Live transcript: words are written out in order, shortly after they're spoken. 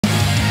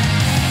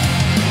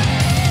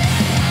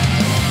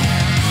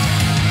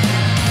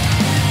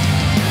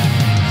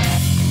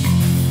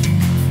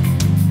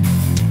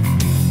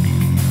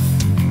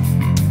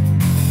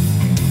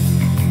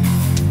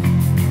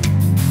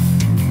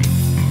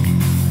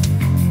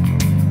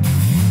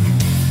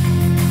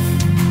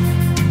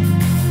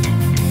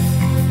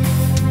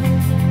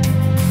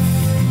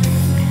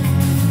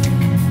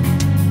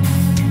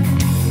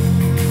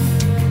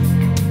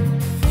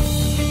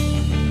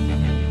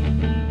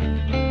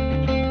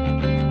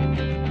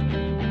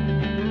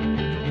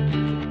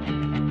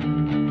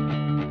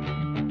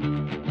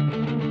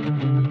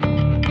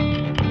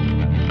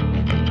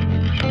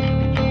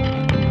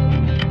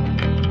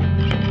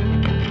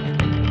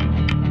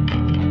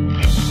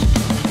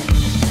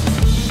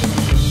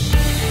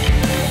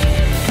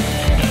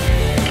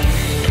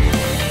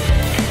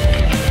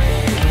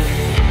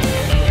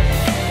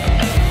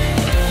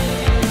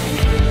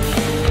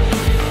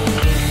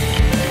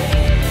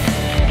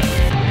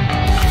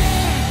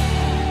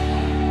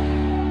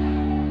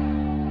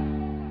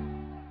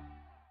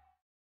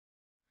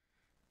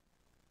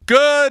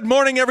Good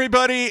morning,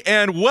 everybody,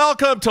 and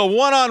welcome to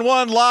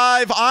One-on-One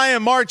Live. I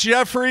am Mark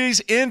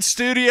Jeffries in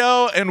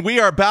studio, and we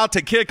are about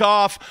to kick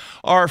off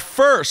our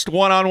first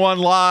One-on-One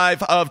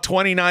Live of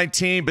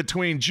 2019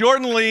 between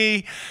Jordan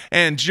Lee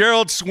and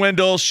Gerald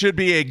Swindle. Should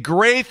be a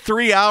great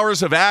 3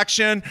 hours of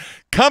action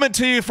coming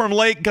to you from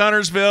Lake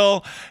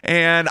Guntersville,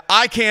 and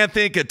I can't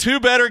think of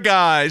two better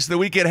guys that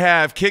we could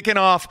have kicking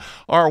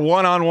off our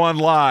One-on-One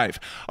Live.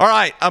 All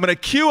right, I'm going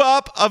to cue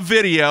up a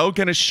video,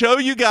 going to show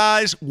you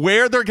guys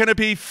where they're going to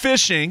be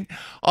fishing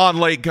on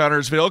Lake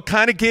Guntersville,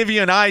 kind of give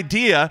you an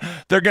idea.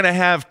 They're going to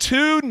have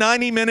two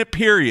 90-minute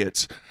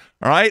periods,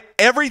 all right?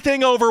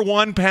 Everything over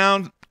 1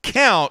 pound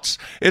counts.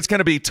 It's going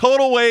to be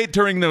total weight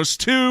during those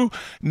two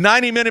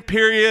 90-minute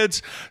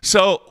periods.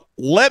 So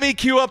let me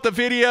cue up the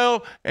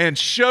video and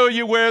show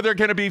you where they're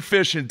going to be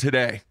fishing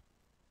today.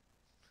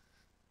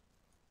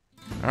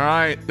 All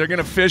right, they're going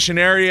to fish an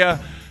area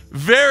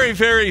very,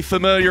 very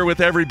familiar with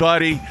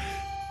everybody.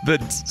 The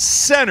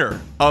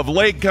center of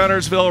Lake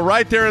Guntersville,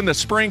 right there in the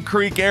Spring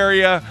Creek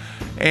area.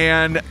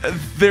 And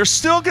they're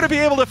still going to be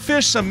able to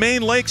fish some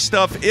main lake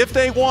stuff if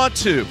they want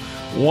to.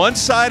 One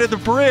side of the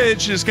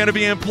bridge is going to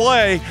be in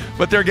play,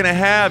 but they're going to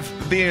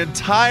have the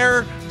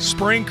entire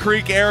Spring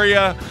Creek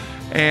area.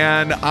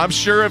 And I'm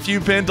sure if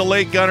you've been to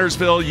Lake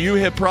Guntersville, you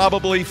have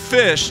probably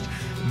fished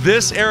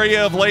this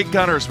area of Lake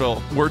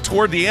Guntersville. We're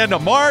toward the end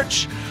of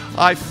March.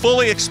 I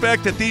fully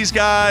expect that these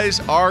guys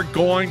are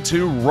going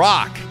to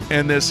rock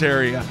in this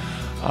area.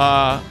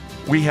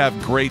 We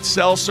have great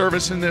cell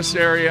service in this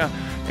area,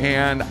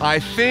 and I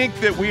think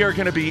that we are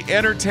going to be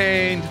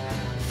entertained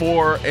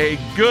for a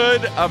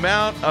good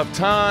amount of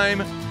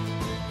time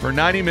for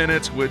 90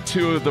 minutes with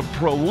two of the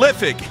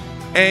prolific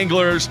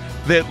anglers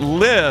that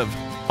live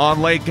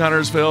on Lake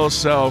Guntersville.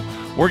 So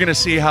we're going to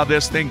see how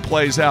this thing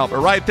plays out.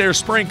 But right there,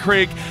 Spring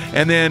Creek,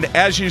 and then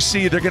as you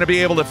see, they're going to be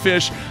able to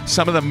fish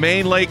some of the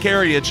main lake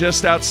area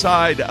just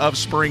outside of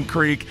Spring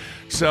Creek.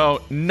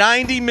 So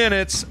 90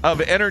 minutes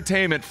of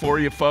entertainment for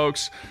you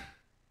folks.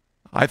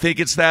 I think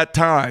it's that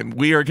time.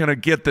 We are going to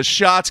get the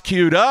shots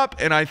queued up,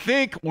 and I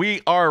think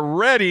we are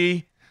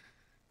ready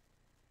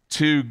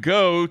to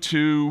go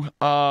to,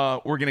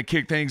 we're going to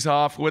kick things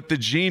off with the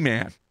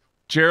G-Man,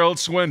 Gerald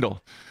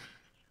Swindle.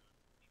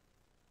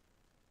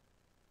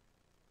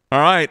 All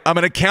right, I'm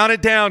going to count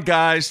it down,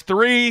 guys.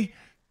 3,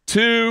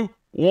 2,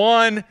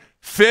 1,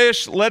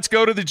 fish. Let's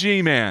go to the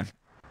G-Man.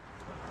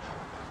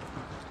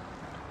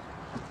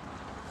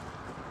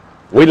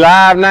 We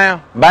live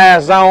now?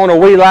 Bass Zone, are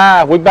we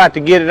live? We about to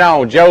get it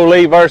on. Joe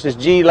Lee versus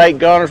G, Lake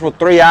Guntersville,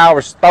 3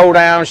 hours,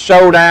 throwdown,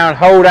 showdown,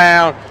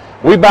 hoedown.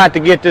 We about to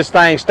get this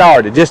thing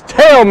started. Just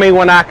tell me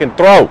when I can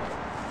throw.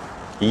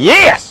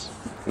 Yes!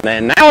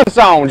 Man, now it's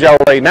on, Joe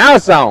Lee. Now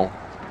it's on.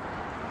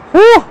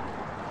 Whew!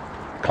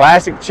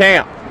 Classic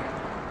champ.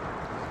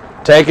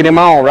 Taking him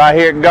on right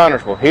here at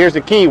Guntersville. Here's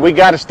the key. We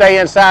got to stay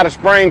inside of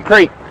Spring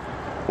Creek.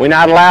 We're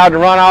not allowed to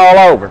run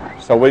all over.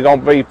 So we're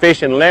going to be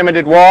fishing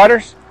limited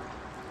waters.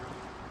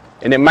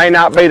 And it may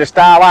not be the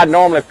style I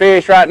normally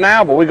fish right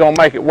now, but we're going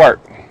to make it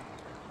work.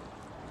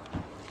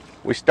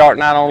 We're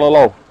starting out on a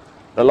little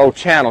old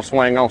channel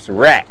swing on some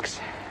wrecks.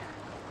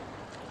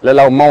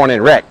 Little old morning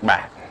wreck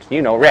bite.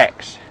 You know,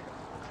 wrecks.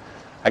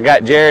 I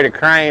got Jerry the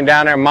crane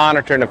down there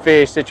monitoring the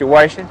fish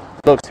situation.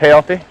 Looks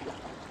healthy.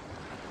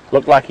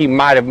 Looked like he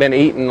might have been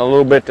eating a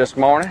little bit this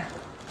morning.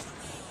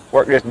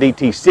 Work this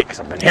DT6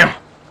 up in him.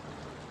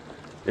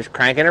 Just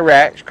cranking the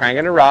racks,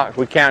 cranking the rocks.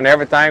 We count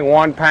everything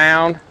 1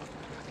 pound.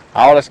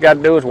 All it's got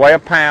to do is weigh a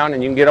pound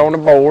and you can get on the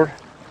board.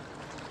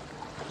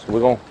 So we're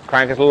going to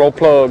crank this little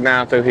plug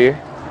down through here.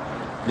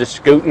 Just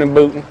scooting and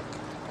booting.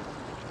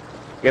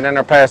 Get in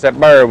there past that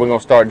bird, we're going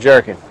to start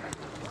jerking.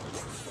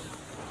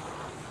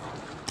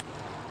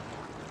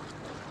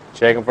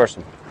 Checking for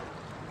some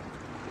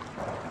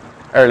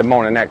early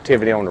morning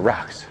activity on the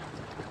rocks.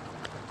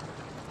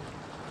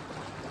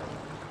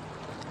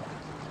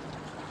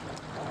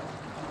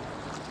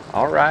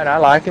 All right, I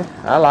like it.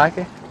 I like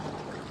it.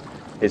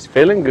 It's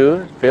feeling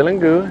good, feeling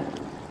good.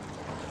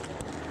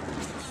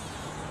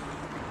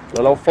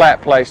 Little old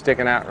flat plate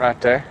sticking out right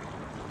there.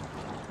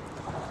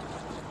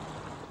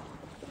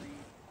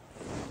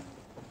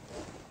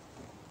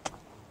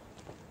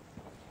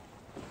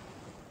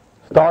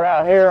 Start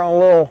out here on a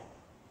little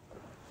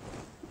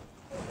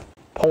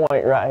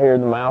point right here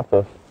in the mouth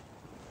of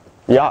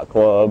Yacht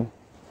Club.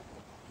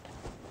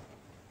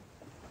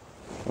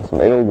 And some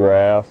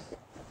eelgrass.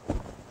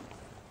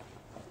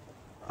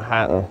 I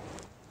hadn't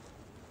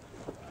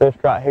fished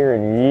right here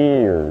in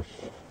years.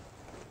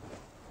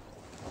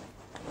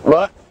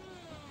 But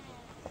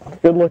it's a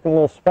good looking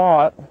little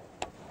spot.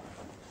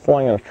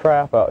 Slinging a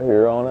trap out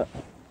here on it.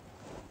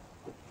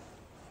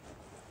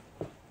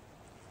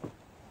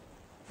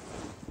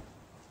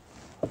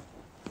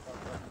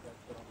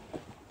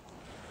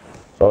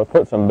 So I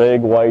put some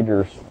big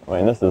wagers. I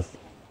mean, this is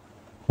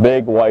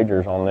big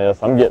wagers on this.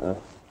 I'm getting,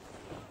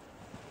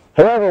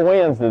 whoever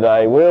wins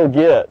today will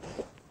get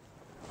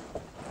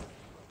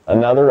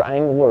another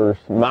angler's,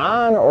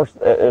 mine, or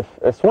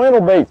if Swindle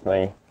beats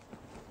me,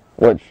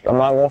 which I'm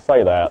not going to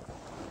say that.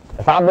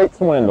 If I beat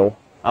Swindle,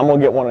 I'm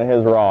gonna get one of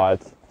his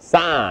rods.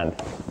 Signed.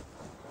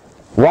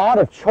 Rod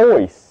of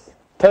choice,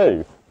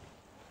 too.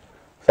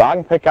 So I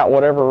can pick out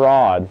whatever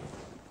rod.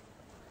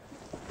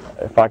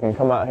 If I can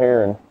come out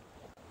here and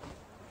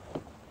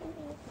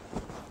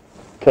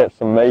catch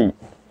some meat.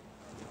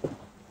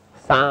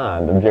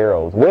 Signed of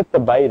Gerald's, with the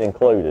bait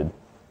included.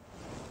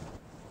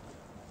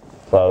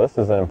 So this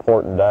is an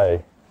important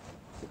day.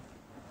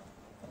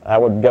 I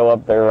would go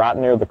up there right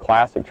near the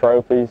classic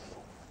trophies.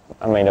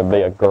 I mean, it'd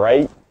be a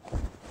great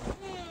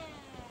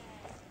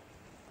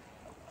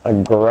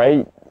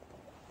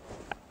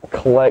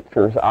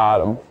collector's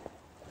item.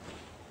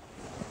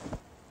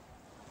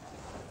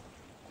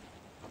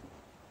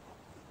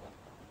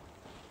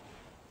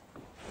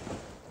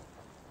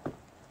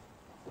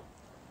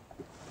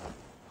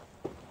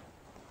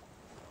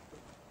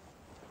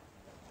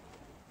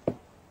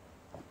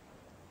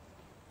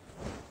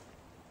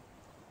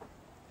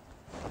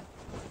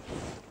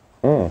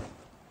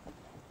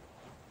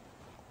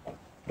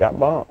 Got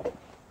bumped.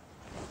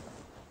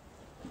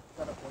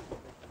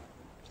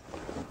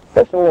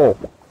 That's a little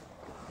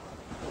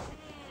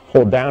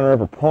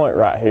downriver point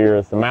right here.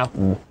 It's the mouth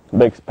of the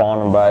big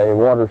spawning bay.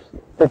 Water's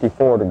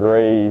 54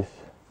 degrees.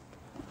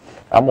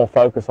 I'm gonna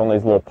focus on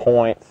these little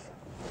points,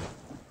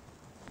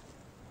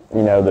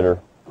 you know, that are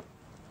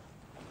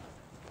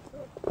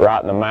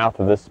right in the mouth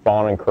of this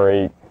spawning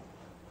creek.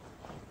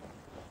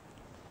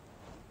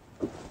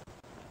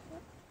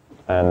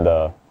 And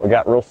we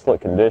got real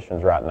slick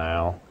conditions right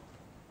now.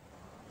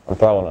 I'm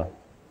throwing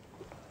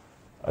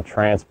a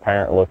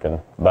transparent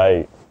looking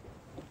bait,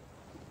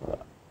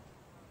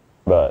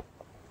 but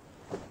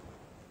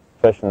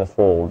fishing this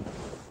little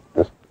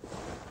just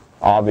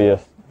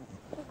obvious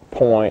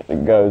point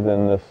that goes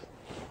in this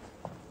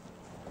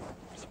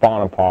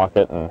spawning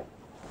pocket, and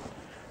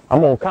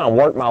I'm gonna kind of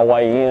work my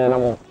way in.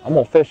 I'm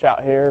gonna fish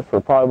out here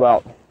for probably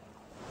about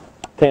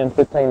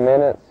 10-15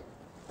 minutes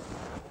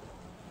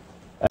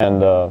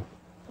and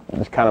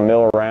just kind of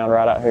mill around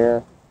right out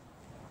here.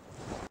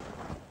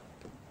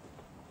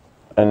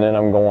 And then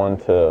I'm going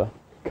to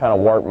kind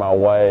of work my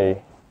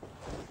way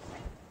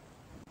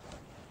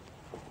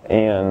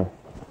in.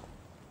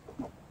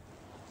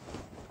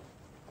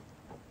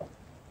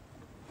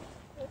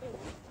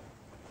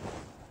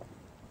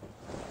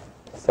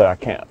 So I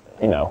can't,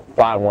 you know,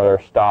 find where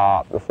they're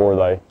stopped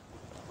before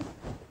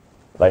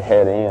they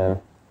head in.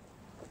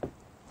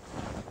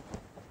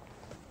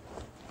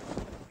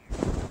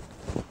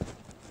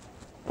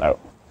 No.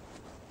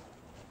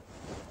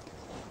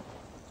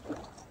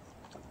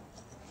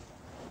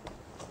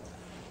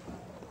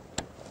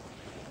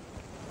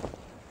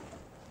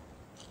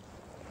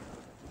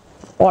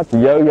 I like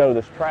to yo-yo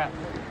this trap.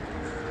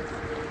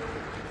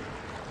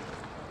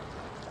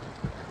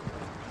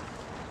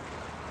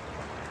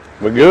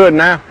 We're good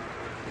now.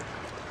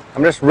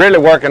 I'm just really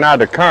working out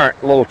the current,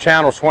 a little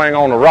channel swing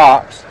on the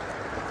rocks.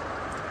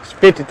 It's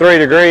 53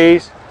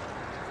 degrees.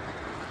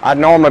 I'd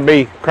normally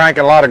be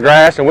cranking a lot of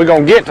grass, and we're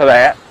gonna get to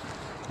that.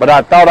 But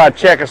I thought I'd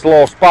check this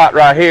little spot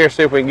right here,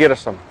 see if we can get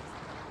us a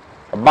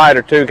bite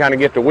or two, kind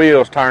of get the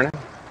wheels turning.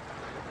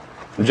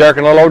 I'm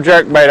jerking a little old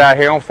jerk bait out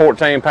here on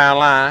 14-pound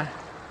line.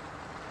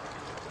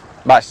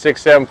 About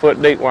 6-7 foot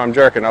deep where I'm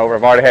jerking over.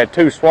 I've already had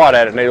 2 swat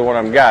at it, neither one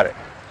of them got it.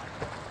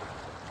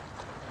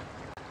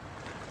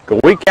 Cause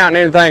we count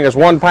anything as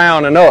 1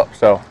 pound and up,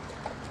 so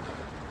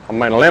I'm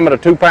gonna limit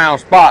of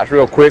 2-pound spots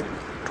real quick.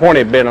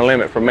 20 been a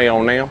limit for me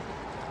on them.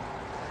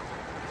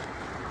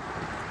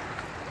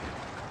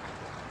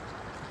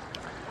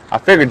 I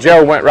figured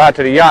Joe went right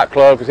to the yacht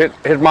club because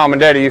his mom and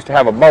daddy used to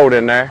have a boat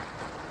in there.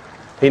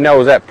 He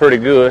knows that pretty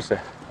good. It's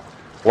a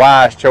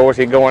wise choice.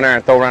 He'd go in there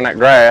and throw around that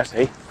grass.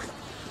 He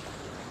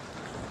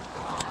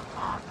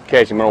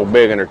catch him an old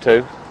big one or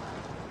two.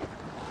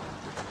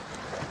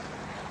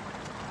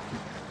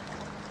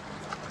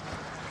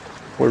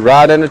 We're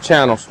right in the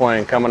channel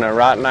swing coming in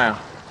right now.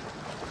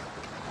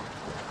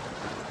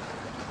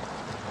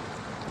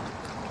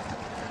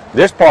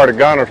 This part of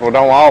Guntersville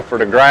don't offer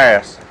the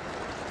grass.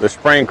 The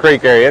Spring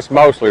Creek area, it's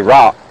mostly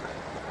rock.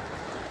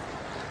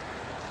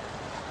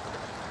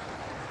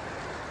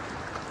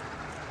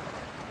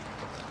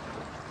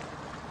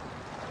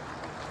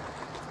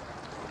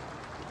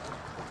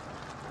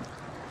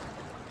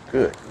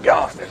 Good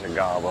God, there's a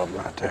gob of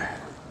them right there.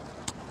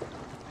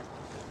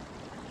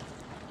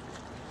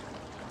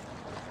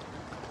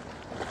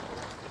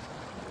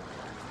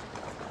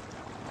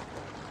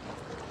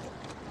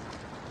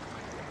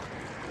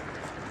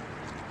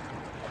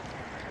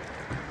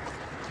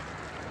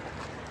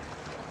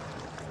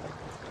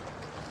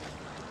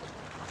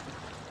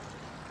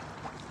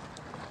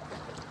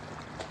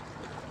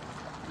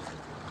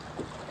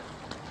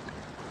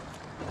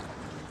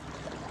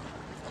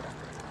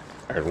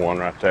 There's one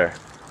right there.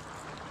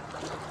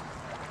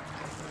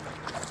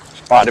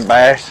 Spotted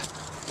bass.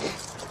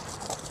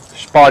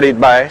 Spotted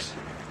bass.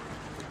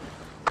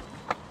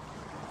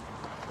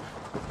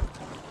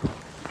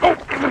 Oh,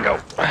 here we go.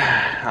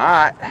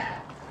 Alright.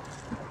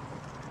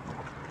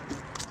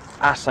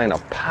 I seen a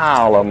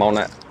pile of them on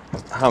that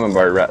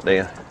hummingbird right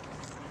there.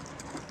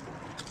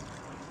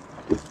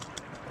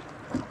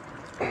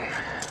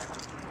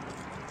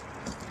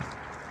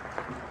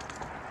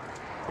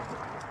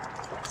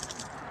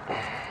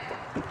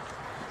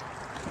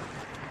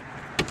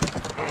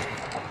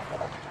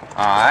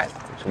 Alright,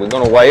 so we're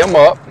going to weigh them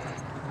up.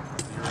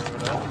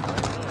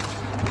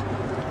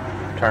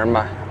 Turn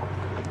my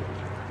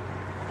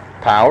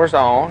powers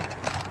on.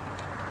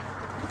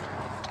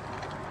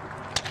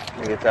 Let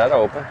me get that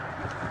open.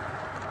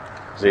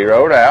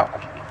 Zeroed out.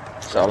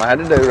 That's all I had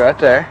to do right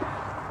there.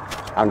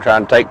 I'm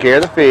trying to take care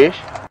of the fish.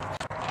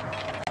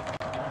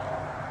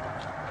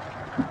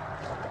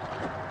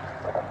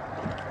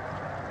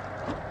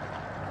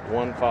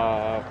 One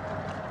five.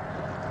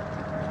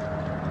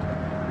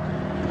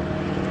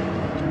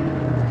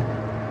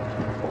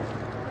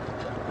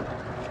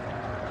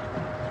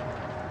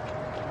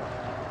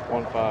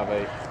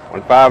 $158.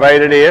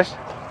 158 it is.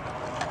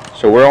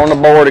 So we're on the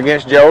board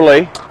against Joe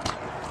Lee.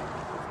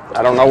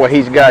 I don't know what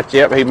he's got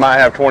yet, but he might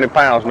have 20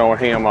 pounds knowing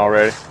him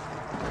already.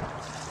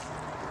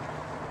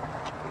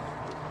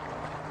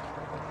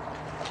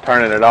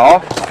 Turning it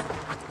off.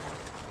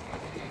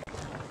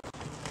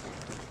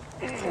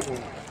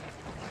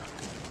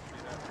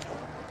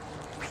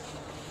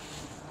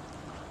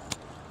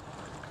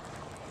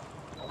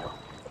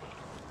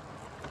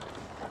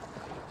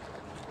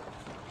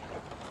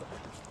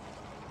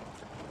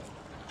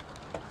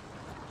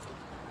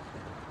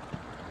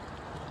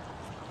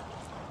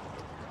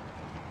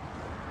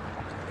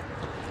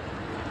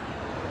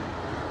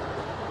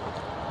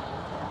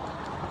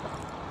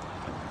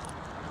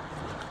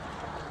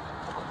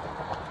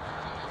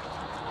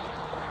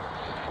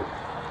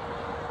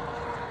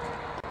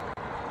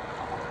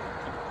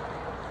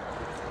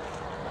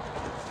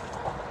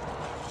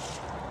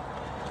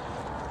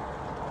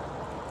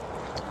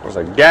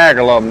 There's a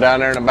gaggle of them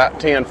down there in about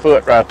 10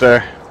 foot right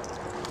there.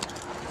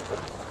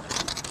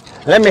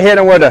 Let me hit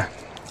them with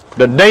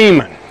the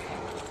Demon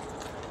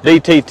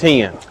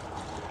DT10.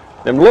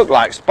 Them look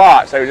like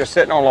spots. They were just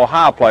sitting on a little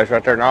high place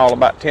right there and they're all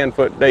about 10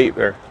 foot deep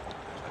there.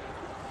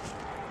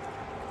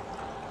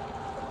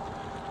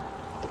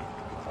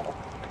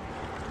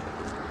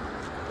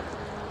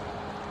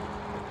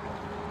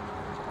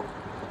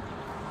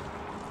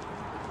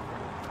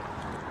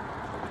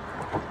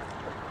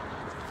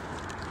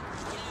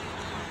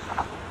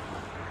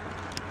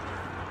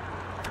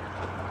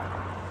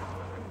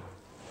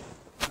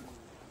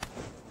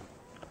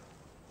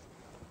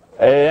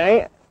 It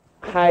ain't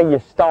how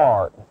you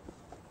start,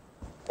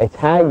 it's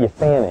how you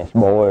finish,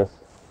 boys.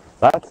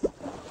 That's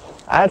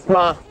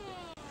gonna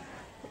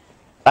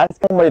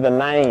be the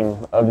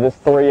name of this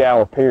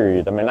 3-hour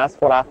period. I mean, that's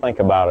what I think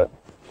about it.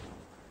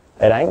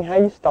 It ain't how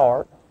you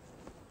start,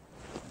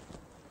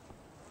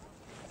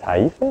 it's how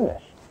you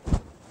finish.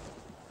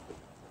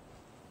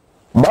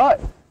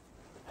 But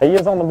he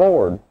is on the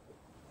board,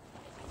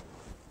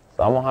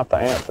 so I'm gonna have to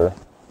answer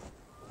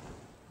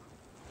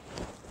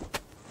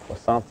with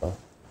something.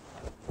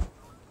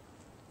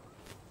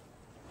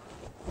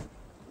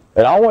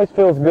 It always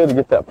feels good to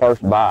get that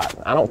first bite.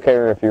 I don't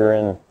care if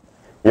you're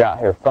out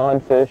here fun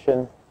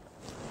fishing,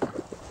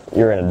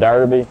 you're in a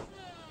derby,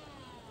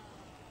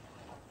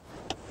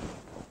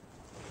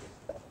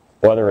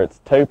 whether it's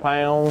 2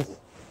 pounds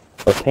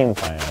or 10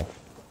 pounds.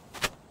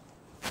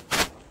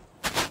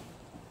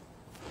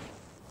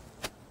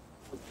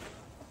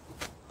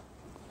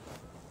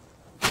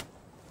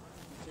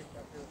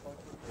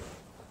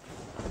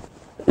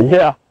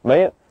 Yeah,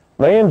 me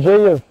and G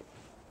have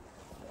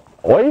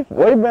We've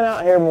been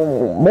out here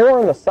more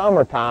in the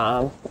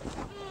summertime,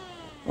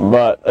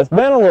 but it's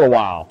been a little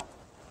while.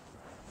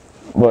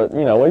 But,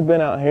 you know, we've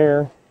been out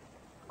here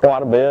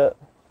quite a bit.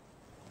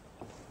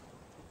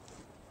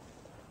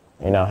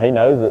 You know, he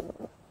knows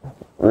it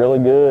really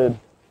good.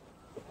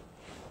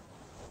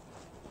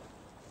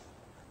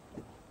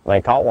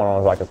 They caught one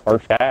on like his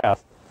first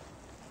cast.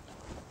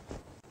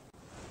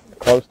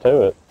 Close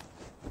to it.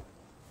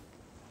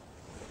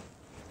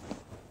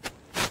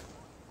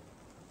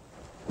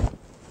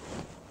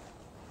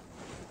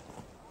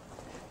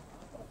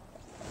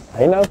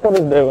 He knows what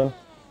he's doing,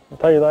 I'll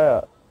tell you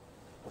that.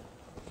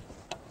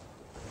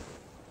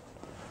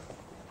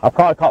 I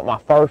probably caught my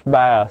first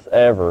bass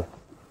ever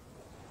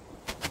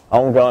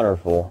on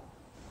Guntersville,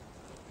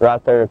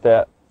 right there at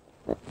that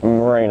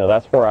marina.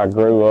 That's where I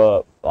grew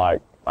up.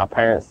 Like, my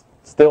parents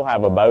still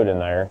have a boat in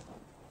there.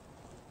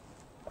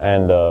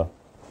 And I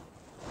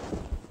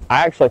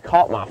actually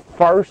caught my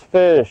first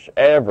fish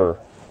ever.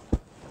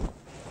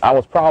 I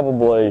was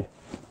probably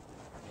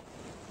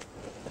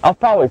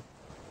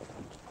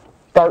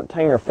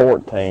 13 or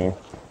 14. And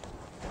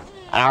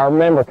I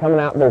remember coming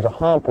out, there's a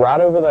hump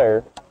right over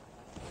there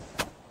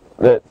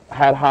that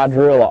had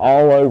hydrilla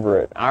all over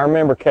it. I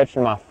remember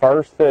catching my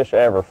first fish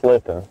ever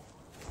flipping.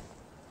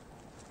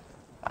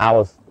 I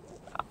was,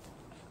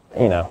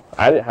 you know,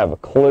 I didn't have a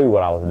clue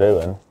what I was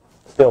doing.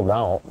 Still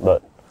don't,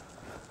 but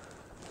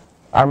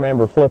I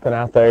remember flipping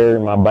out there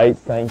and my bait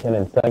sinking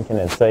and sinking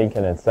and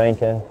sinking and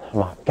sinking. I'm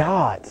like,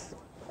 God, it's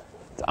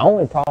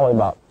only probably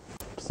about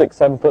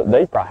 6-7 foot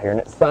deep right here, and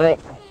it sank.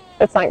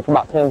 It sank for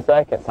about 10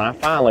 seconds, and I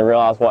finally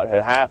realized what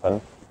had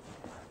happened.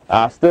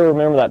 I still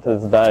remember that to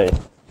this day.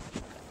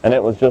 And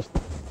it was just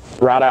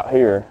right out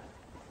here.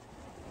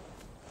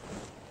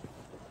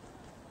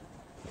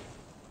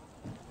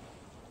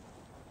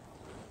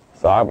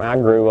 So I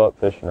grew up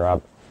fishing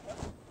right,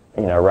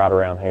 you know, right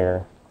around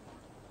here.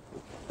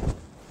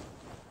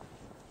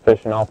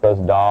 Fishing off those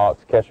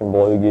docks, catching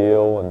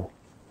bluegill and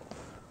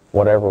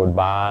whatever would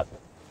bite.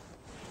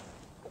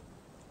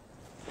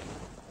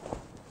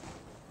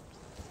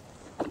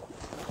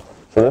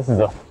 So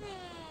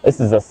this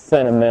is a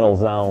sentimental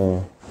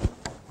zone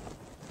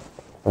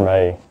for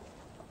me.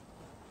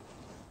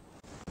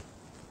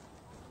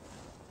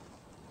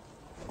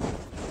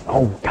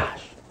 Oh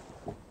gosh,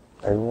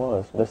 there he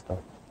was, missed him.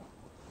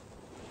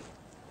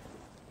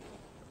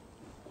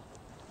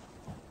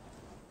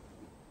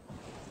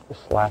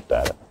 Just slapped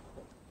at it.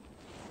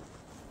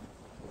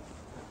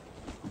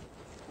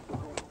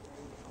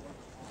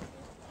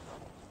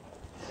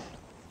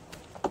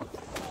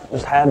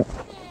 Just had,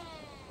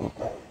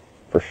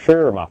 for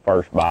sure, my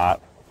first bite.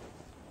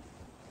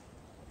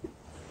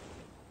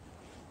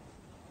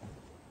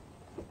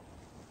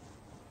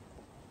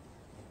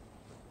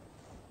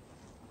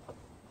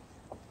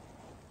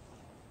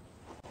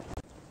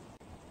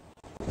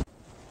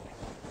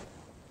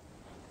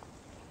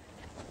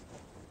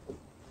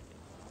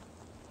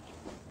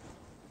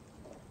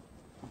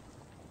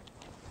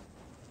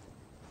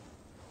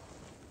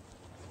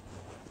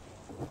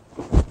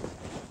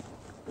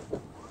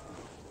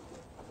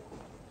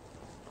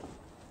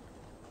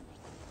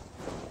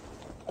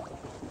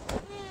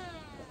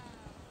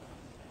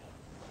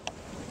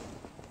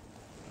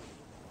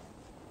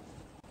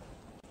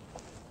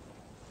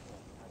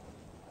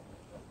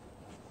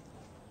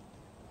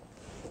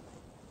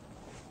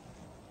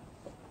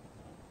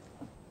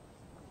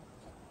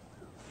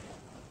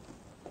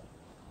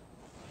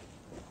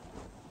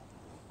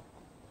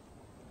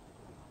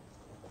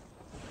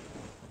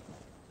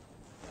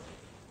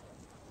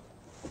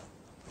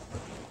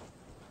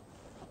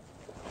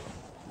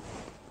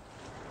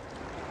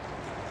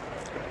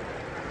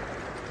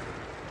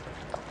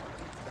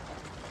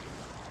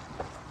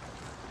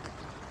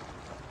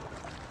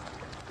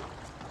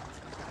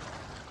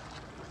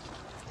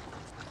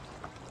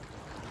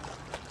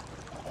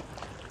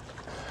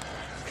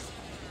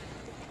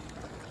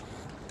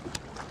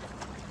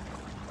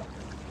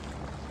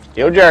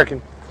 Still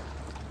jerking.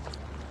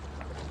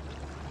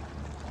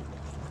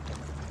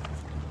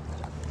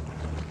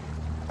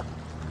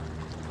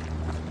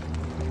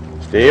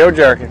 Still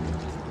jerking.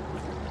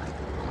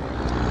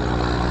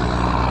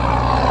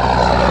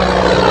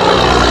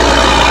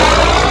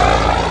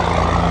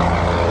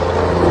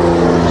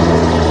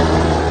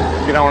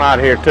 Get on out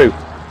of here too.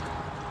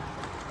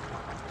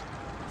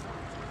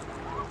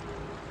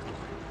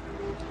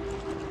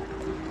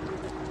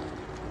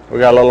 We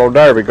got a little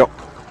derby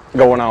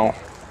going on.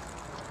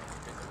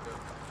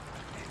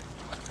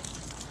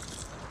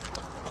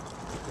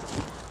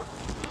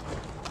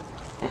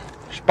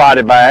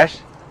 Spotted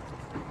bass.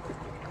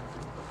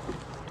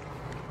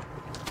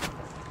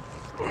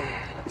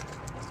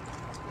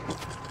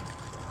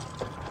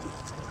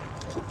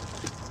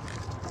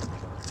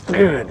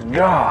 Good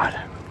God.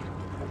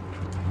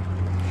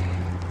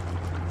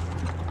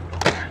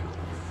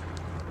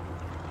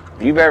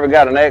 If you've ever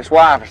got an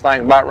ex-wife that's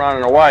thinking about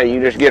running away, you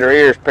just get her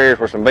ears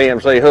pierced with some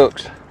BMC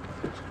hooks.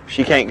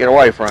 She can't get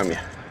away from you.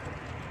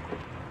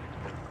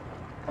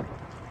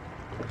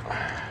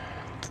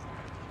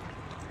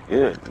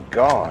 Good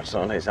God,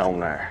 son, it's on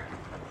there.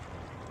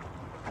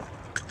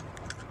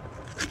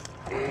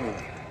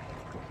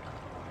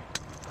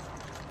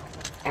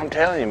 I'm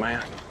telling you,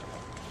 man.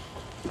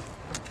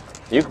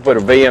 You could put a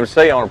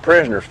BMC on a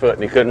prisoner's foot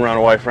and he couldn't run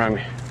away from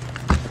you.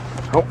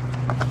 Oh.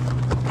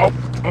 Oh.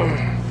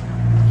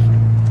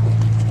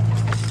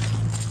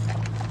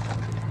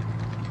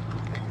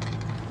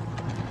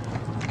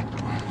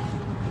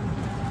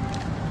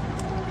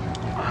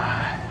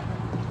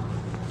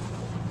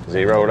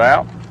 0'd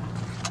out.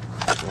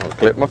 I'm gonna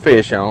clip my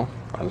fish on.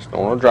 I just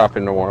don't want to drop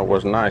into one that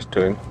wasn't nice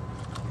to him.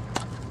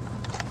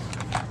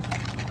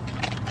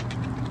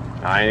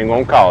 I ain't even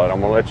gonna call it. I'm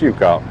gonna let you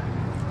call it.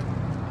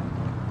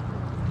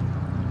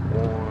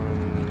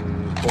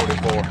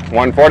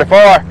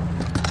 144.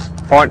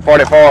 144.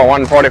 .44,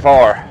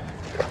 144.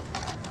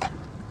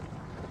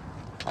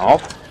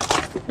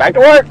 Off. Back to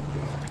work.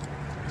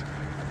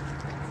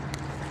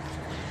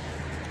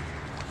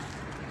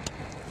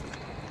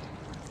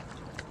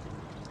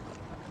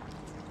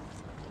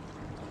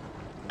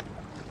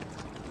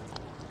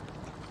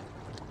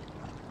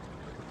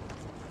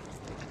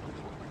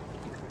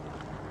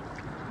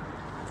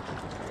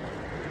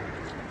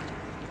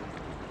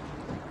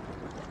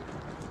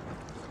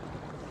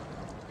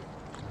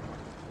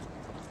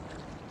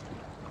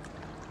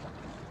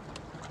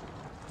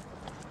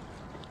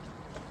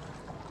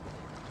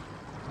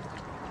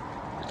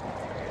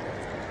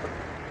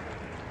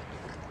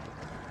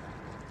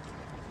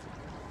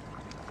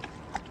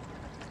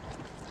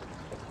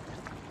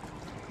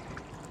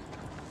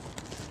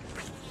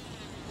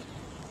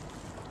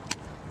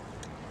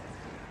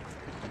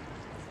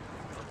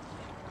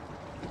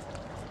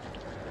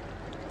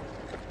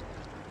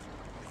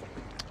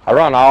 I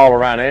run all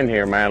around in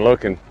here, man,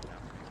 looking.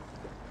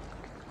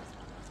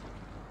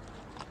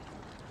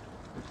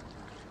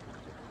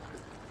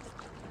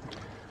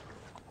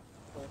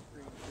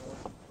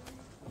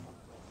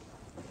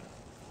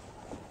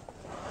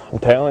 I'm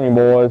telling you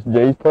boys,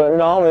 G's putting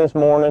it on this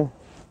morning.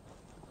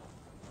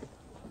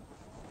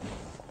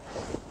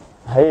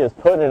 He is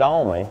putting it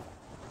on me.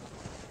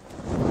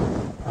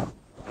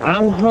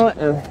 I'm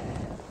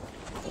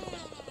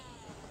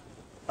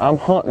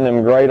hunting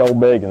them great old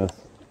big ones.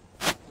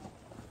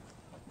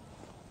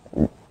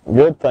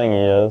 Good thing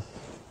is,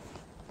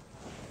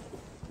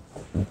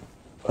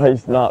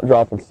 he's not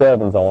dropping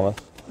 7s on us.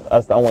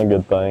 That's the only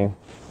good thing.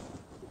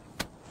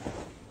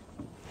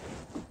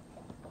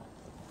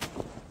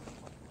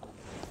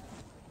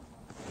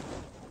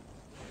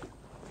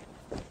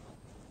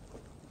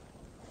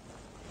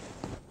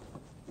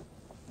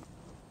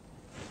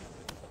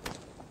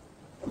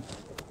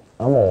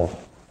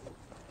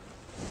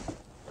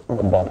 I'm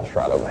gonna bump us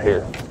right over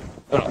here.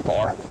 Not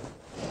far.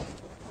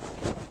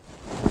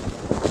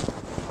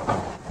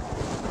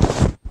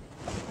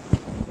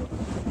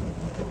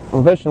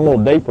 I'm fishing a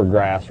little deeper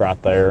grass right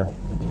there.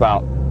 It's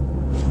about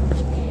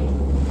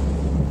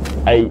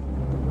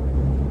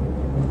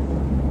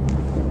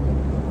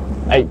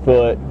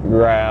 8-foot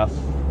grass.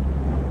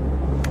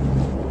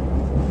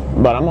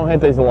 But I'm gonna hit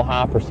these little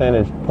high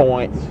percentage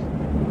points.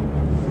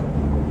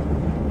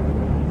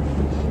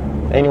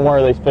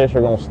 Anywhere these fish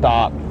are gonna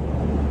stop,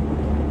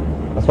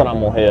 that's what I'm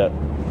gonna hit.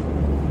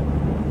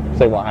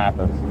 See what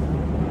happens.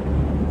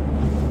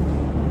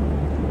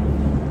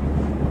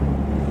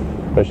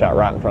 Fish out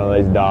right in front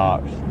of these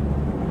docks.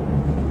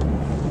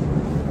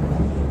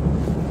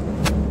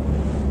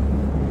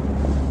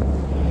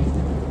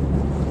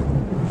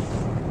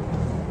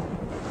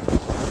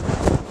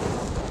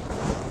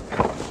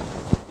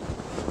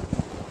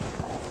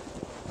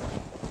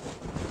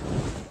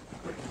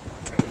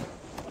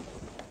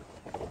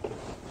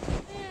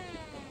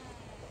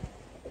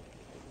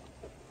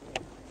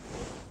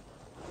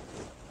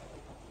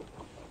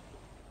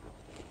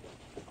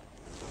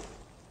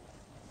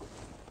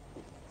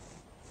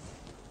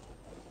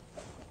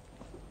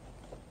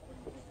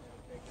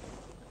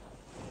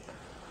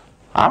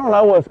 I don't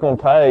know what it's going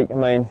to take. I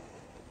mean,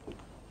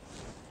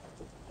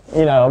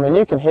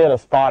 you can hit a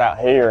spot out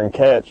here and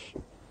catch,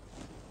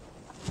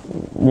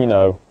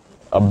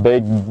 a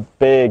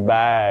big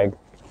bag.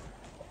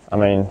 I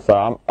mean,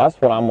 so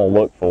that's what I'm going to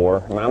look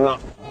for. I mean,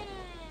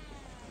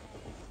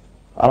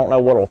 I don't know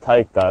what it'll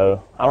take,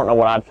 though. I don't know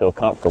what I'd feel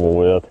comfortable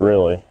with,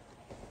 really.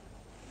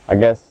 I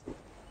guess,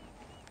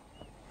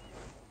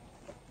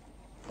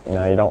 you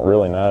don't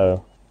really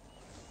know.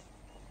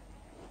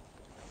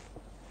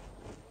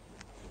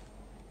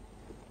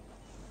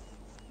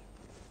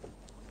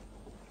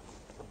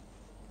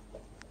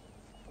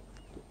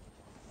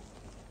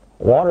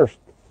 Water's,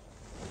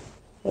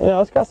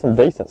 it's got some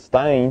decent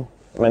stain.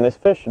 I mean, this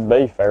fish should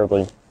be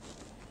fairly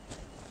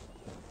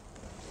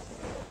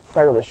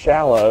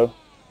shallow.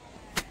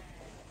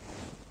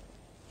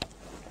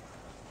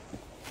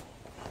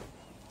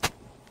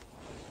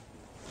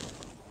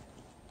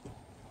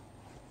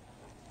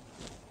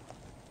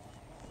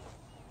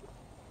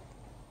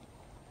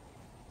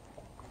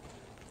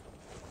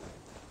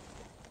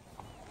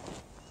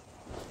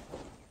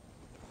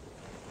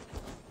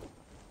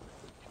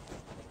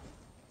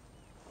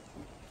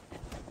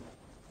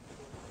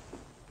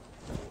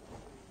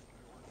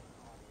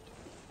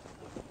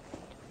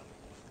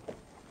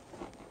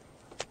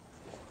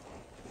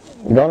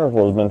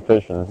 Guntersville's been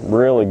fishing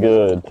really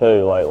good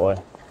too lately.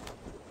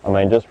 I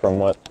mean, just from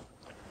what,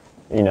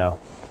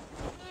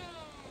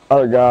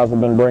 other guys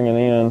have been bringing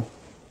in.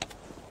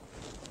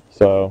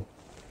 So,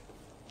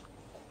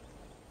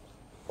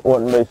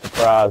 wouldn't be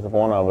surprised if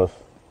one of us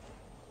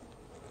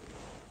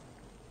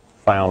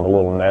found a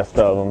little nest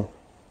of them.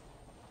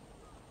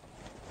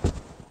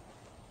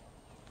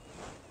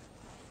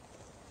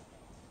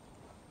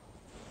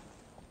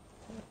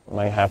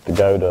 May have to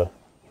go to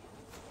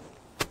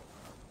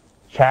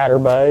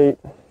chatterbait.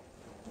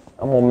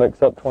 I'm gonna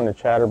mix up between a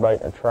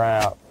chatterbait and a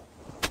trout.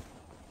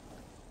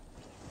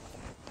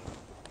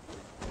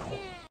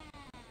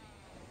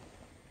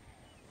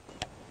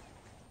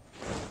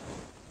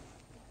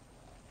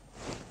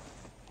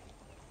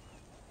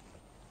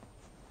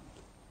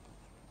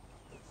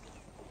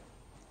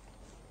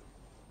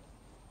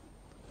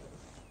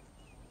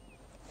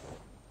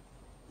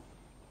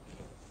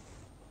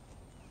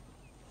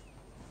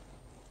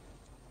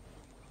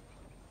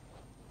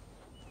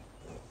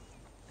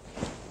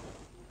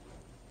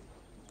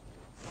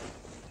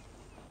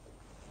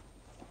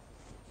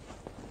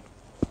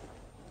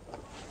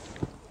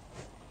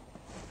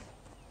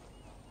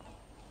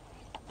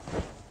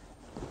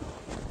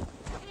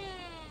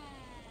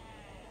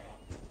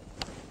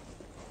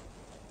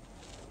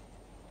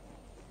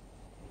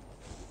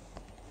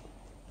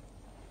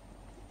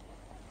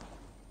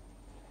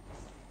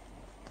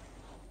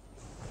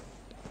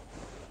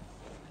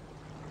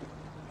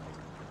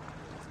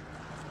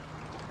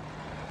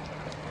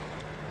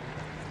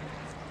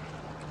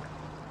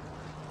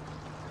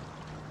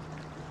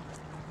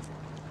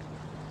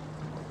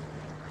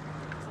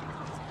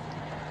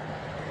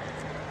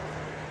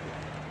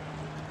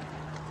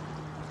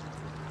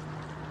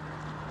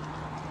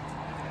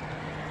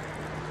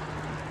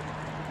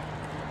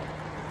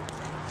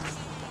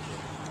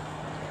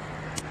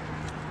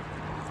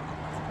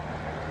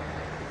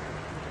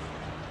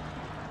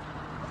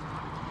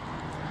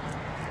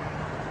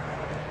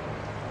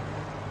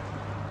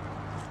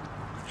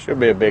 Should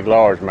be a big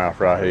largemouth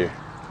right here.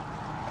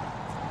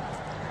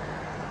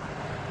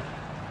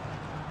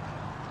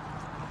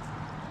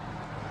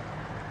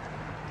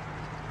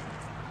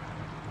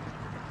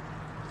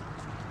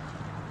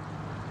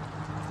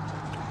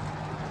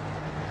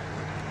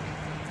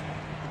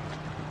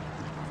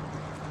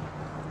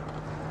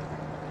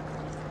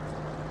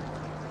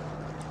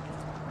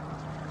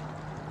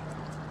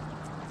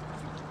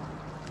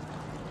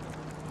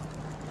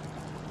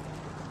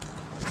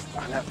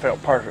 That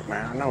felt perfect,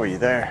 man. I know you're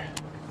there.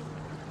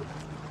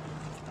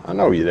 I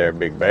know you're there,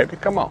 big baby.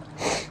 Come on.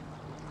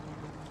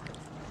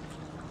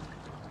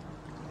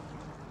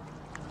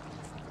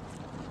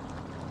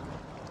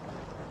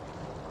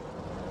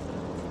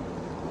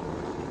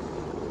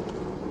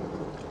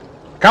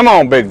 Come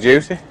on, Big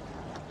Juicy.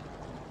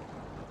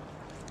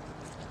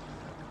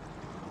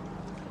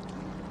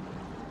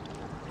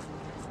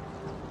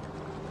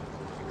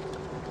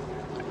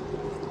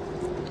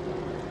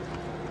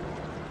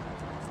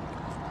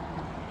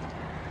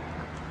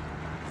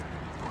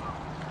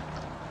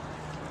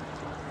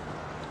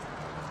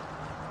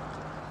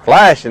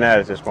 Flashing at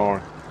us this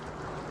morning.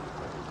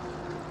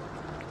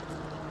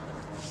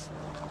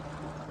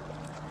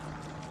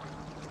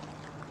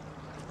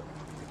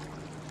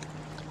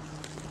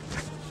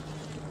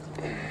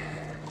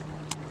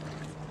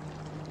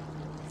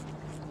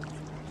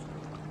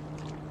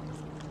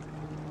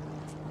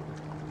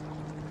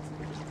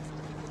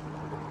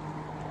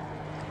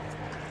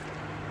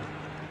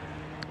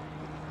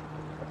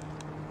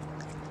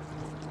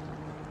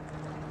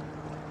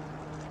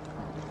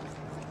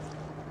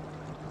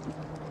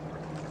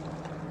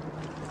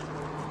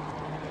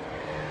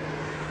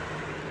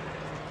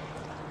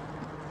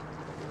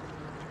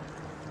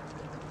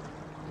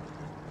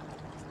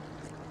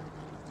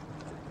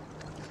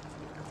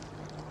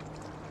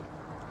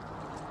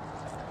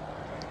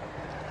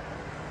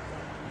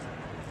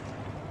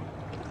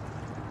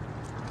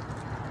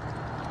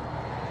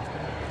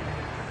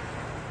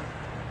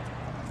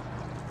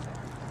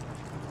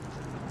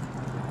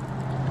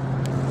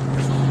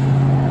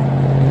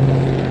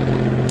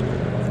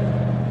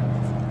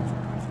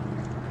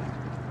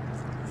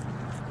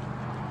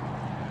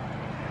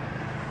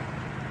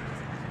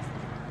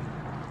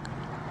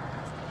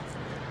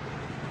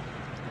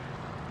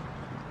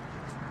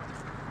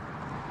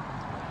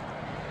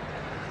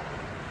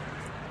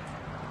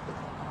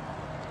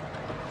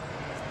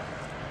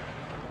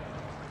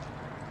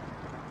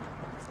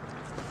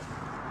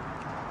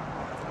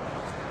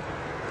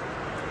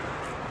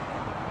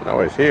 No,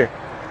 it's here.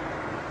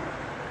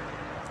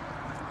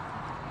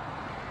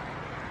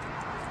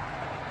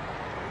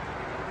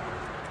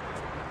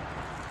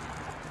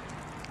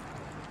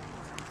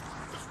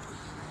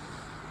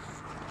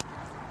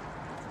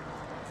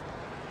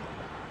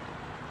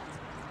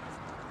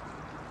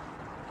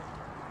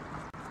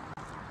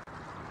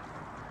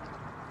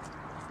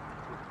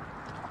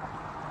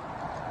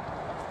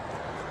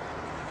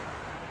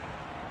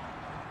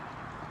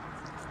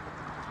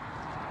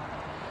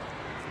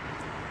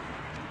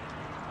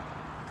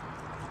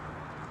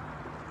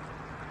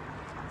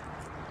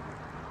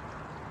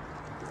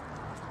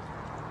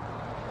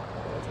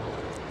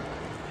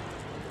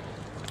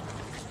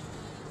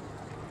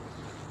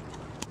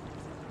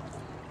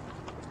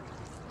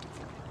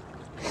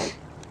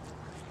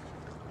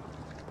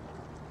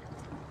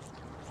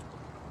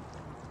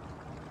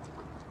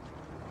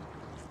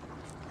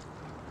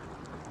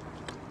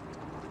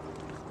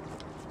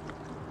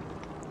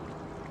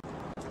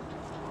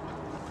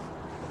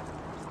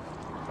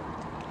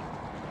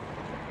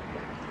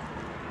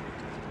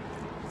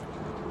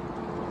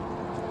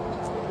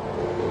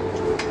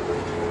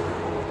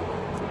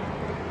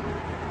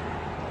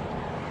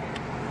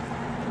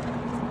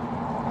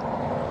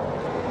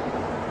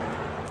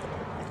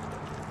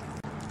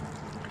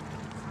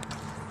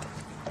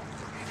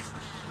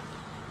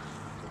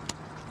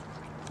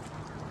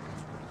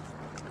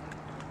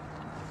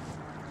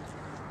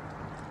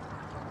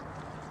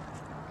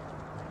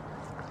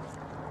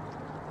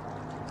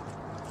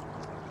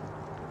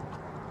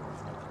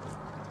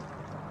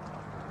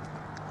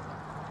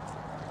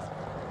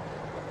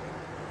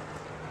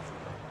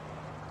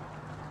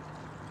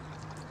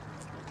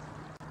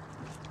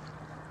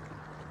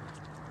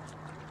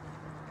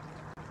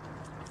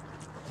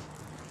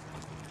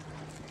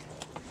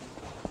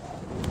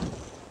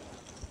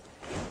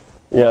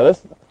 Yeah,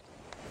 this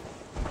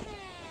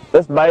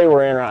bay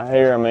we're in right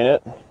here, I mean,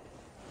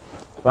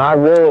 I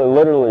really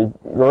literally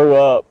grew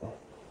up,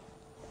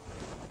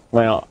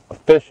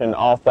 fishing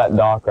off that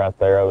dock right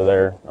there over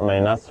there. I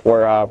mean, that's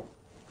where I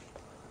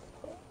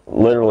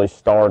literally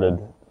started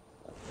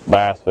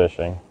bass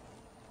fishing.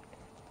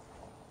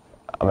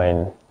 I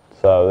mean,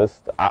 so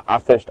I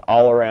fished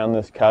all around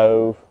this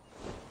cove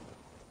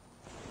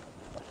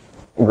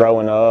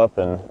growing up,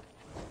 and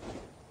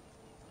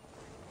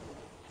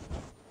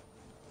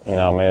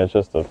I mean, it's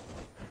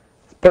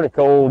pretty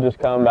cool just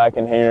coming back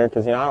in here,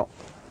 because I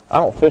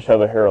don't fish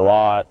over here a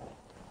lot,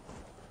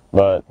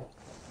 but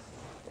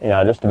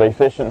just to be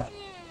fishing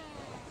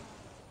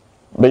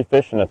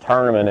a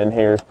tournament in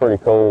here is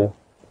pretty cool.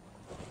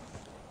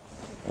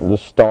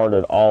 Just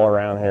started all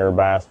around here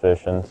bass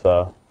fishing,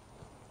 so.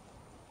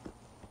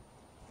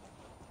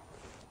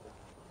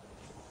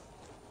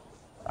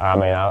 I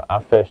mean, I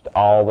fished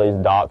all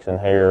these docks in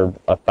here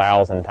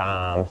 1,000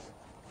 times.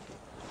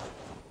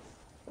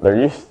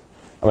 I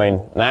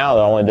mean, now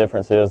the only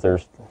difference is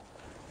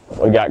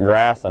we got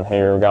grass in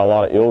here. We got a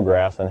lot of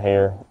eelgrass in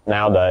here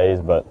nowadays,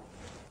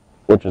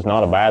 which is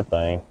not a bad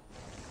thing.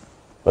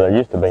 But there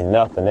used to be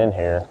nothing in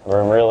here.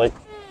 Really, I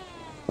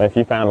mean, if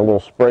you found a little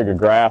sprig of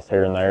grass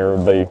here and there, it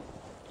would be,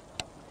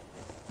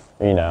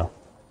 you know,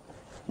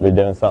 be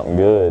doing something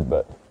good.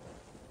 But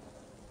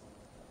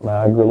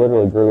I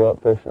literally grew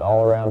up fishing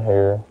all around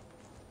here.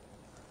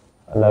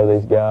 I know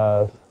these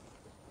guys.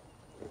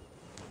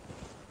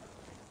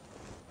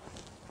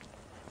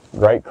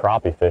 Great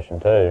crappie fishing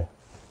too.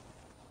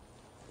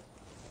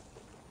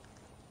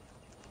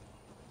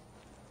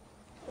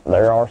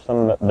 There are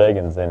some big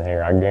ones in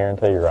here, I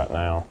guarantee you right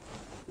now.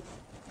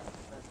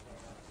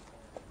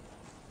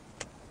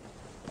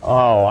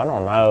 Oh, I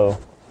don't know.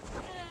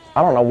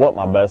 I don't know what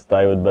my best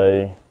day would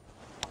be.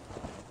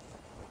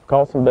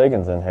 Caught some big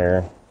ones in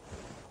here.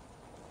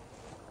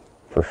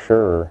 For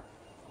sure.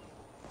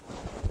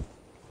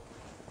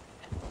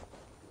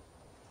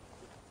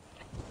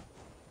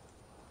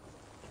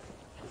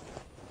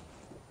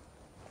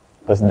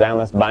 Down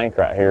this bank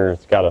right here,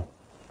 it's got a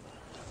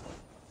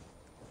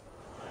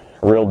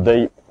real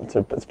deep, it's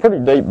a pretty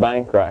deep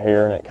bank right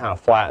here, and it kind of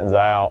flattens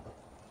out.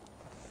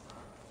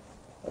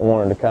 I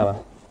wanted to kind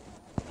of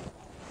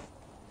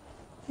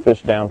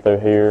fish down through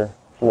here.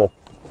 A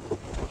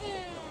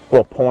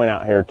little point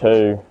out here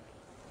too.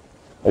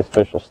 These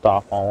fish will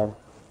stop on.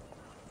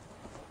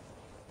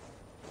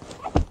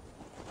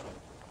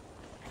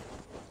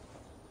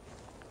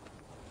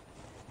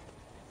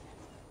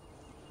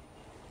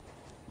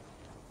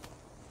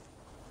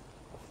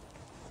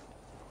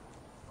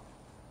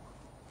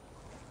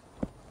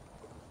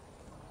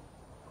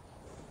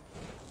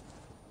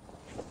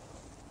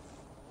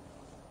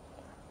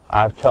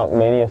 I've chunked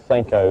many a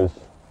Senkos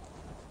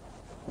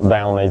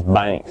down these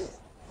banks.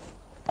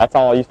 That's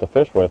all I used to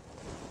fish with,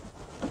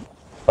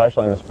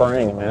 especially in the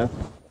spring, man.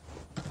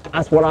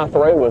 That's what I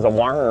threw was a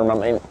worm. I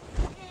mean,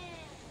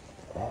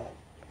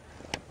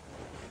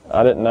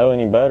 I didn't know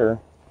any better.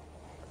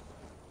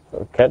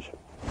 So catch it.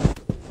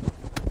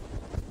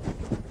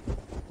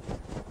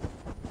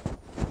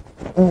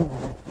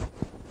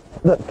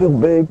 That feel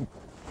big.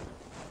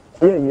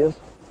 Yeah, he is.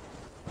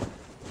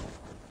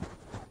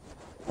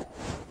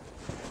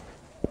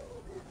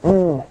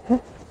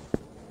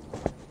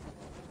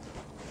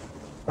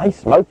 They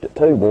smoked it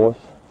too, boys.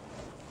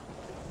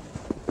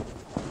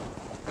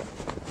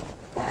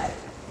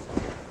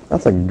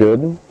 That's a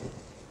good one.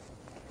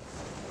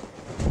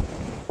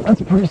 That's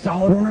a pretty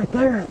solid one right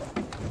there.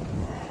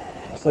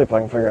 Let's see if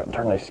I can figure out how to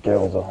turn these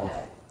scales on.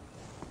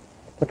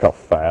 Look how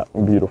fat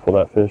and beautiful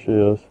that fish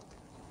is.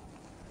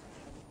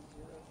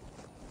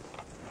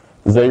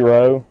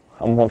 0.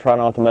 I'm going to try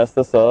not to mess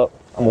this up.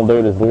 I'm going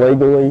to do it as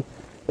legally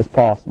as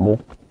possible.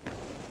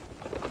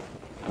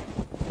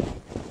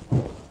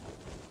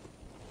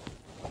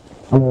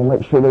 I'm going to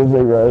make sure they're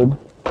zeroed.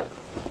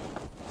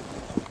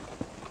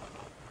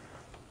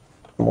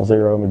 I'm going to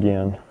zero them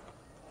again.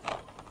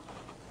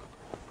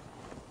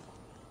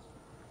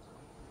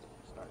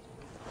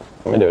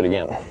 Let me do it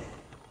again.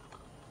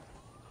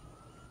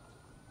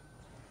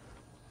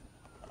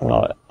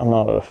 I'm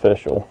not an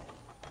official.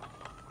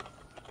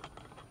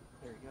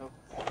 There you go.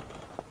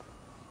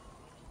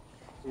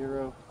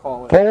 0,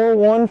 call it.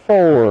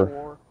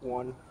 414.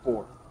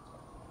 414.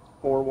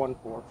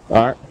 414. All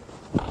right.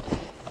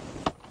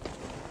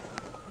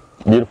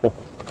 Beautiful.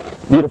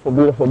 Beautiful,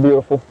 beautiful,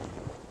 beautiful.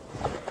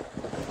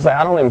 See,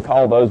 I don't even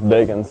call those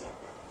big ones.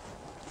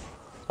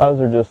 Those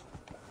are just...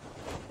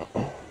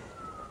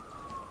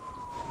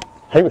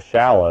 He was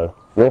shallow,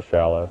 real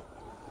shallow.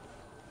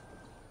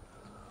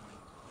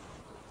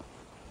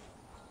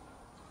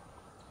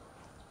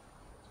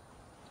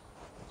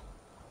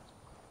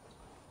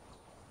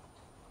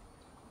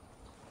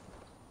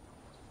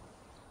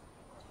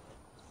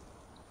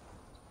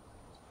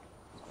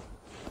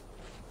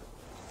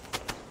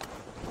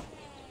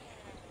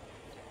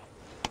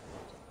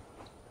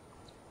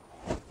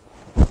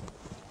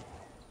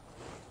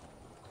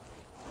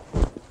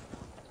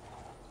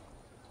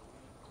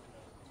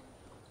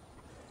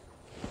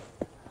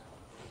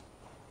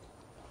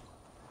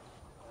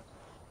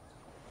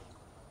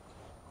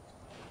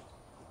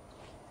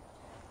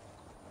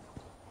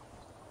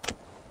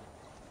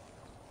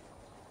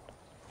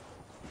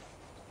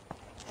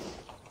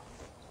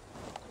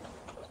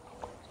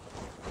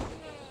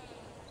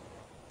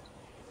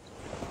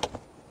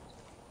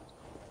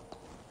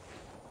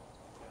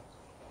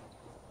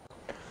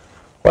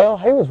 Well,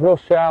 he was real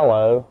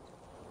shallow.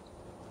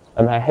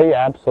 I mean, he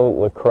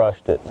absolutely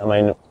crushed it. I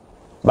mean,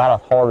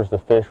 about as hard as the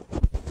fish.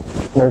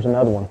 There's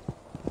another one.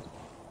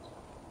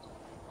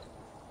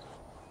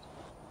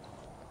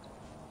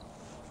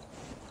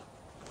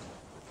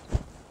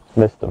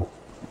 Missed him.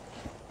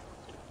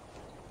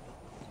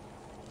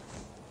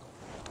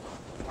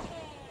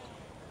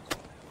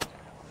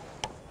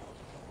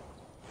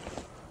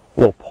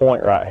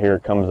 point right here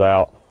comes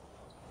out.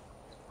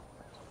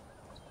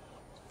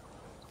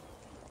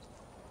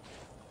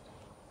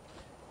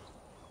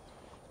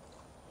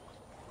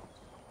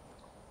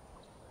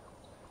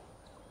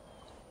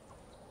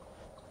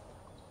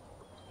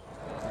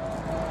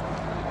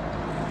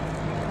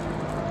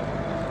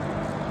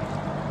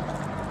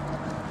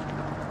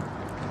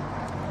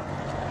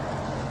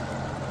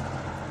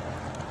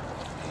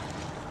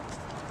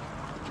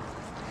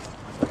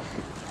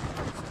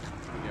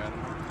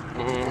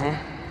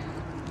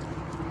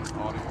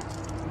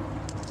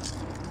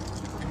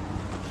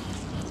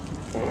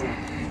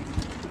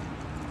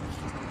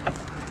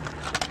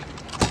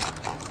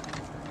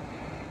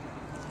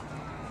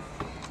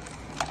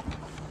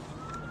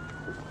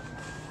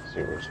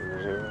 Zero,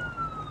 zero, zero.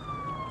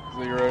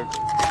 0.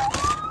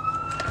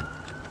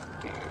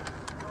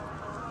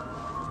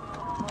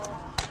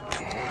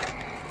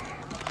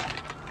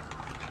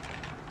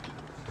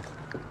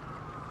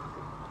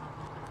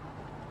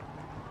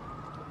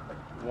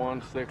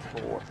 One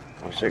 6-4.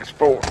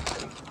 164.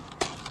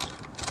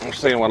 I'm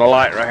seeing with a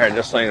light right here.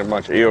 Just seen a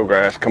bunch of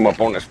eelgrass come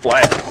up on this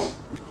flat.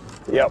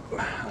 Yep,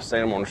 I seen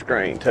them on the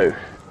screen too.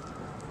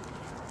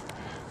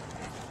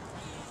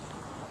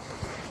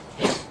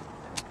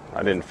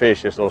 I didn't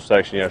fish this little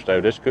section yesterday,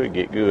 but this could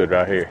get good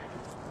right here.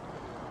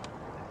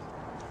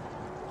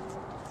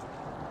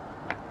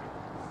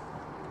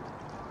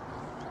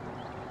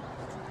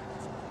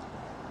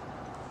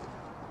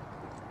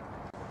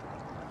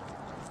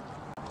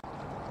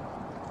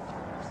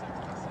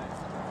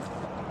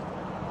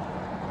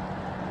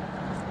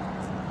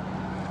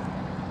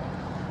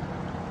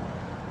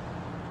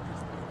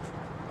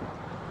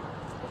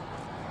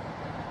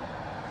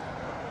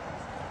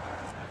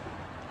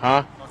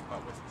 Huh?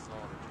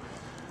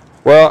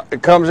 Well,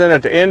 it comes in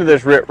at the end of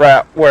this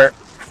riprap where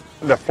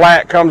the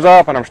flat comes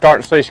up and I'm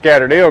starting to see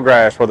scattered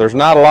eelgrass. Well, there's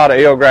not a lot of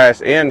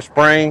eelgrass in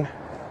spring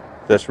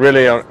that's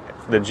really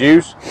the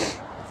juice,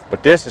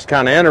 but this is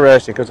kind of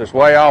interesting because it's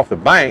way off the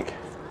bank.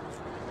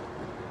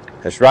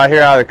 It's right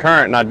here out of the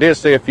current, and I did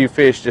see a few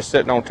fish just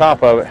sitting on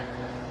top of it.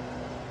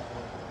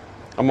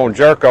 I'm going to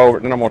jerk over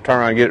it, and then I'm going to turn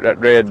around and get that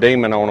red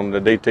demon on them, the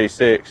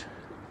DT6. If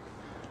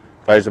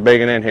there's a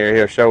big one in here,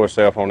 he'll show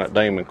himself on that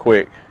demon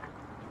quick.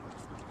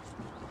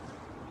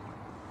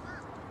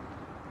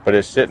 But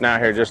it's sitting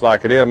out here just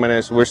like it is. I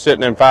mean, we're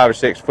sitting in 5 or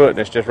 6 foot and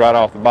it's just right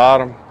off the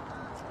bottom.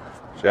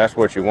 So that's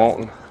what you're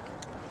wanting.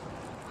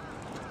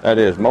 That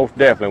is most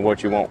definitely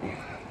what you want.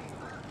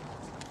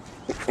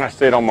 I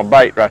see it on my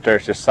bait right there.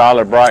 It's just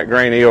solid, bright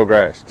green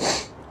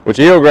eelgrass. Which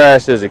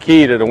eelgrass is the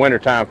key to the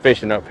wintertime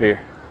fishing up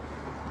here.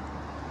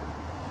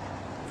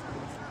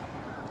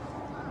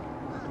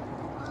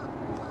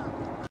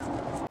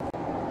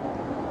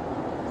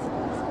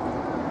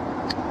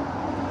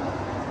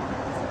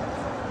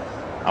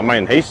 I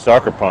mean, he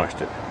sucker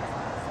punched it.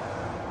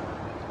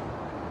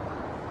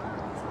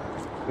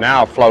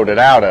 Now I've floated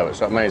out of it,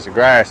 so that means the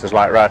grass is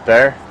like right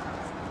there.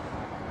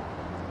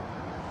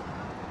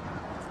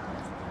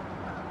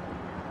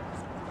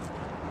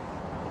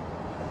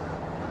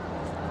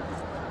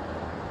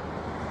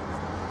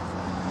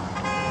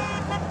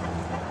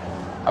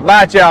 How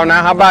about y'all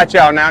now? How about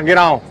y'all now? Get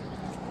on.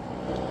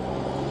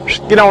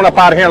 Get on up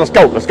out of here. Let's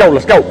go. Let's go.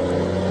 Let's go.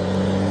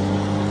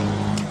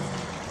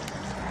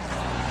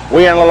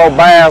 We in a little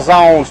bass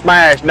zone,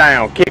 smash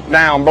down, kick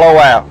down,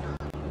 blowout.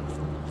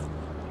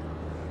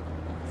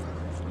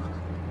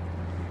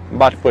 I'm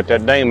about to put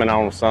that demon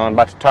on him, son.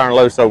 About to turn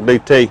loose old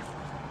DT.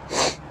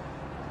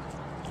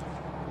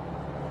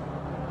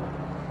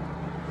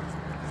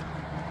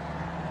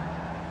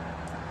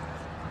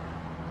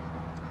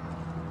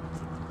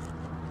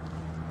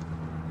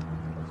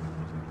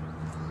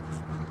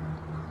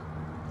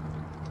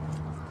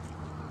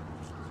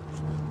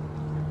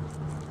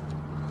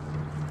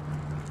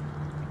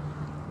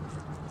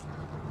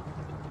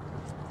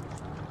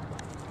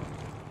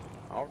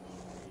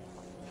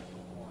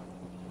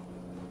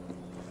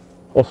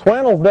 Well,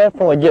 Swindle's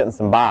definitely getting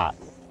some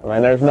bites. I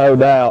mean, there's no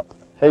doubt.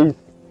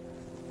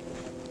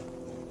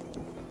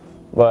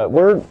 But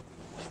we're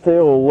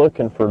still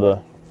looking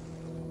for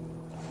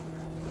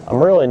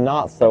I'm really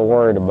not so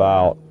worried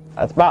about,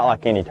 it's about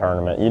like any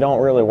tournament. You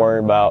don't really worry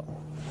about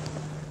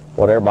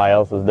what everybody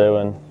else is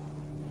doing.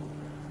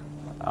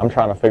 I'm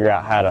trying to figure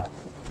out how to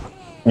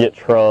get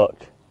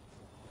trucked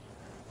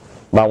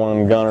by one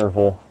of them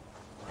Guntersville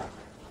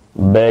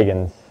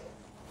beggins.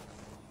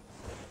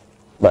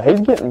 But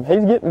he's getting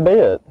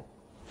bit.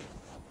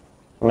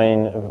 I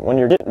mean, when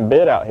you're getting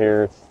bit out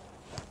here, it's,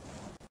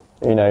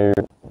 you know,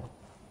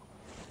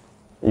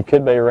 you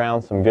could be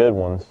around some good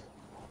ones.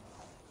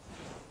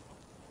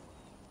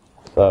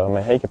 So, I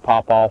mean, he could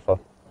pop off a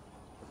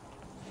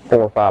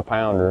 4 or 5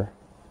 pounder.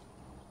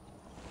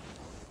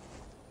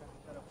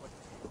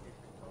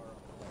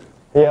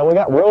 Yeah, we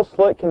got real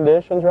slick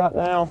conditions right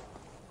now.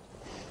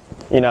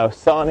 You know,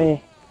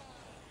 sunny.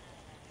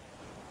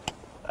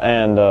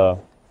 And,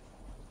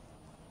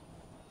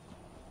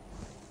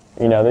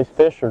 you know, these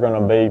fish are going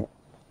to be,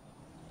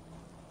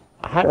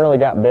 I haven't really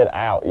got bit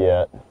out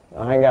yet.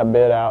 I ain't got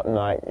bit out in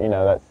like, you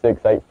know, that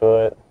 6, 8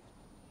 foot.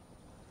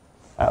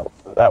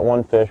 That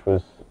one fish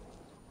was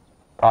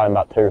probably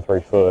about 2 or 3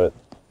 foot.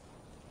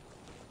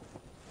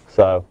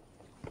 So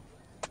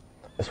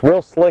it's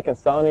real slick and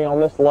sunny on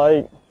this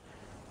lake.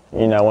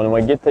 You know, when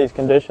we get these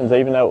conditions,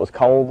 even though it was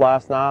cold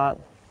last night,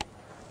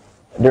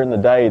 during the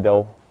day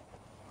they'll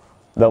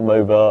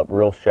move up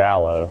real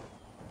shallow.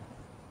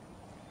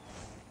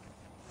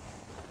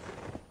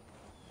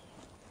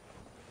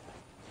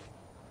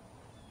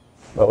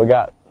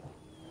 But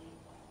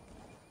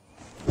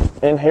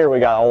in here we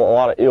got a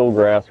lot of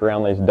eelgrass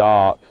around these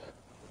docks.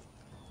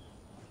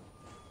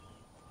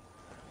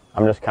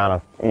 I'm just kind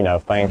of, you know,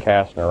 fan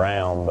casting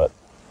around, but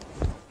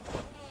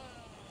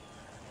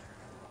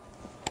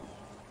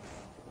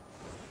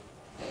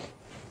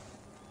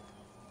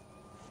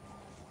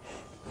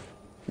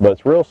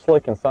it's real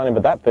slick and sunny.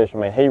 But that fish, I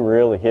mean, he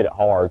really hit it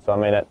hard. So I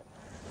mean,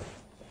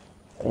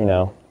 you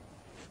know,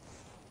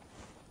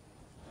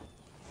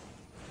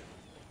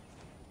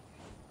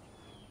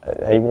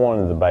 he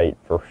wanted the bait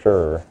for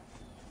sure.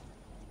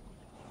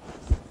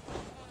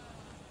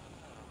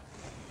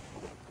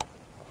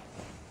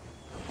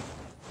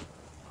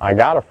 I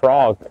got a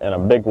frog and a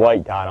big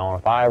weight tied on.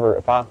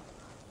 If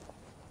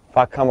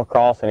I come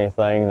across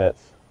anything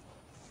that's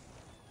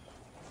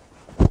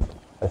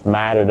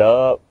matted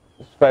up,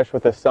 especially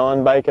with the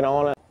sun baking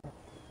on it,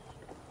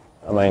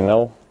 I mean,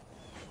 they'll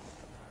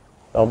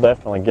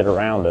definitely get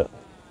around it.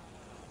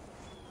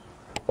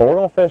 But we're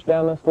gonna fish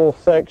down this little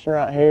section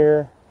right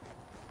here.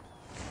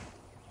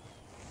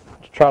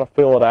 Just try to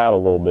fill it out a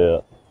little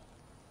bit.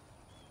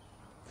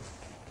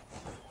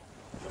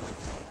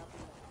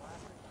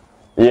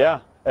 Yeah,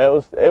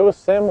 it was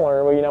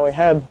similar. You know, we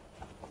had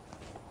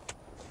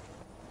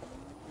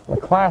the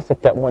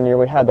Classic that one year.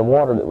 We had the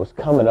water that was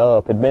coming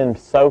up. It'd been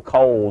so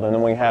cold, and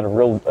then we had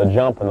a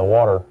jump in the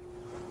water.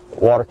 The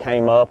water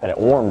came up and it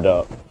warmed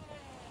up.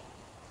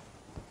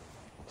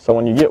 So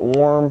when you get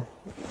warm,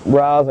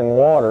 rising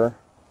water,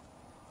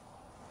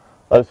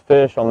 those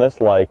fish on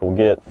this lake will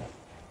get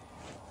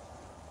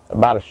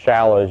about as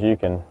shallow as you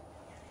can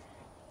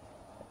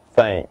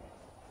think.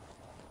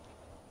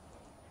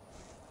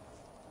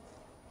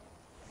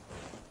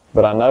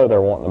 But I know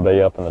they're wanting to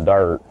be up in the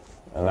dirt,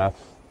 and that's,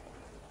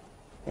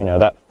 you know,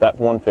 that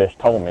one fish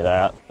told me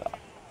that.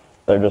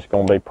 They're just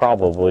going to be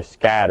probably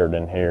scattered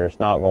in here.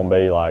 It's not going to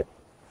be like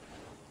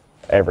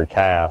every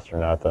cast or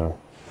nothing.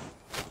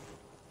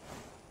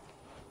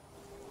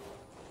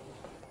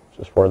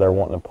 Just where they're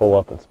wanting to pull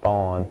up and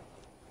spawn.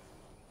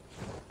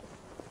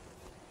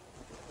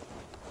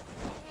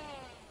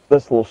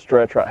 This little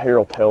stretch right here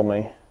will tell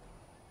me.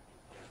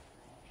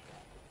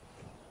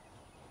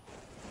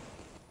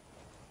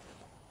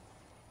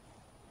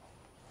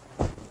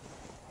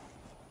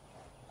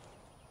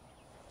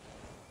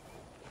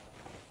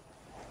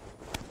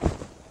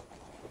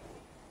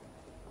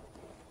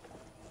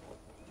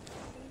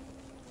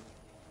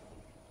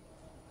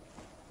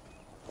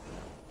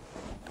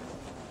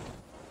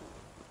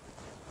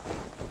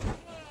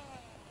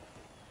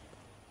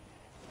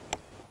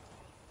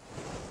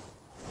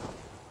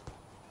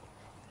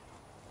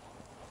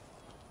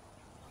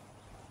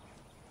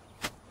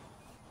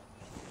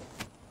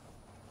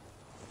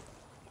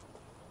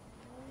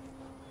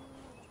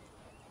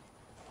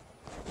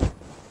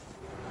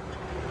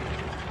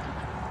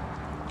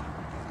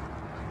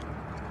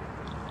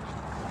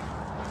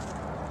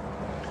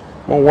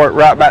 I'm gonna work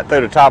right back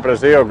through the top of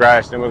this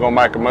eelgrass, then we're gonna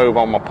make a move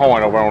on my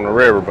point over on the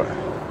river.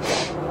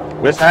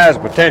 But this has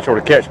potential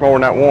to catch more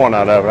than that one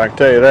out of it, I can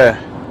tell you that.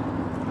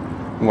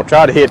 I'm gonna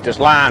try to hit this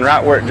line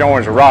right where it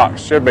joins the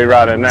rocks. Should be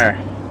right in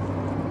there.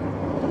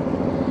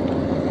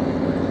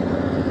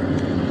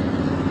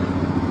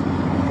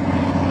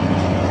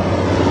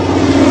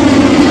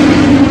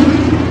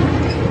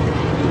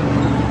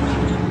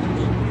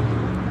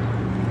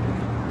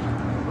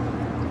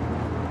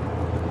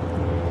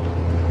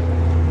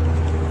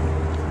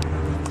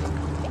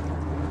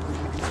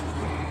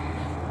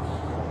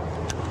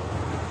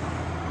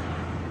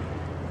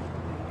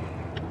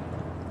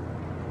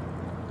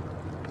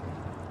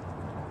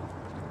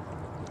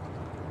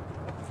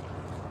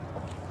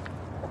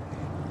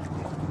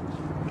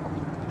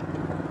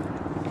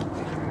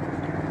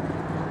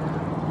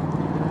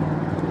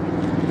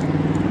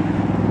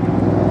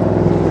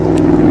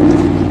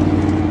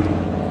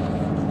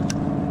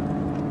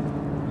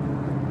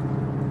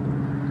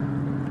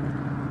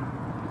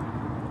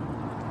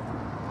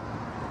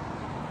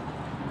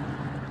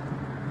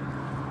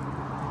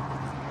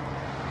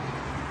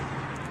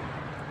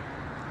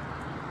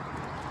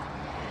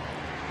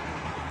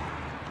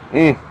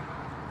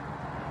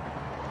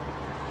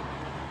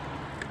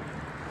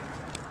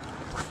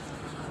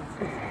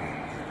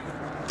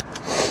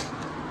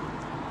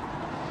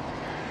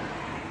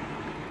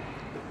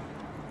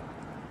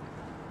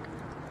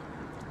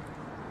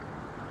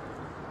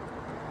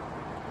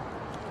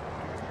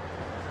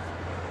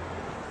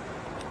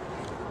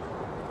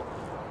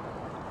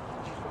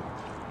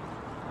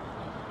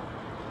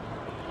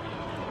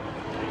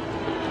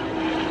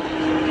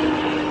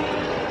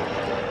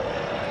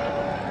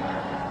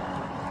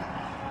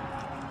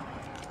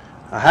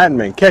 I hadn't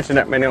been catching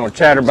that many on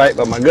chatterbait,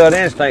 but my gut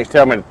instincts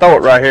tell me to throw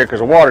it right here because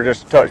the water's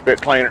just a touch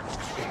bit cleaner.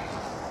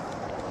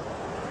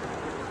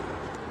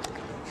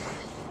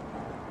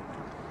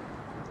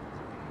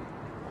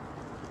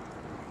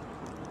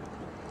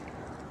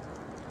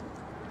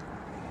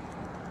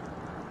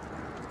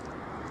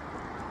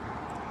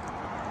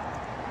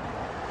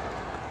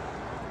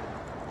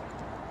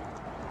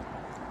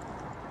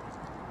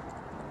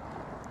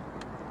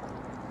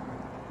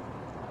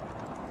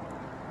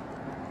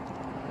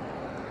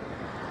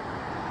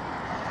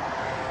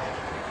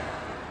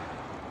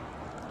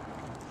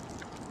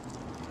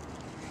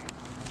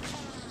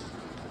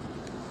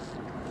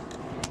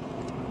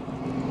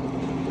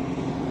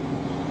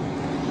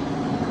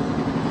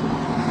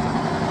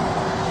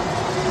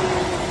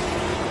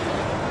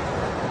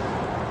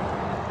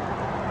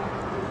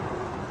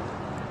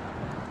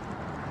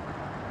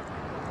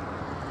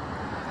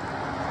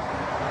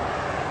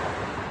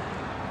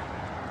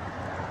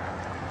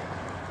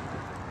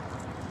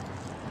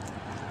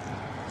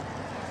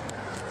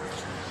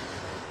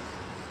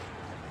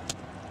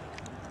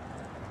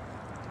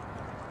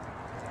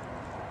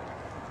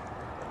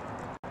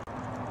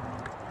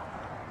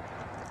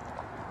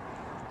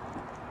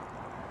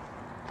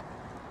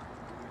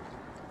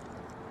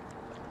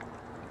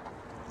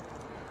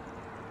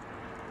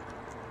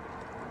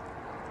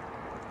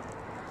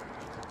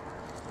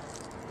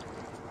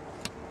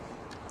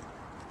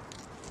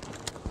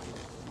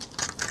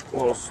 A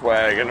little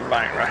swag in the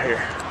bank right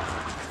here.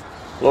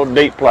 A little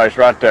deep place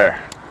right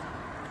there.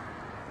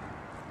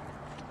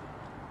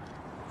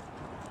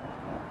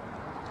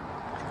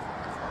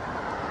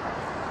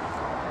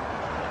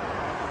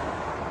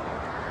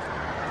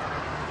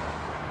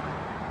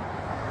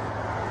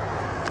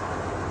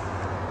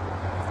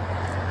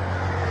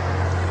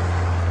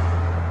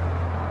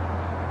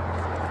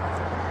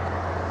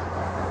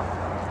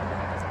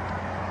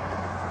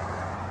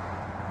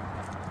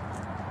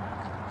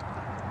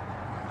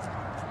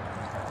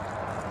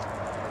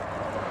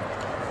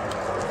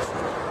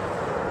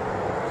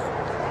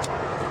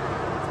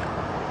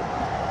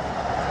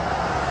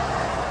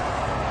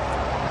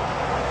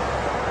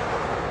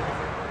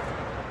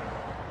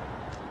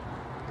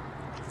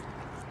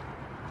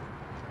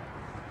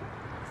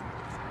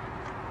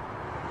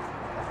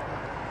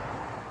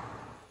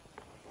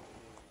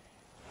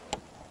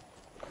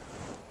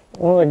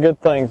 One of the good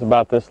things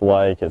about this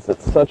lake is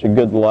it's such a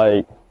good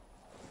lake.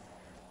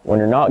 When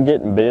you're not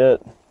getting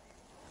bit,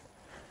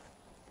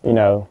 you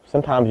know,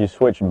 sometimes you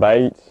switch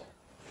baits,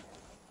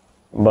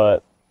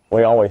 but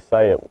we always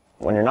say it,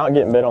 when you're not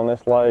getting bit on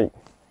this lake,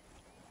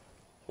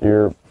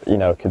 you're, you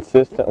know,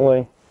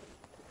 consistently,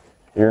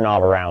 you're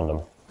not around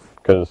them,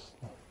 because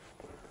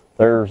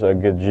there's a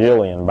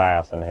gajillion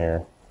bass in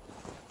here.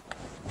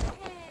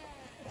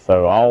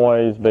 So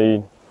always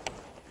be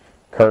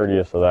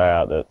courteous of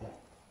that,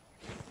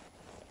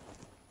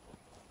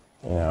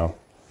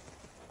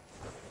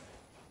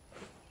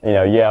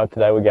 yeah,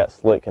 today we got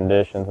slick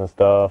conditions and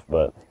stuff,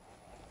 but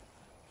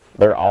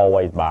they're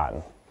always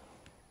biting.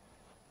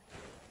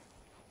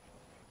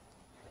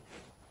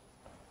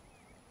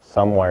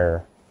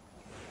 Somewhere,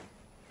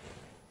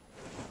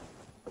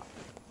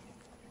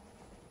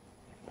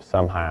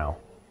 somehow.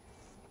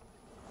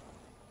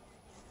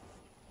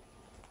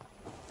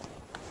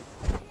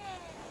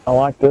 I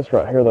like this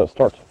right here, though. It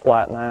starts to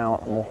flatten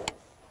out.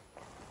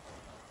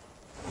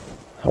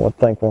 I would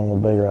think one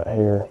would be right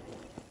here.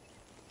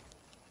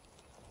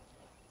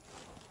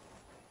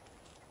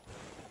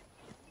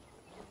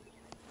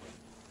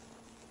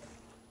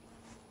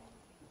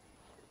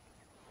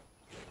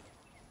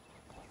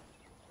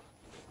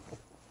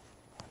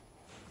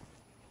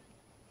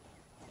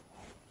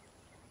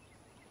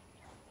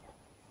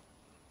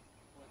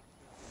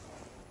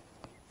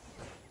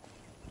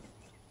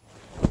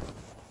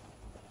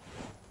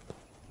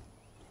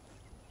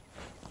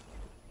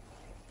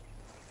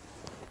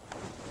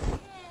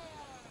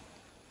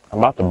 I'm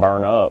about to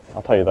burn up,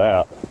 I'll tell you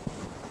that.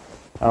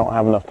 I don't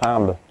have enough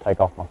time to take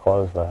off my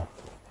clothes though.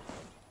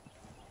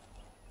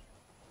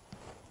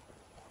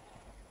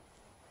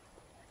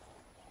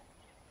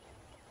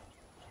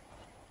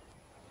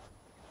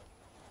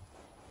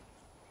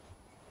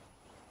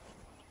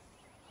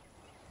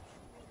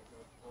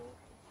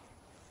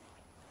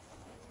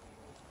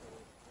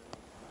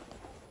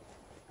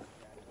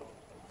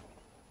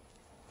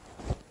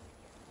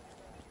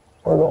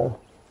 We're going.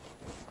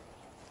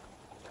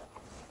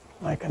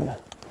 Making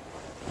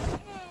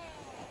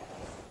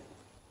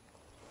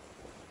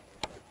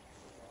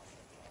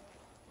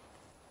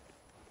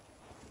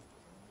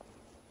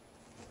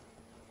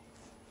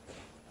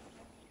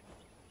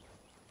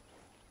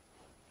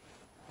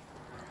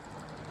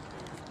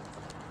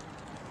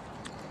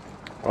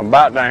I'm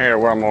about down here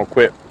where I'm gonna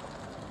quit.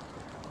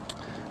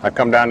 I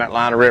come down that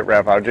line of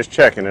riprap. I was just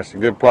checking. It's a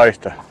good place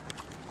to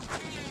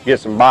get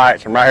some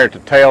bites. I'm right here at the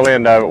tail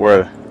end of it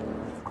where it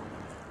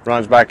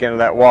runs back into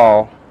that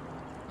wall.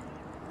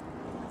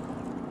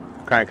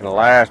 Cranking the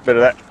last bit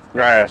of that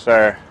grass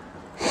there.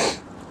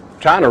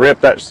 Trying to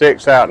rip that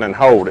 6 out and then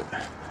hold it.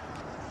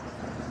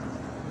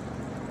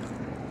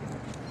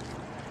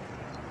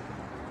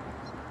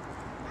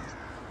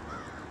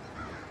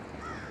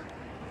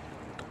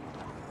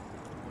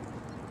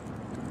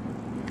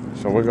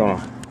 So we're gonna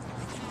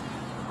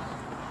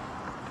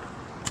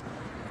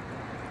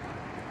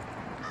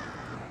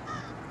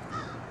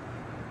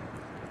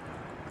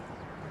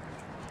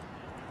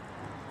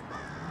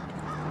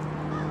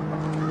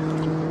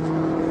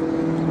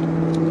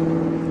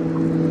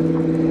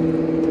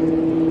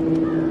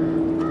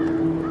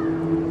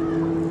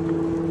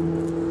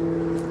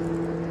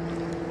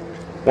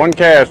one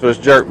cast with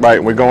this jerkbait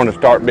and we're going to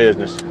start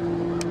business.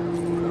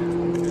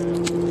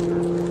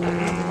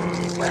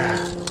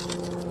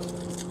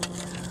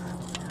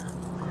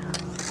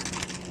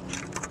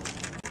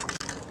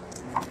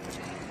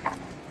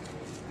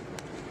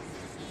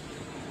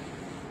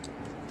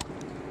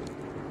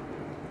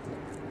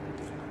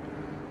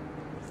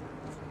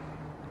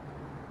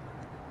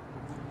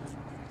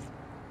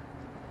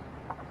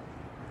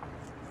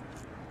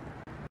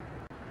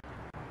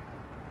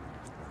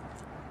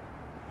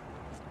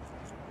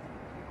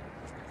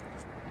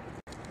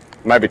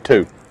 Maybe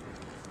two.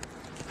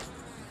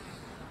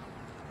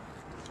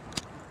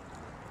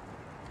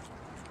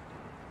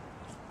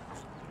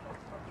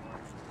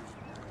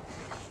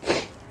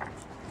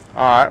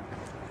 All right.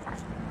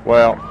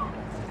 Well,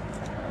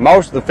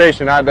 most of the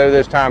fishing I do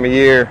this time of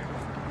year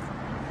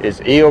is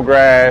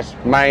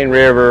eelgrass, main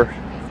river,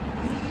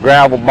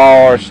 gravel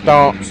bars,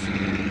 stumps,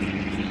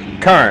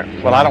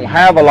 current. Well, I don't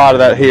have a lot of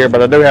that here,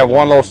 but I do have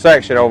one little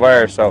section over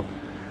there. So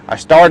I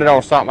started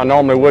on something I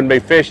normally wouldn't be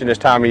fishing this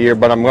time of year,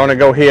 but I'm going to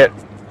go hit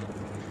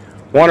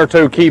one or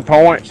two key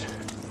points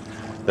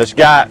that's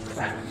got,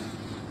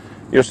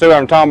 you'll see what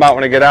I'm talking about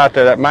when I get out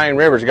there. That main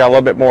river's got a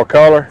little bit more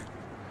color,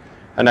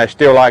 and they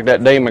still like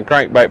that demon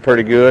crankbait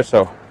pretty good.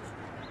 So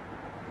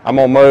I'm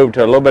going to move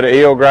to a little bit of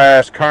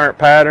eelgrass current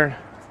pattern,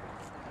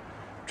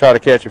 try to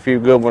catch a few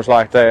good ones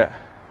like that.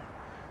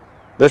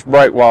 This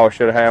break wall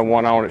should have had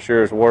one on it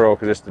sure as the world,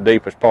 because it's the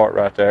deepest part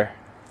right there.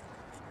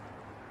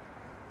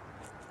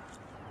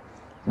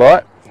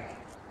 But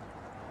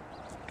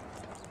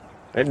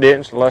it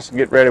didn't, so let's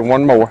get ready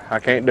one more. I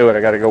can't do it,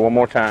 I got to go one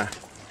more time.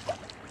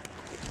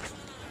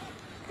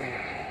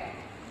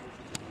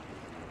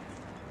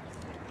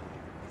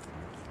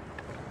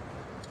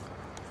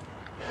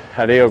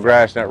 That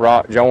eelgrass and that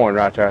rock join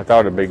right there, I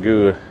thought it'd be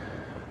good.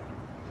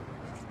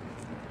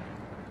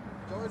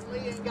 Jordan Lee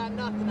ain't got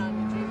nothing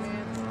on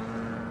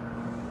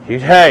you, man.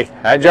 Hey,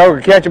 that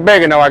joker catch a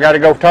big one though. I got to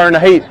go turn the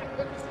heat.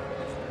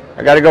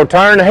 I got to go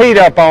turn the heat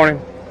up on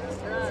him.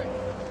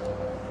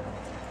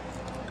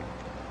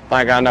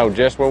 I think I know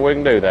just where we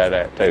can do that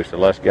at too, so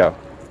let's go.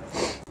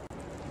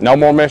 No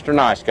more Mr.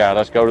 Nice Guy,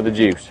 let's go to the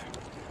juice.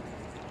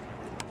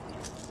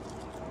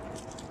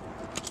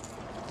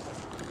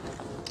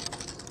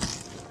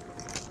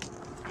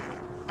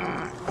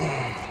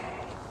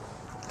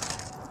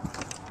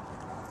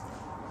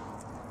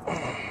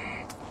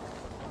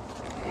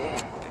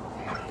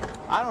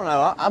 I don't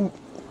know.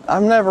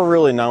 I've never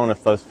really known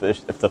if the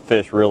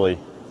fish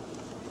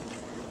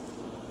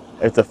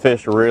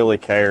really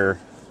care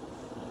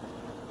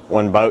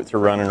when boats are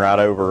running right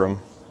over them.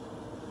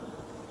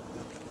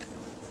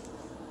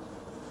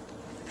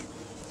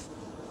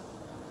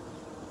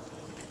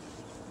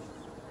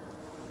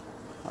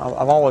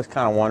 I've always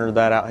kind of wondered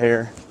that out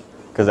here,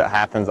 because it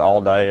happens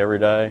all day, every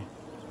day.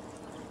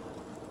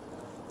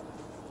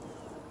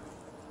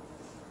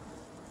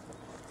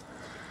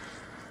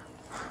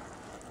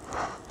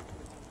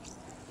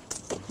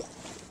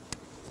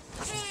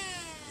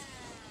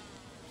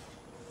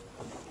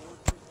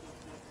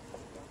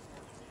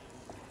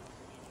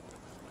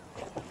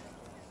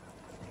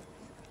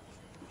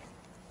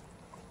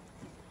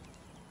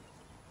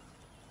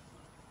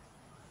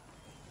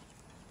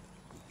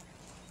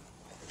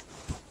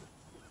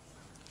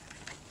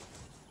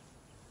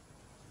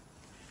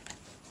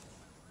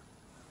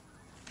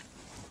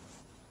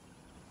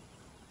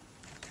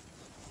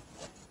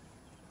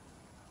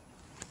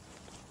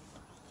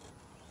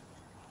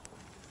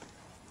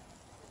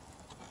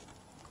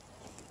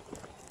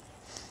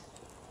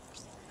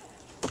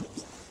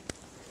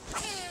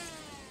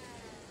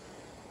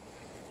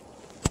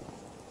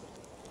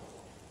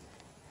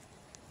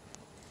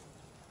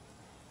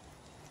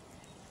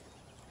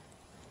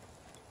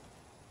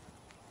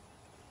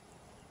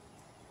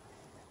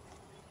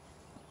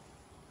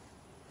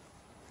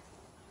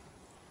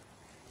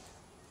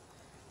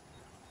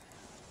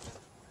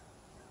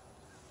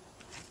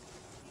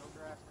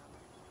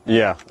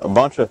 Yeah, a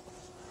bunch of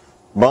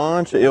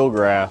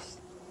eelgrass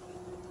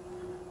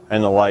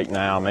in the lake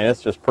now. I mean,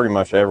 it's just pretty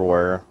much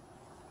everywhere.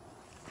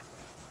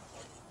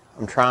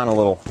 I'm trying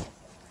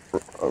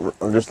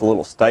just a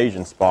little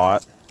staging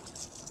spot.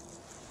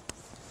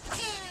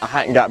 I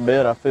hadn't got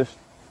bit. I fished,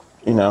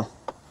 the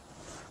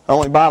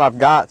only bite I've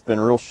got's been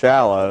real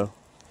shallow.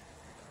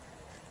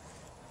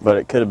 But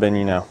it could have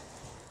been,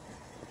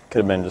 could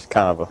have been just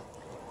kind of a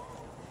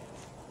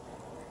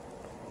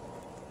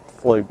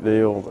fluke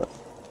deal, but.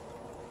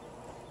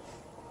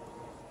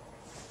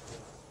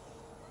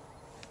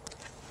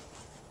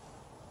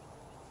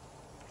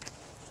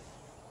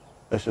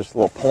 It's just a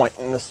little point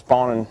in this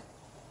spawning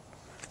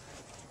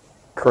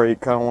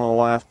creek, kind of one of the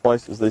last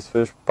places these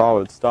fish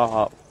probably would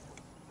stop.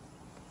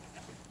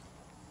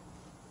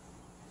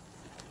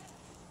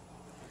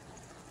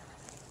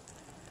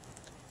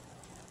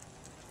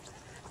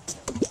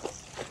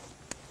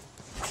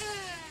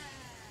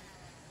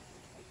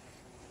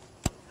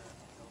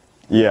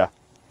 Yeah.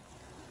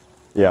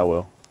 Yeah, I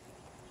will.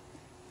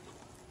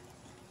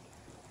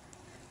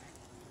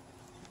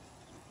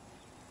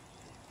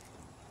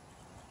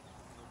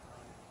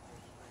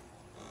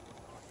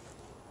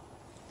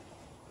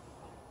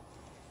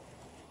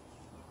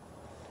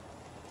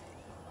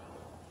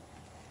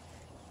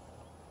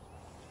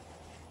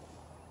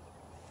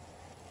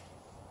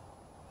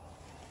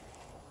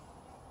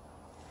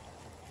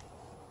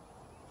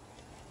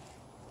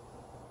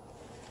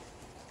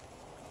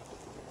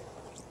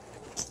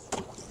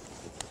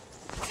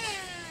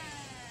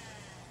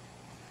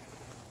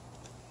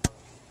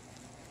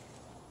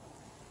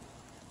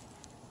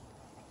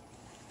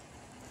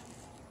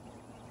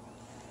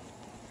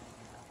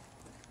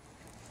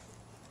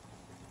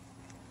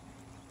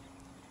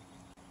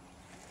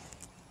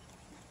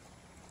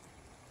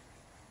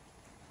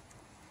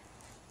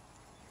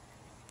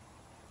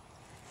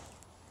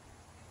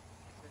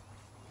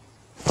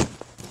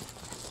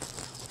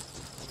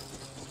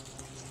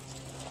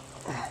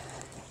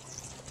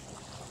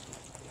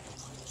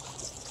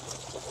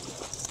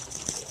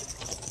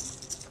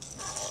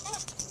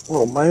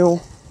 Little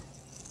male.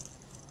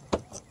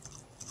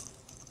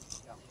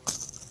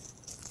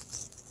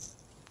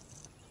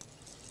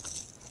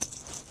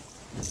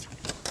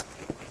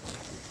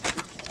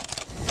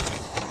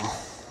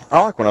 I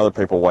like when other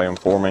people weigh them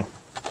for me.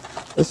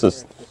 This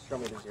is... Just show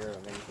me the 0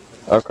 and then you can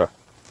put it. Okay.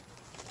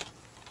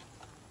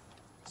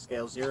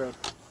 Scale 0.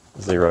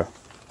 0.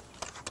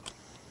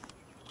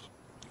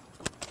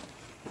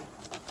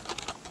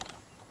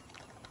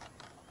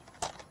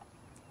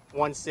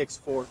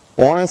 $164.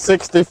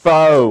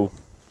 164.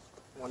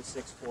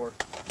 $164.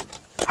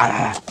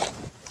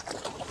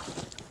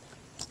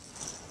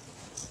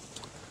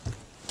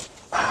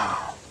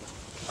 Ah.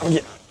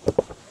 Yeah.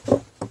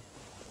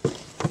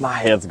 My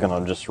head's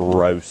gonna just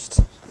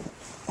roast.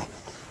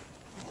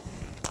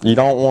 You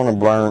don't want a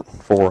burnt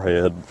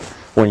forehead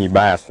when you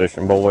bass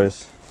fishing,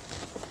 boys.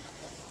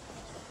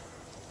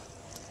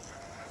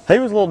 He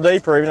was a little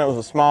deeper, even though it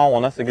was a small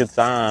one. That's a good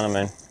sign. I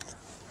mean,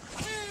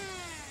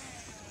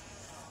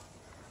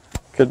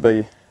 could be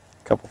a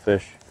couple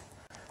fish.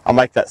 I'll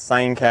make that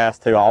same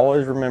cast too. I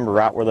always remember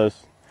right where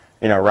those,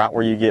 you know, right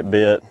where you get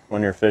bit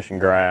when you're fishing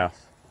grass.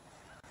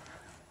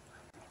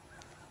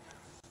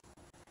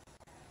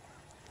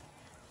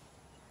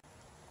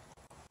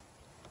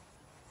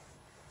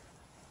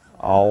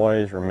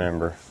 Always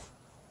remember.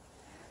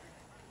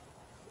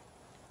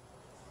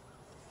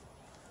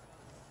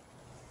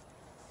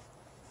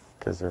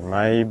 Because there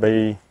may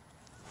be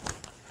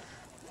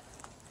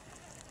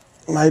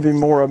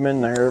more of them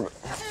in there. But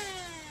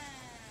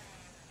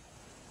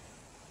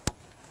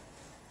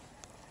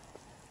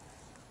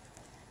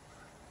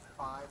 $578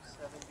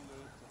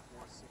 to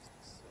 $466.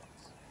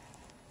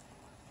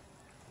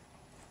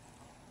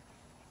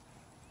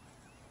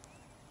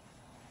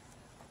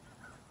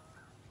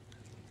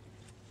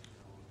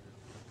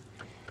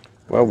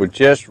 Well, we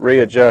just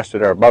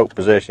readjusted our boat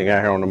positioning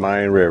out here on the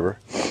main river.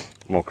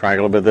 I'm gonna crank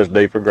a little bit of this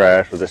deeper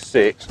grass with this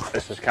 6.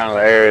 This is kind of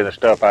the area of the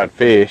stuff I'd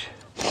fish.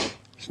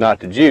 It's not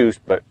the juice,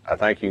 but I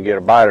think you can get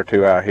a bite or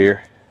two out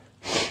here.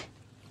 So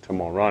I'm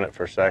gonna run it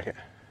for a second.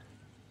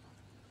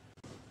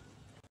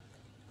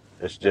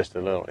 It's just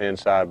a little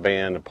inside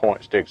bend, the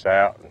point sticks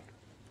out. And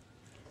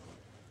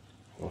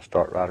we'll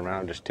start right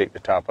around, just tick the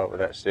top up with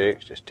that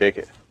 6, just tick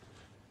it,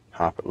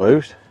 hop it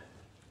loose,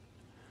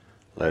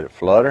 let it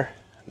flutter,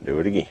 and do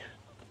it again.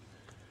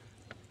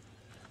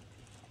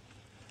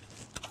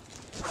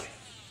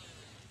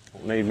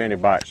 Don't need many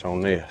bites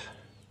on this.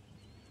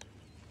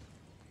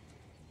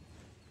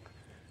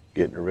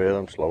 Get in the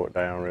rhythm, slow it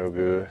down real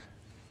good.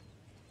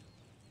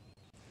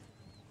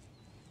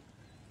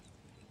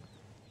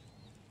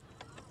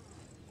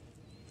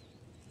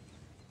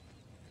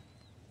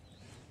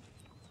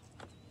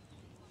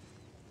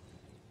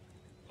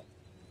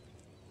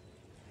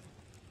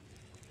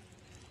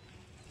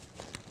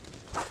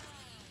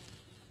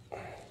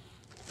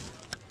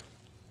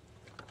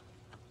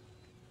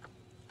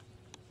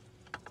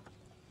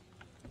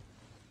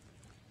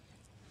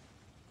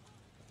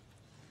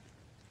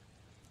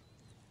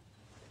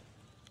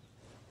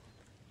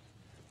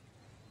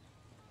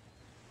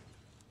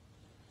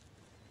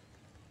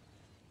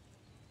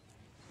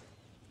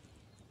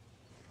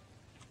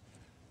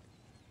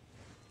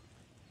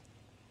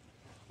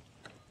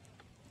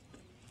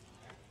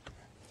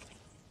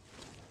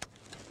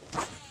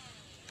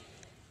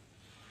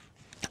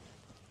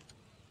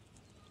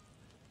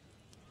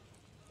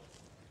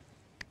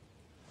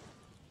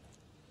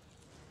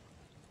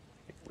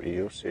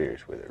 Real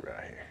serious with it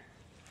right here.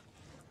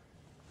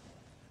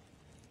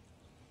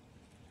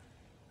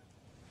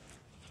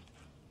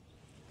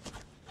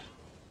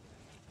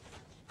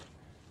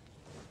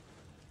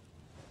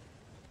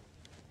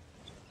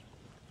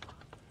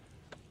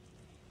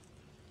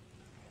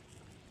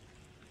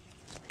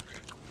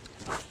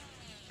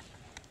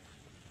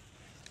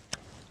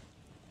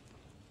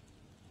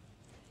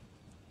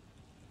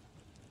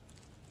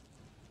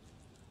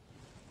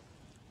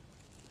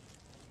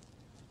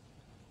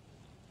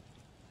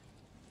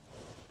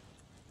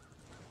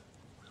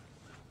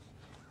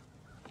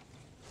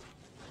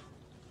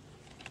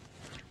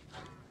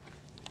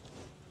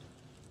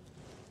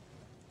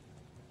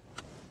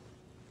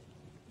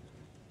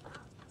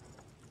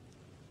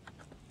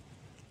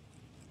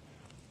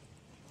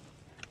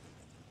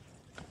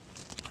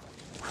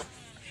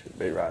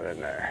 be right in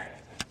there.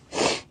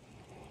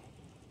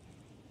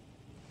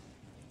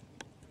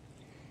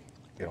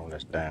 Get on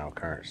this down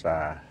current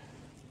side.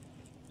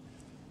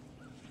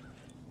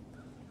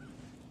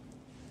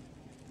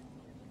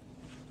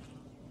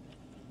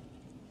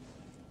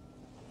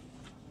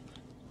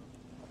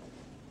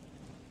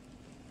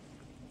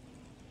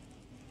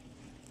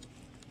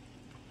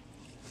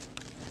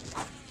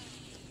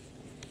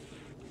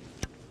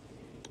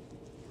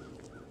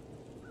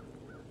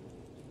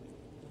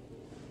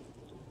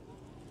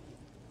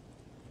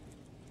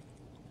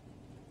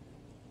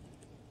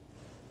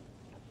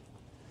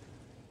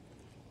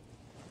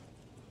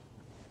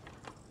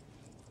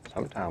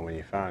 Sometimes when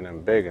you find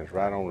them big ones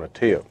right on the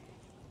tip,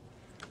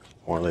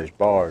 one of these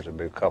bars, there'll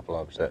be a couple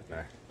of them sitting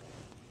there.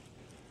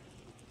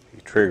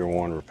 You trigger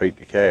one, repeat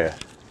the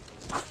cast.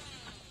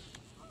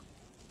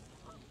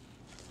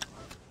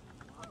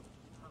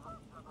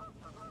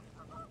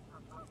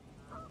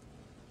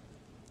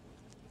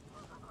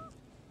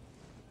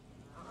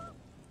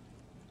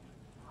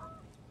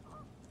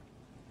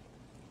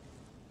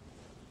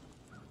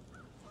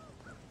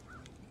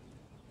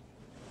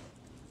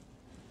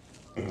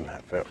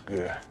 That felt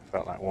good.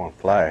 Felt like one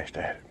flashed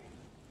at it.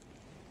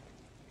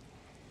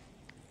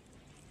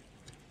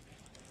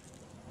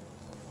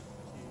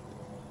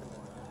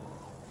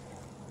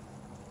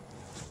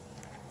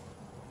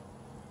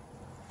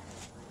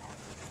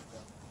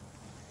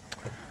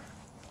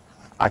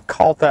 I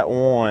caught that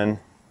one,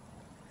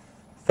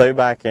 threw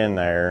back in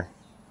there,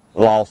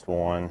 lost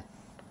one,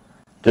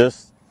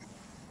 just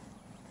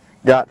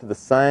got to the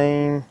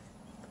same,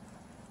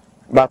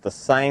 about the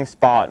same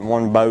spot, and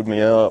one bowed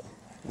me up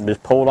and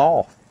just pulled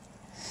off.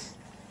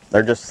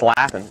 They're just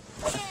slapping.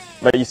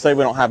 But you see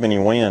we don't have any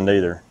wind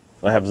either.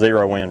 We have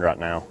zero wind right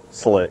now,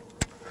 slick.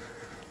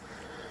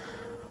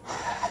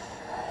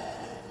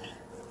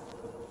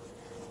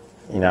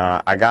 You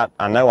know, I got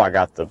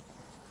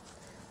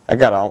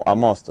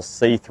almost a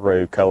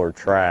see-through colored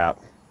trap.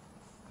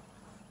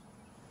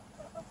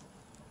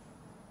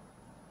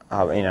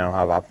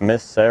 I've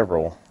missed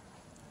several,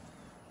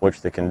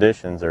 which the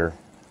conditions are,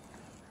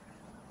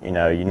 you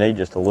know, you need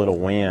just a little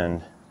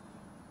wind.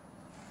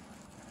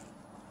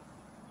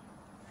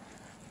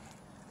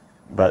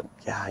 But,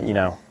 yeah, you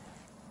know,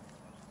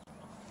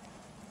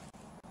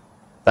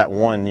 that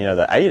one, you know,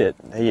 that ate it,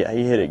 he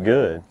hit it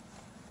good.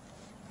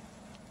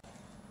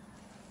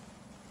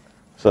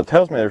 So it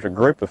tells me there's a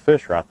group of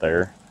fish right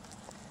there.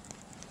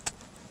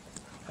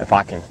 If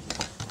I can,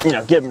 you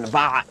know, give them the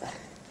bite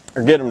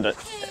or get them to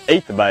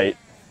eat the bait.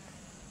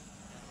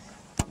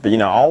 But, you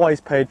know, always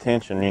pay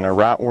attention, you know,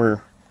 right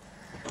where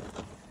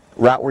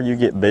you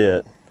get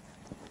bit,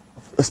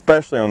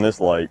 especially on this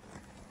lake.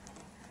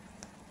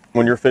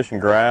 When you're fishing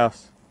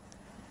grass,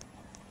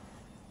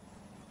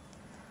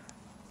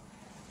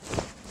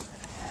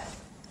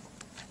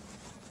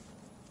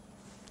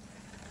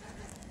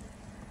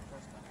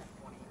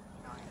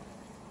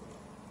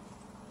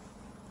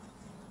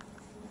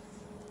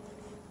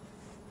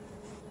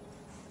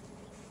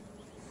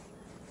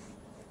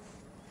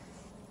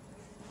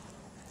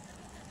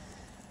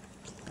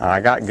 I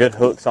got good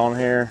hooks on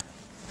here.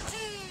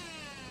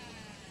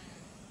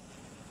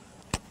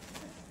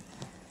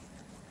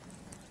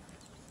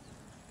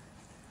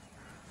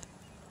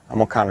 I'm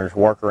gonna kind of just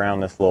work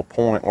around this little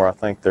point where I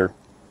think the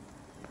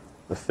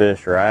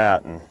fish are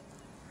at, and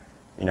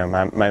you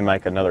know, may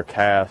make another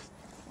cast.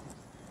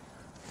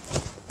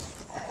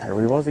 There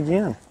he was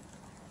again.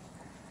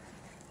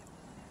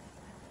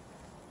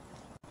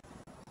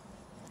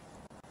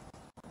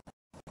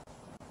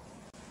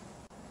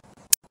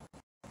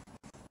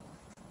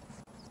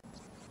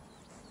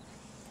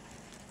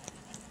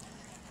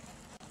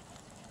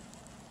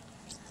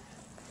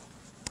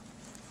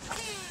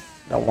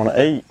 Don't want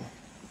to eat.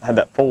 I had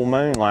that full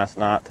moon last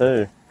night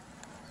too.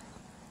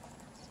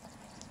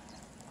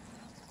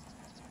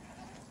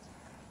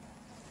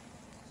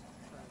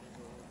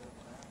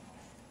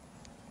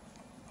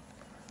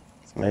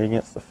 It's me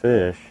against the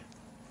fish.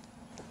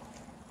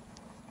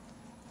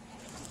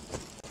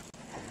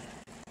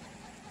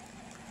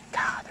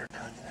 God,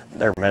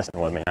 they're messing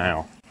with me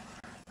now.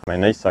 I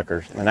mean, these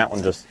suckers, I mean, that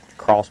one just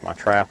crossed my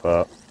trap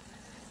up.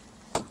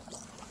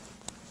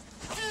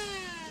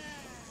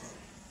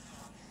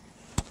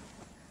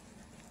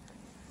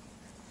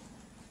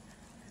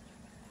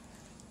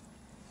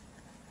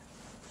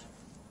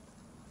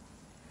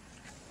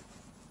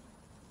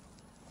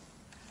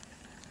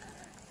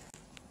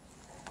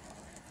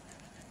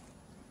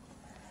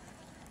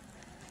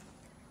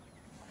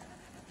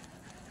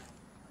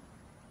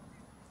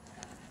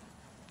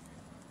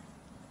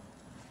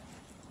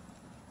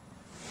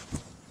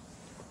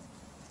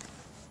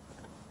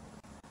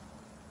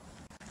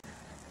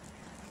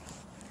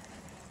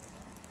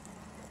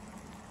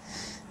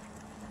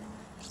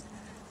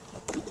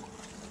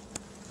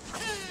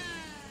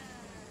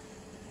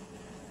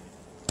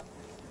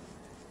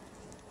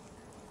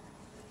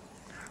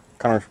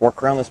 Kind of just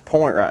work around this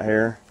point right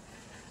here.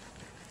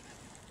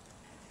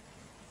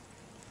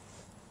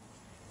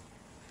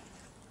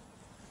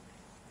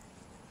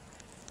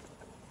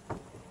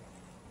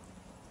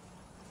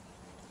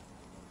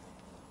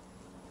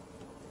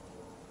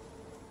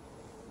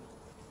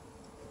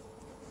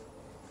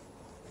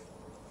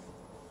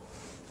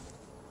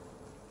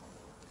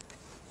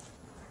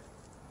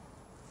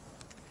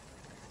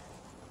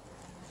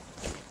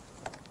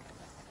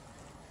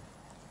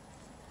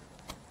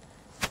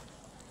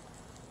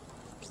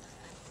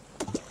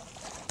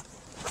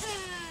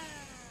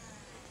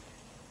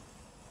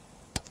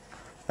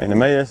 And to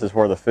me, this is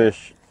where the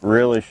fish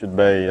really should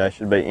be. They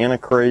should be in a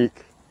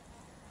creek,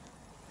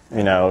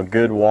 you know, a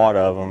good wad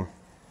of them.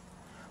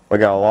 We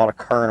got a lot of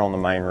current on the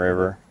main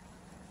river.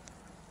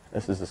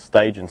 This is a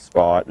staging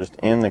spot just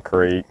in the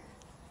creek.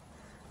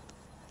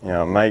 You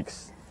know, it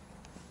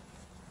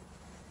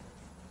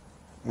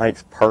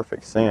makes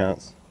perfect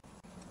sense.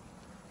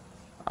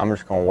 I'm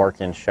just going to work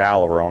in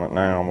shallower on it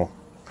now.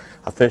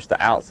 I fished the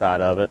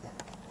outside of it.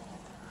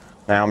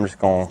 Now I'm just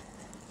going to,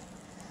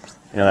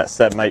 you know, that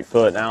 7, 8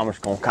 foot, now I'm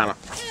just going to kind of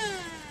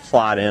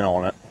slide in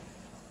on it.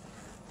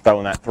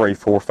 Throwing that 3,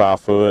 4,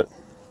 5 foot.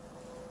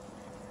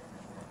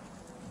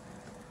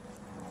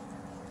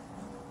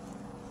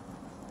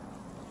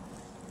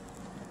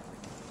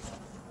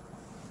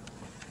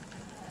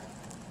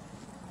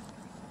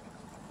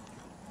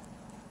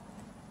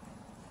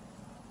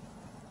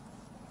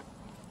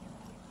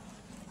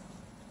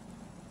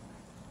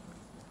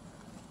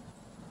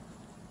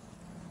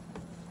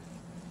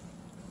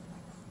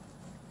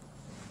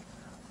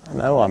 I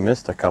know I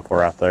missed a couple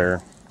right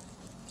there.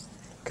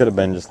 Could have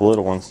been just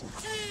little ones.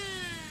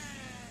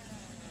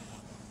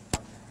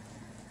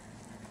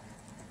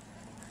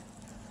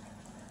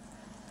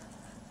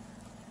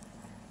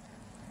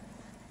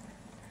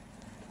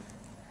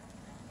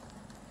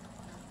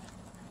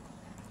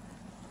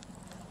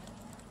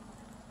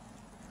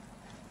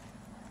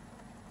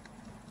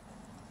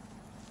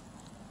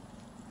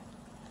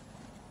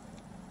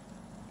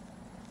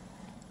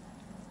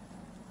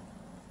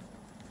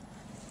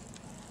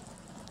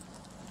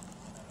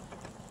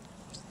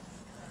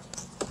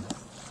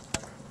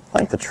 I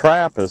think the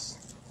trap is,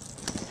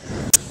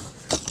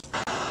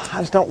 I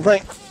just don't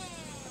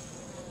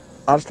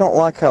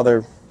like how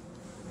they're,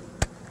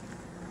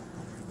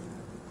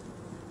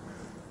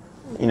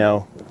 you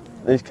know,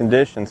 these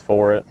conditions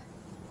for it.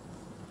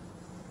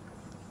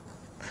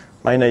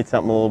 May need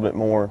something a little bit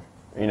more,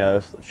 you know,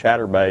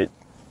 chatterbait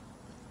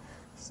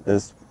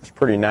is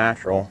pretty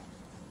natural.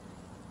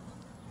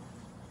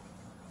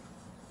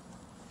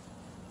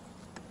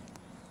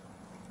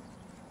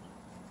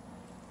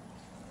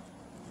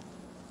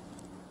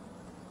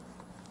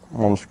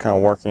 I'm just kind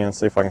of working and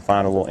see if I can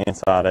find a little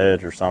inside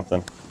edge or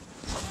something.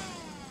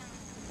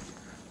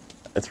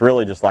 It's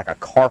really just like a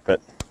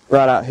carpet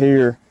right out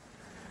here.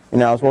 You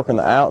know, I was working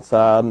the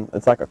outside.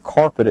 It's like a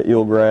carpet at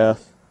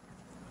eelgrass,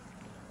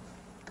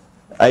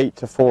 8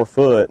 to 4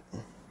 foot.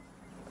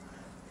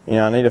 You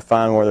know, I need to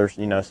find where there's,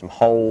 you know, some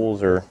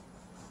holes or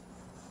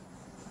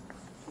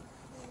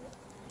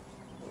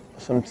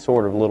some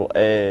sort of little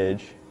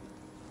edge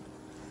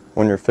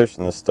when you're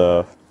fishing this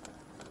stuff.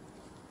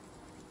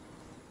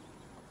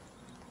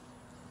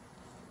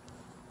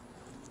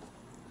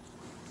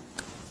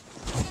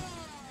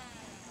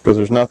 Because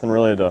there's nothing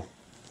really to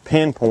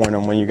pinpoint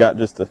them when you got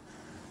just a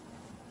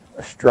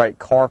straight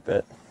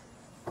carpet.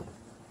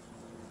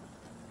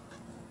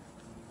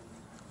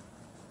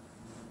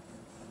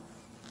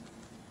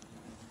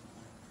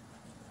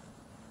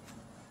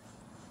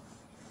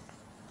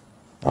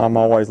 I'm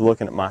always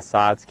looking at my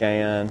side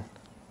scan,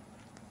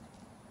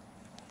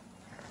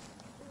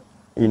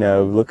 you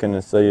know, looking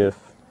to see if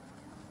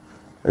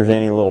there's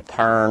any little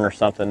turn or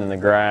something in the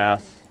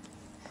grass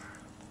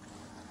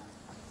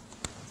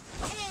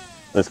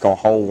that's going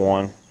to hold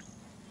one.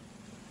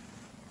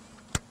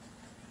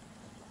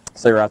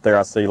 See right there,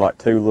 I see like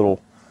two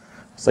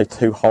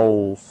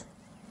holes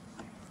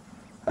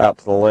out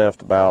to the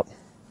left about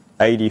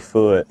 80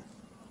 foot.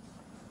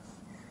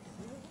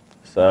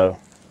 So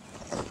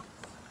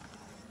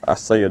I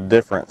see a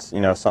difference, you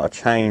know, a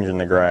change in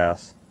the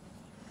grass.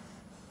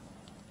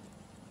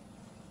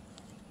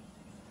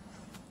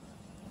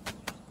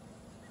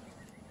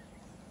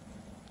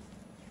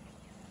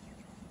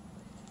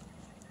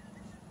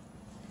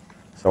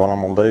 So what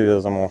I'm going to do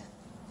is I'm going to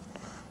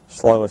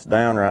slow us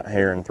down right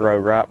here and throw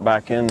right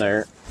back in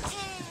there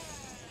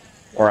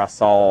where I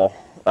saw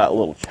that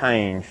little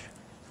change.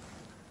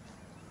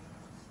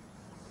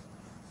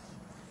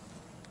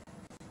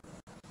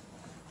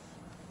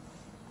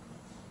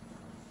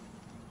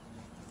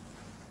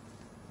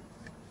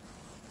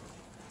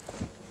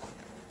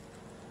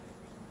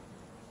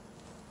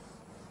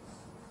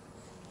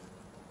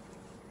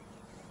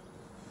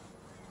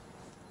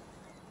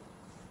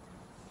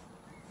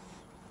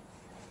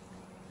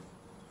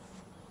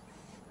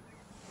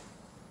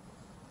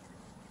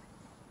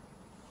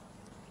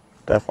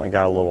 Definitely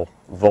got a little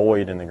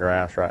void in the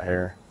grass right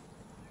here.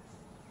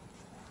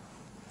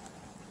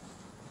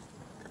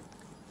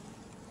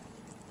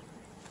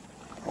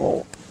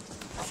 Oh,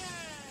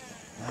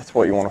 that's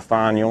what you want to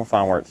find. You want to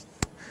find where it's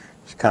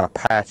just kind of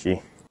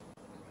patchy.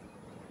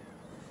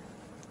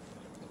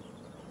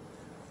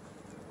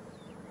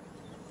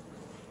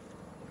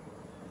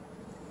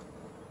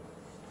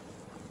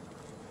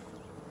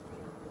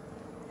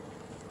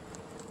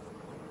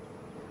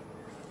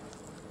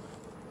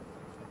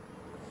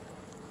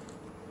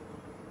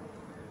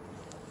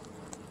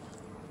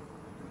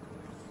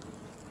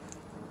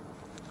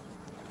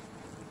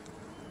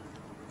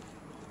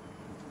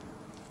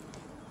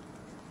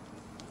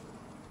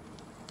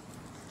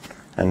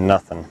 And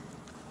nothing.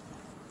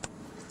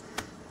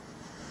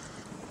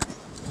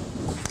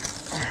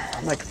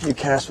 I'll make a few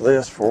casts with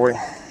this for you.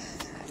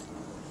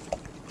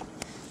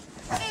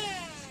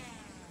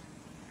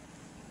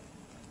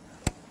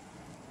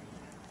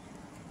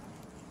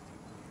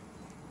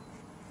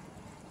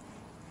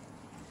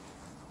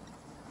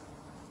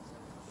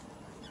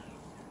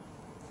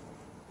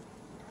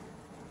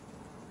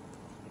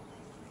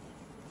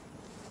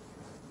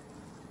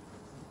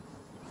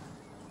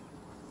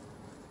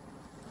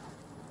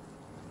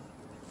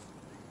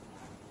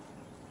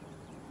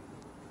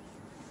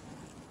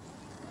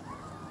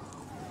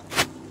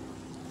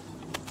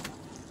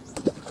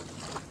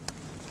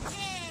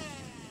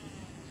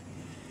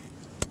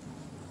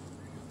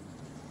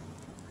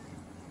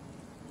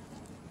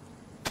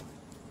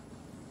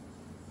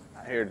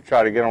 Here to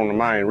try to get on the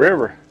main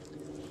river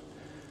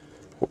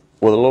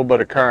with a little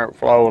bit of current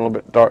flow and a little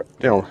bit dark,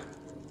 you know,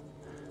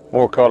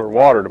 more colored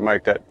water to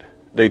make that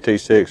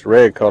DT6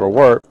 red color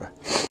work.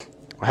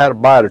 I had a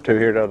bite or two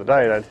here the other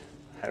day.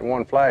 I had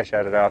one flash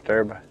at it out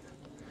there, but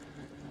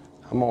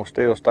I'm gonna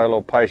still stay a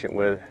little patient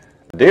with it.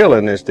 The deal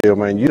in this deal,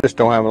 man, you just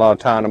don't have a lot of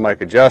time to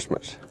make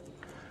adjustments.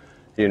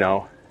 You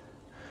know,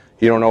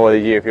 you don't know whether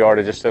if you ought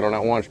to just sit on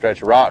that one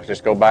stretch of rocks,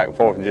 just go back and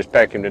forth and just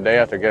peck him to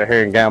death, or get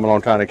here and gamble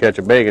on trying to catch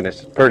a big, and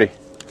it's a pretty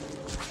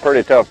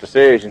tough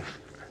decision.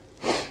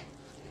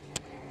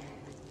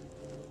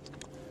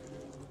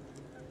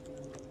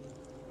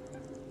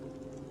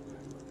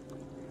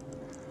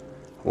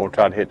 I'm gonna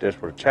try to hit this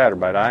with a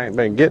chatterbait. I ain't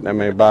been getting that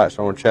many bites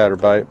on a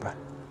chatterbait, but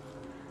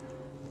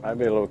might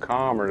be a little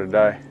calmer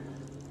today.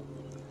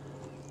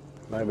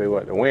 Maybe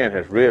what the wind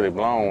has really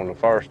blown the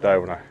first day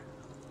when I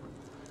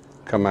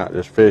come out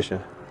just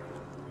fishing.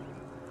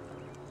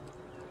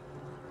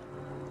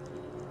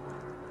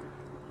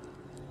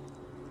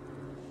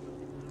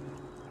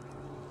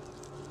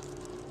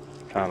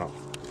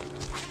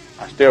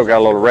 I still got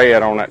a little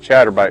red on that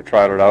chatterbait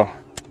trailer though.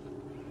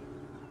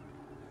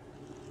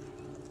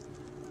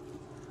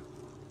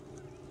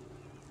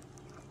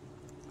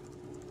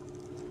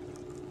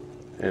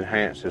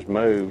 Enhance his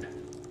mood.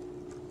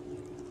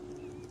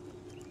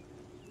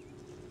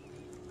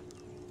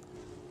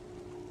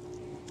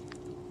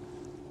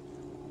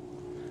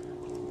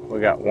 We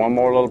got one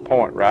more little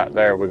point right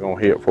there we're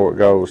gonna hit before it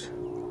goes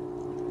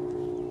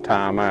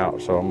time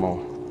out, so I'm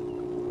gonna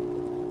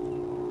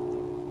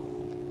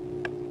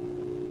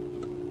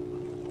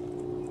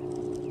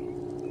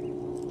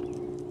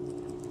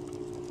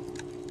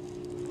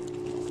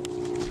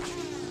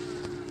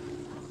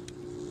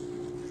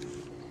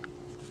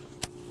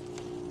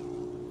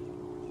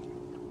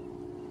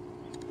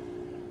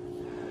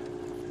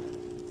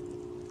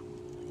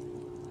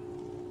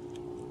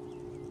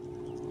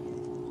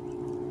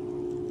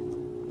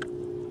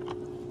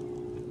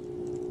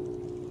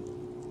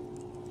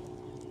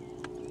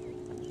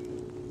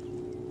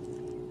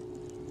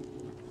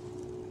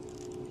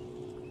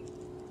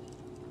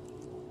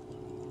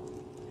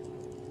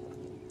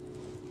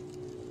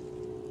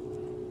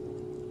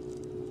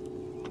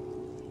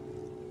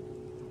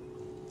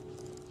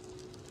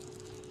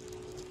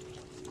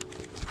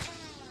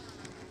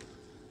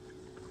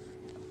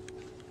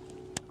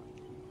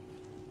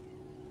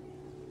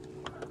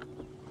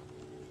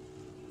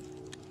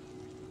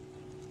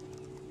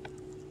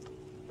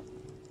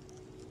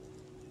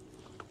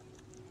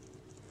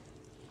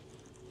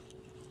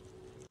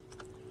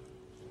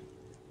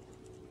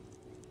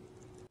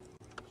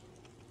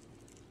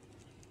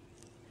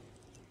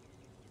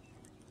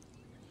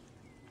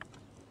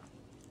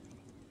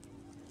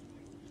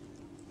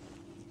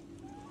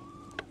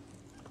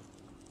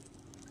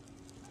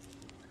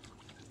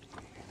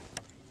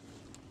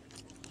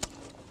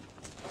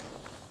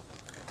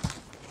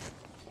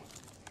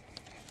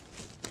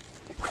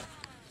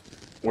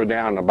we're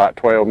down to about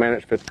 12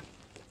 minutes, but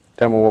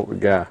tell me what we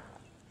got.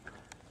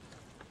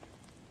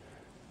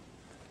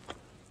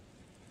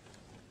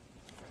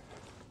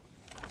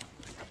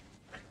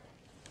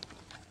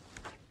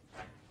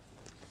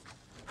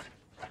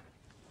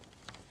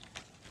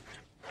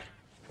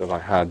 Feels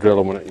like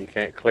hydrilla when you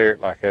can't clear it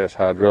like that, it's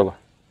hydrilla.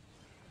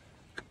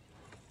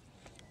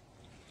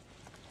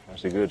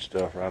 That's the good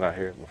stuff right out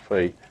here at my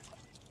feet.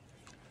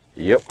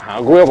 Yep, high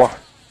gwibber.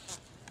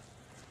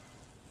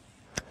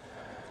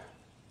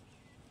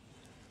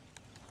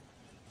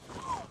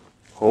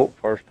 Oh,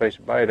 first piece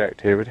of bait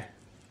activity.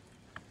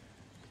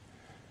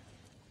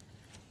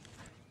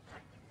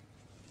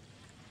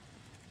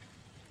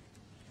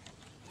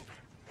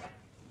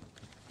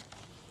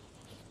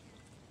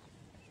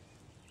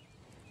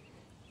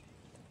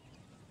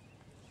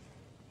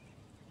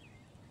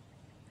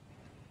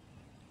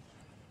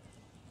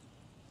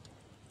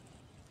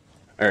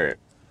 There,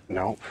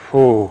 no,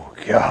 oh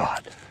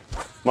God.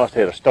 Must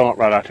have hit a stump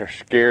right out there,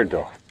 scared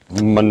the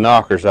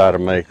knockers out of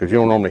me, because you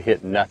don't normally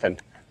hit nothing.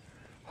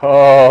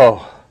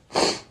 Oh,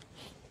 it's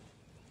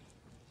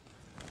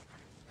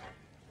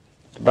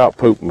about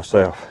pooping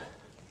myself.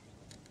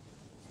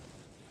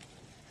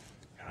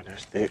 Got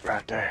this stick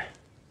right there.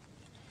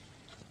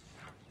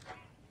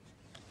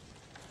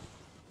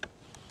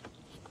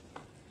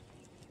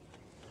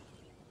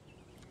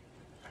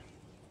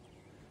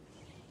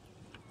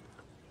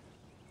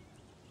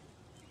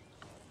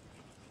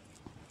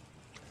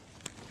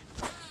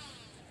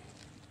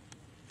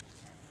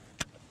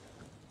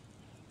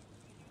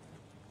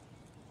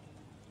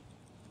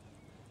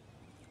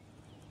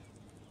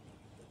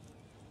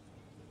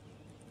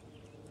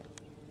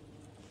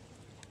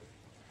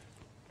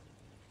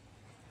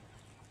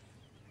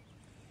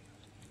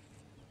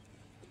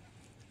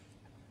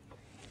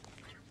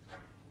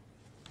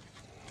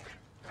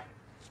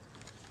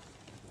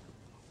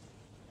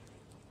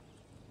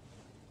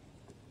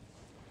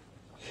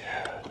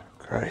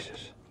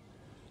 gracious.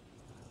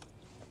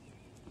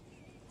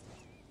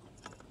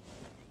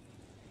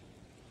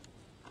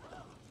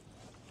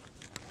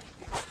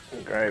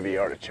 Gravy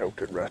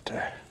artichoked it right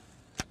there.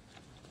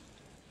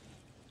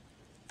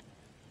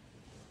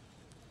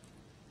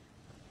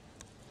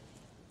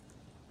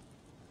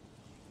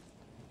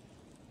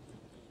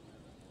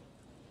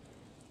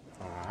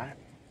 All right.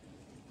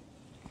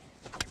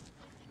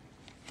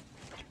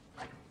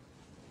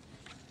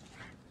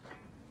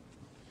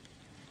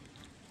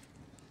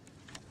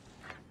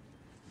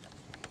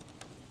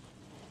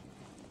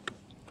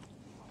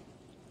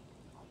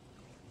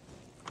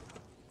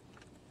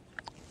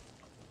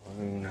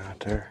 Out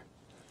there.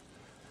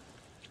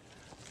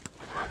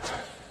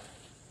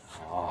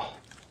 Oh,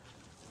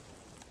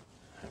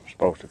 it was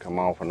supposed to come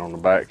off and on the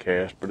back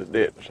cast, but it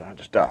didn't, so I had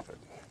to stop it.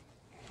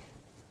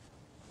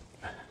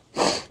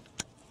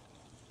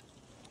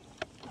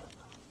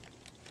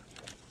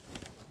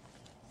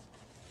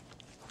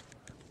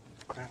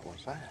 Crap,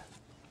 what's that?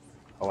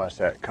 Oh, that's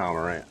that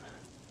cormorant.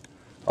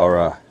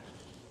 Or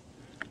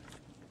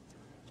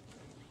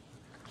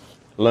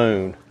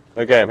loon.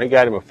 Look at him, he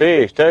got him a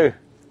fish too.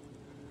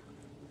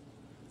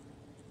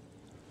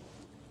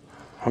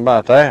 How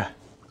about that?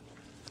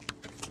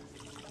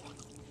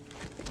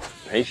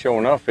 He's sure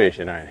enough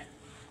fishing, ain't he?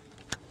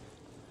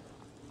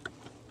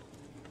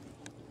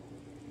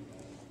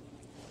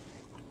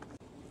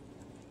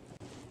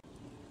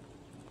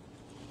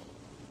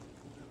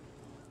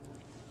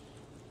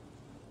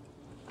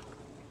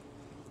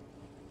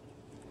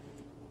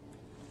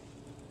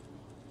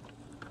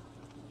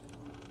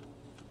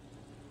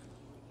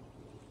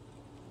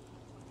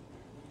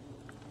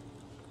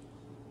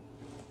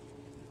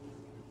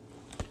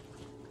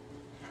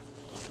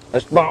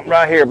 Let's bump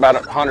right here about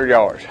 100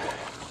 yards.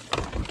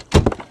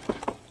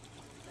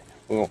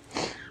 We're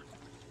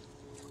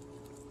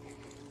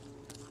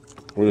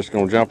just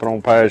gonna jump it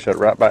on pad, shut it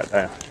right back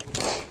down.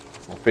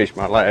 I'll fish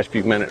my last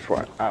few minutes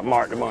where I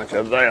marked a bunch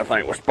of there, I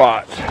think were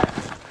spots.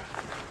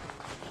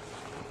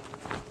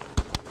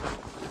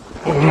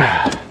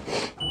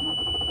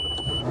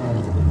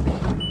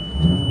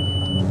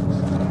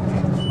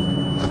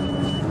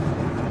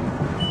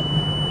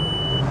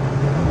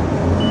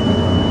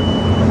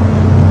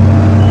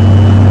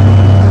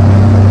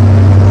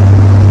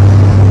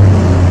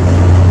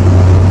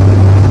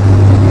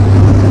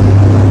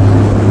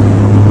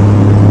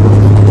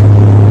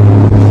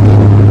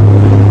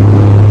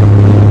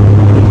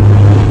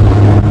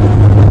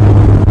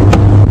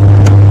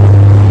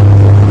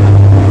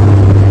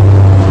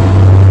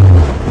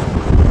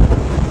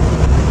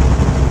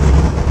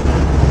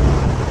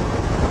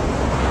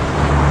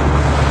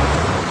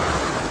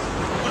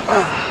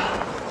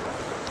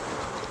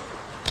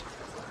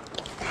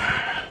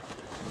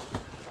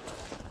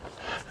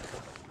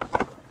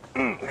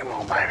 Come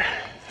on, baby.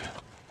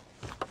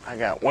 I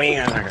got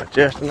wind, I got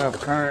just enough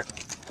current.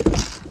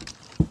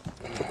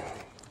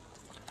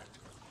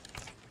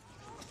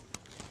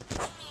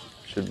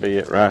 Should be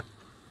it right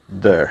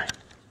there.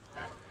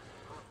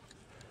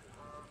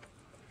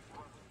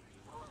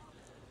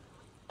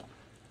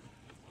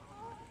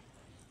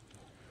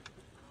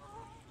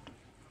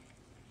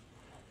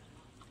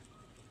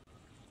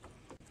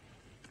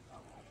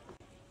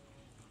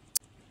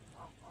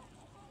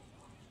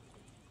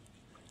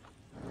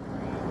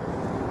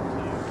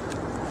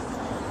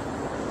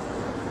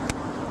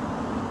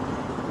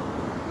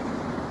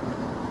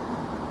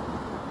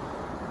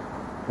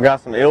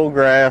 Got some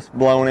eelgrass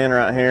blown in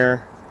right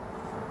here,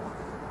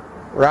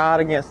 right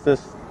against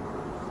this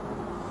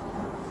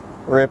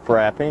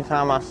riprap.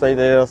 Anytime I see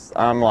this,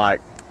 I'm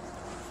like,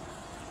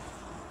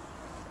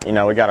 you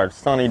know, we got a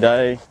sunny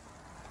day.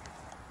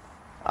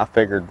 I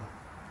figured,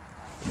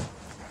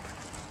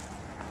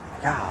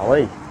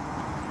 golly.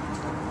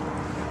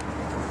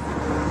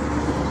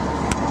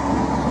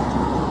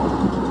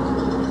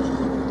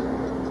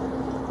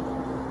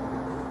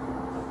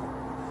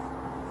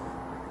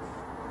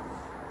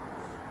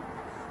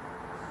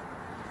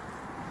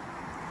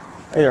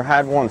 Either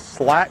had one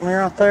slack me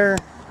right there.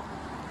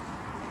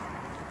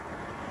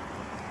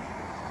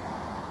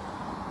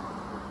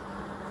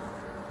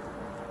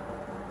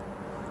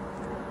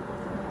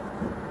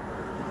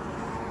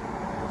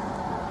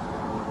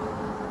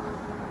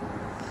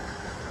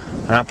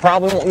 And I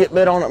probably won't get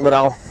bit on it, but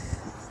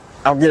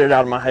I'll get it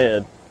out of my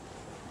head.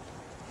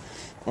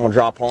 I'm gonna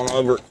drop on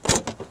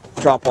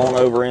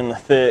over in the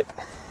thick.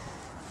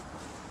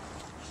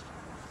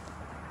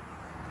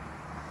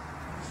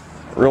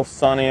 Real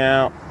sunny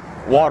out.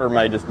 Water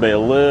may just be a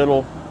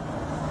little,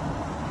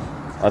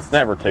 it's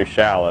never too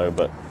shallow,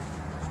 but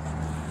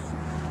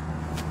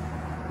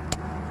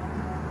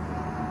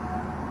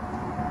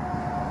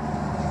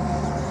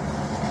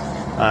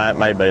it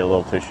may be a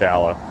little too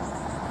shallow.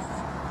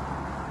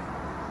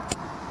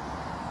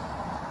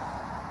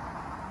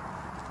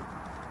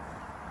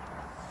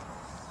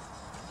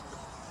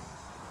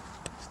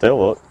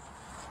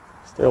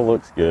 Still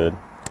looks good.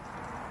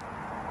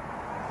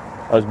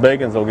 Those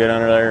big ones will get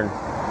under there and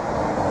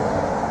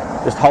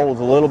just holds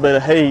a little bit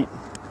of heat.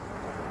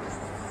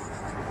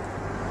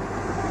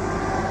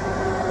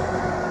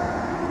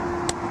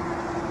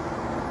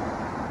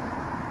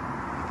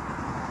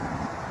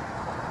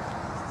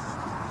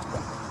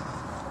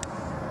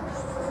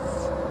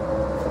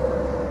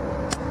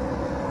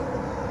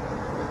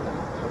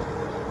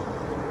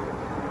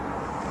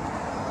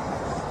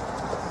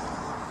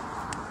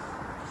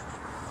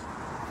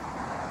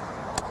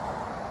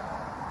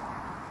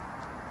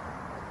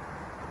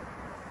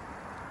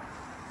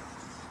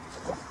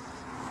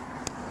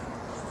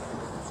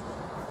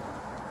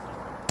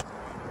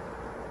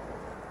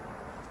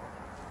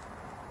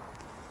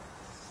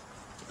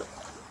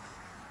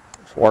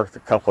 It's worth a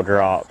couple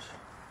drops.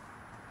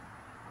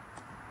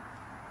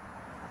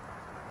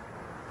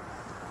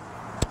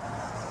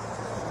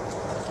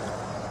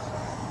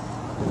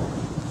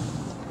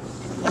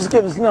 Let's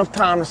give us enough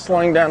time to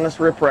sling down this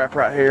riprap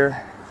right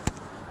here.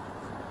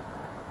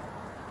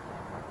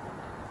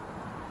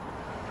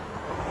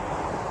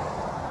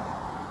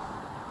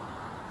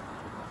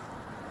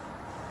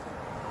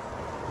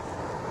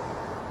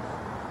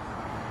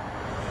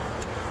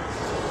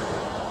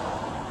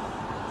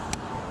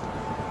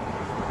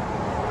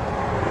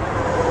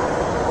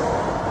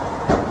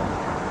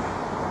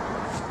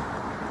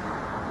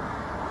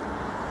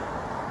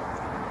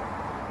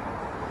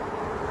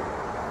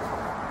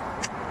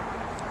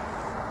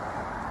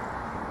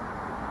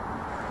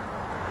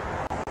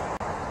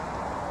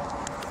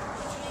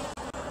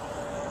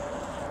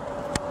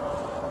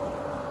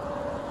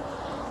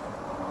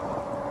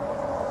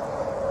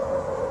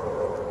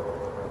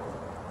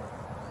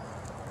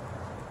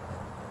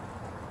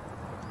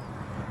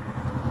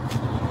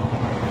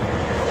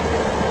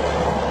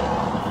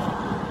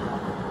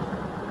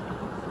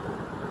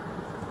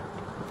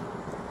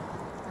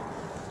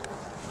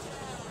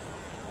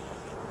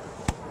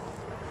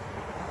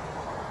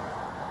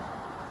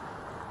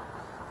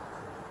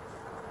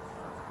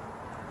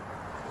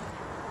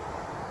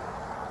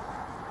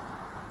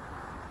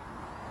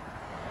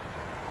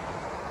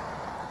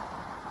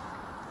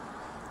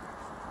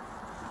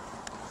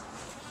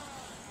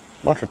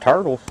 Bunch of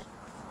turtles.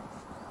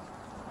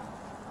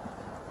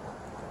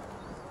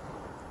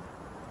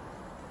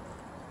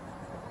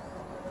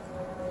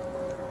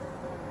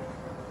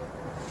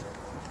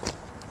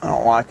 I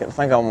don't like it. I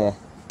think I'm gonna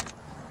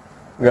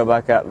go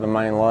back out to the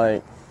main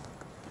lake.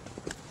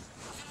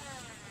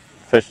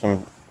 Fish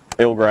some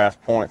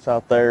eelgrass points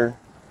out there.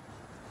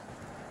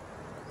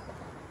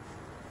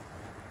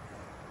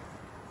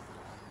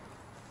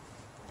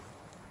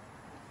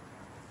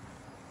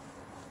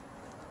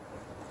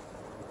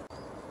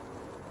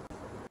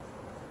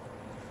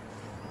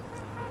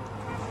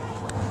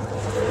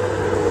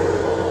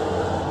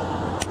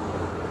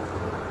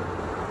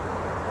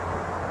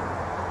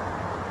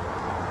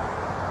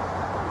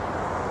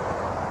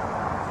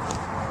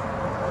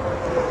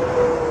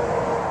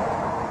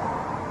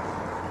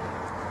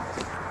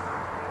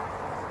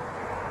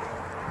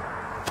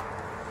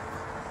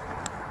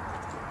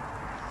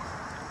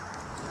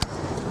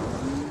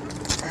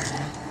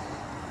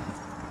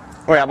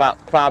 We got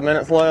about 5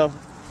 minutes left.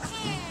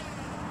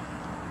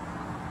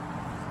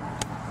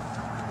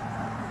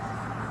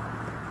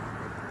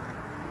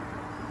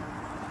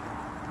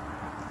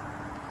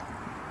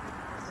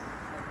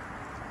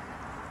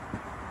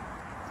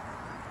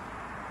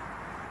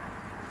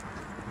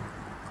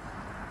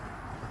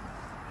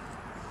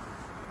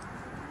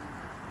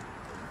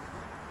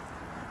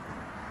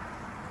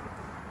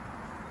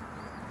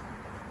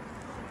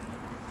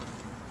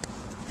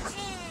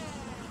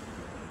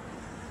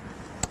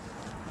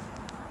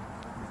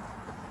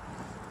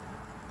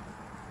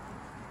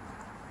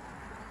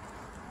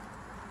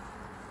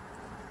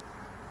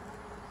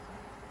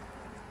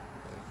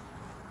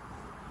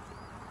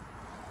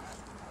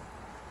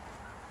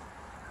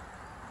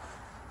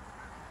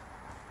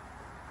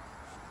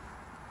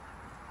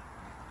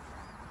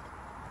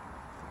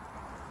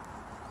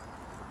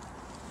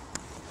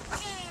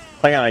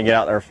 I think I need to get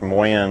out there for some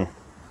wind.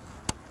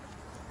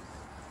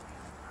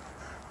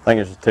 I think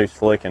it's just too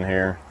slick in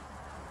here.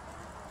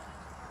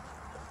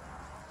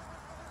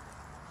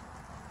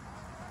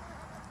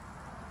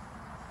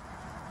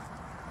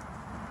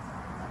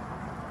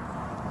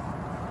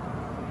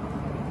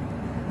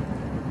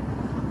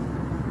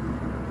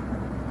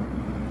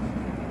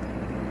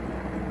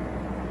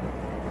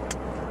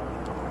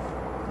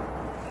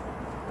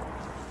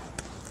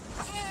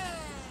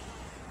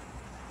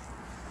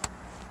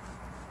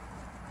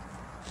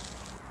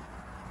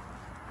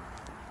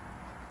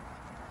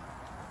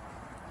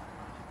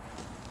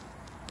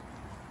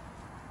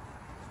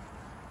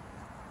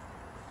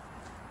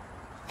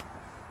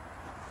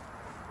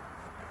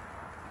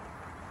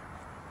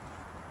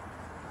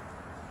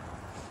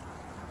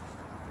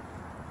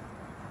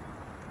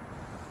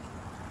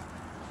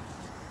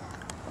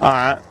 All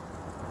right,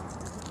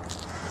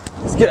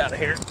 let's get out of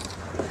here.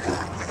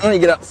 I need to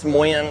get out some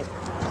wind.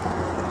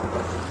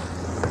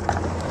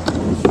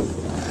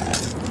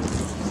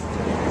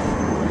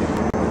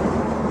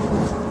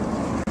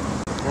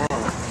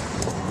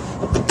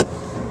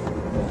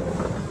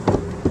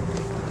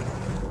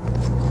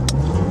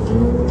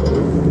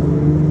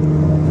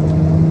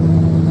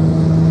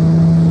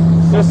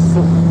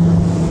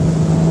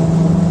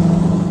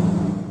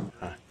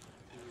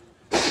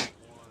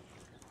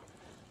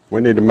 We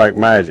need to make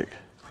magic.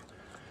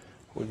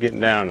 We're getting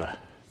down to,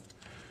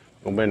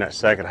 gonna be in that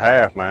second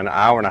half, man. An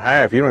hour and a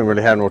half, you don't even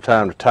really have no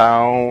time to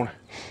tie on.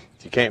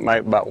 You can't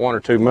make about 1 or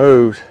 2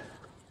 moves.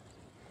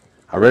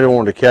 I really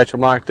wanted to catch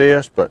them like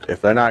this, but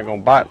if they're not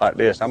gonna bite like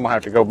this, I'm gonna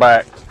have to go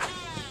back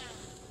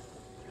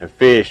and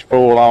fish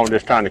full on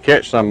just trying to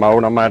catch some more,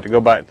 and I'm gonna have to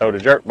go back and throw the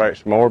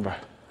jerkbait some more. But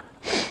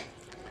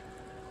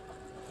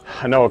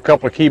I know a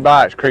couple of key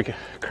bites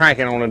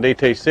cranking on a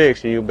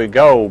DT6 and you'll be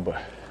gold,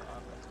 but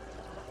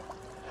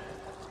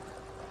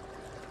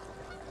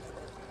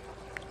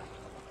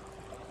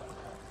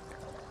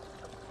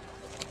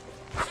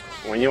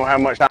when you don't have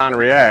much time to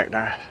react,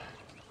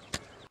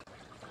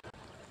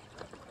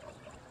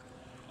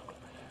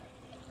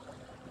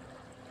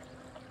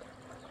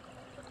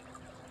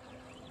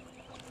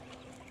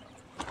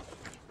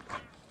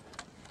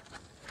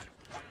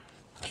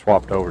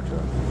 swapped over to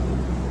it.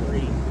 3,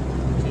 2.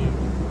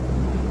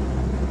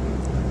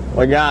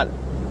 We got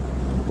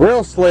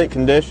real slick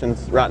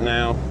conditions right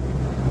now.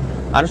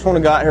 I just want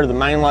to go out here to the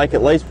main lake,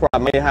 at least where I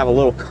may have a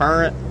little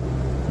current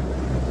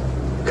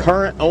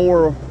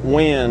or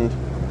wind.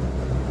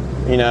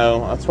 You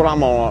know, that's what I'm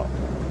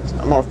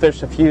gonna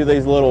fish a few of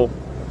these little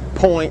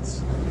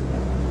points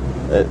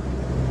that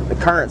the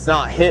current's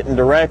not hitting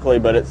directly,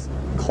 but it's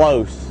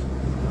close.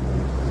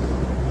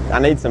 I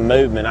need some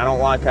movement. I don't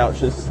like how it's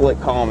just slick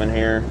calm in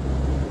here.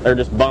 They're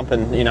just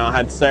bumping, you know, I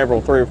had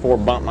several, 3 or 4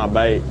 bump my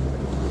bait.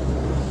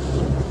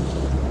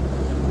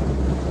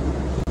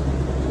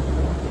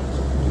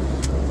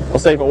 We'll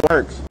see if it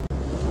works.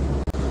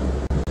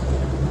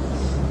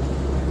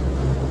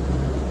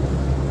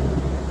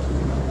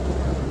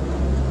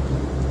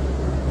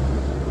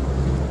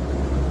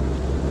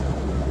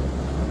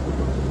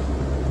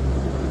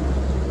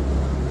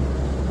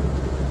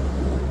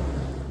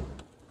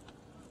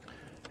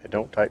 It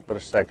don't take but a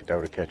second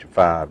though to catch a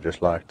 5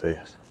 just like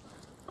this.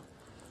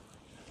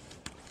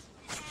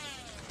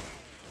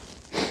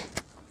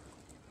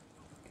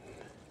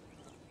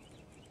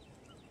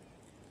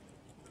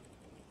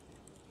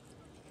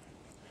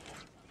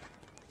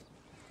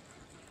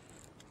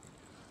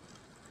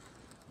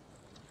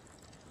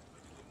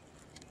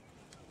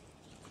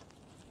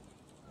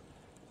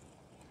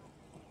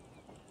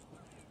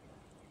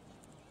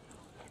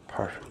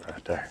 Perfect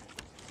right there.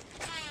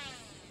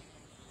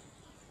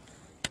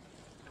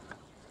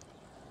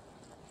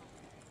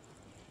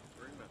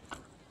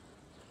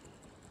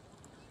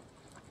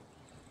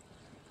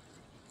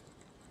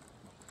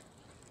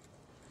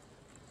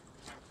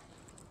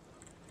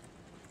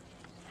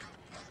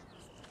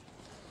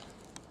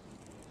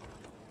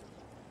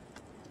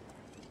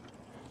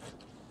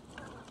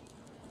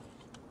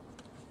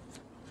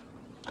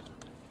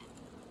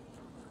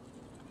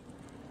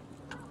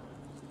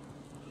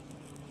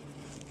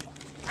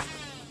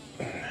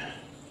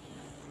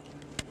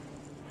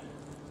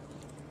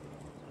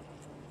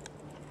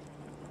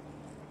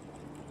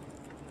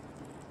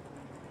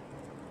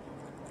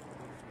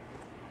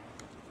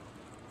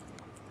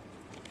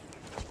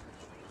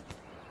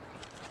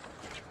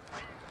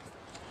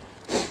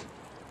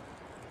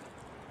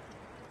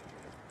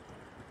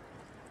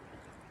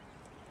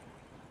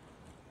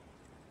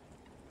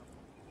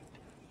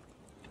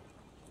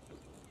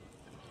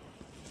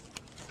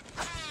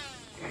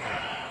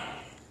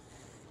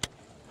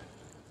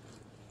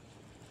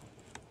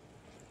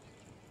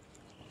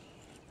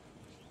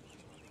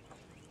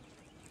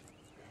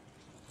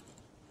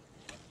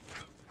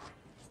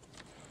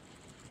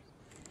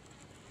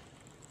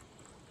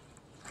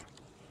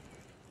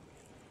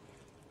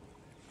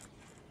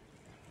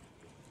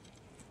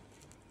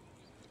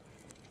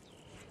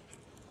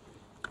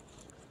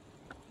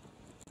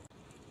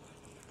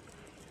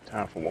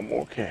 Time for one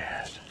more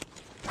cast.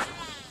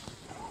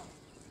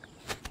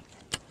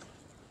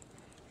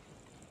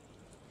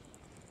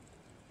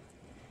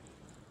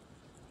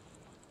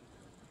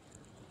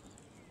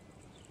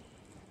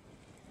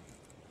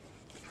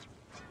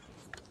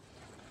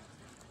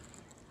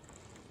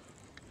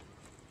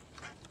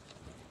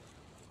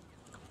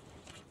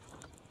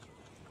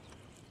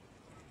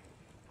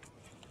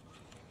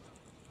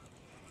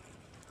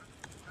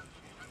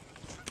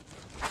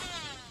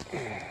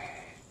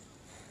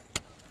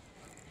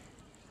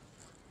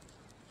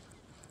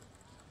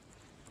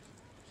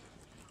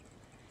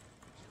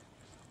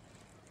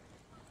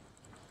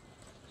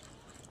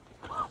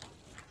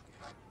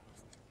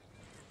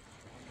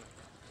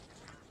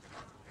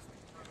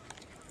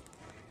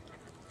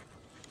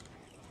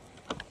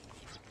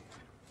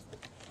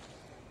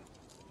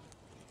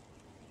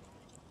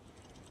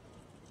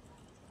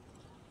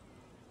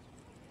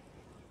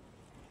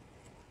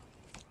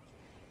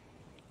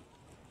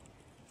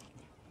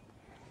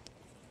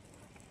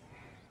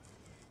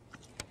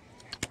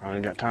 I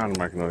ain't got time to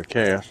make another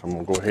cast. I'm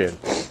gonna go ahead.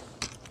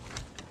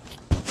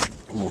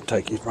 I'm gonna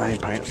take these rain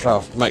pants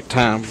off, make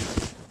time.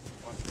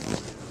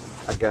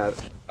 I got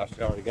it. I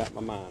already got my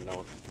mind on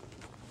it.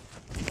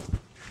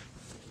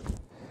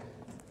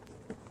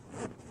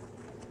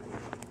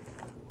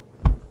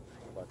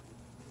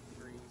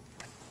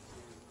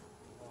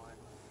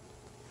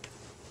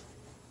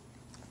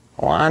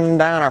 Winding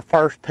down our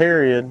first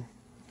period.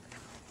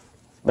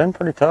 It's been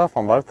pretty tough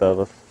on both of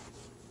us.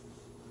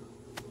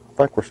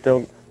 I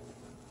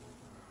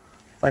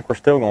think we're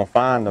still gonna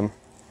find them.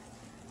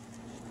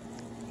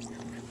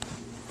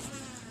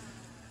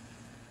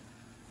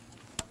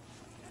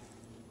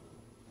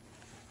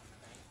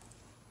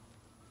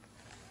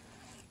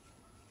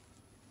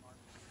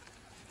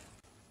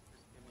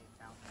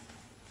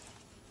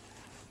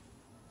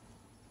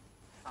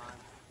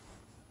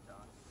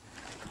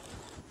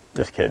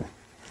 Just kidding.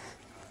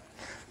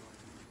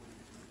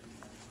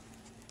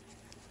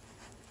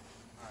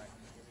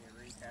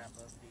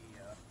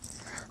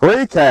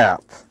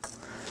 Recap.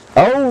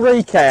 Old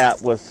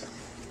recap was,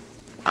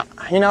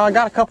 you know, I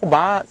got a couple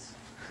bites.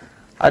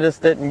 I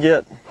just didn't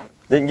get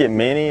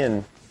many,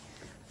 and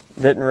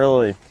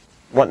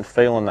wasn't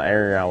feeling the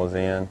area I was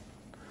in.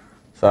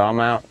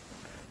 So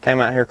came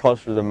out here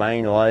closer to the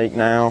main lake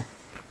now,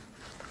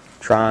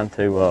 trying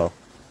to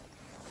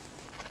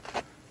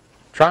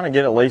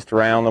get at least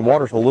around. The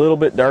water's a little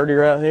bit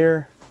dirtier out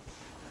here,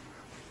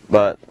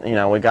 but you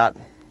know, we got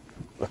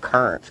the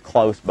currents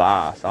close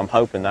by, so I'm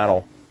hoping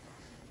that'll,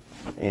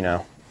 you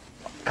know,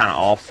 kind of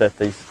offset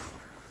these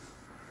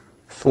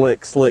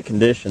slick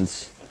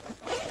conditions.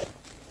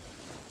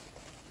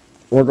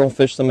 We're gonna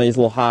fish some of these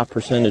little high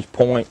percentage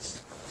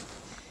points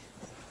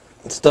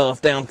and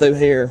stuff down through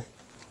here.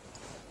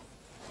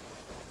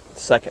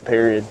 Second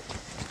period.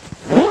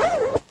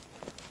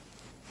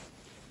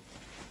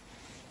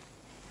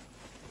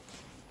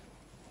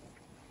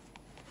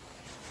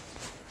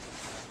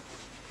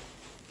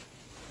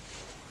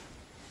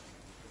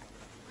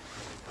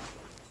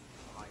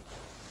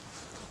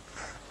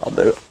 I'll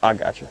do it. I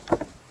got you.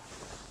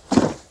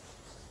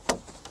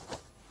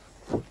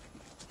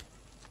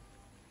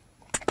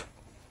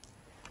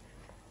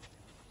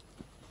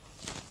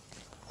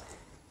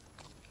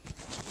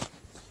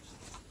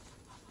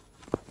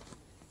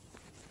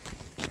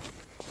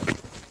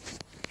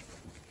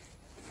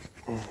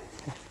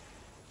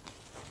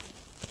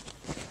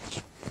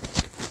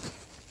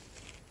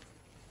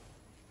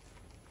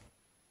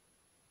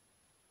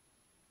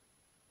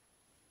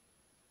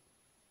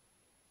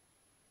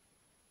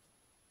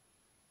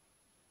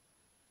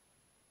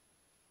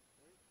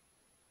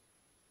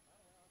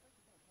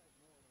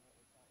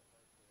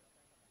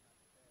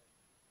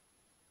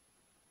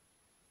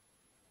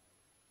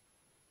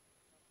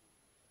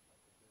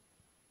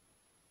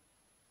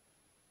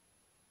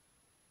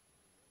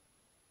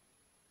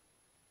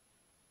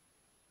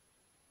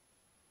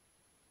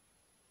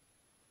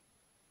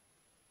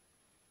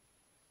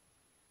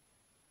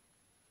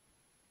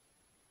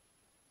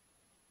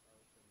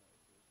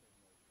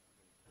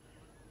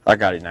 I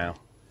got it now.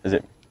 Is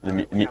it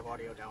the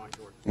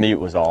mute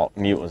was all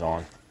mute was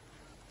on?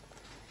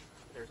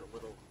 There's a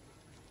little.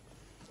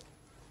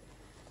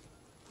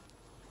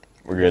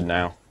 We're good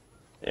now.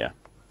 Yeah.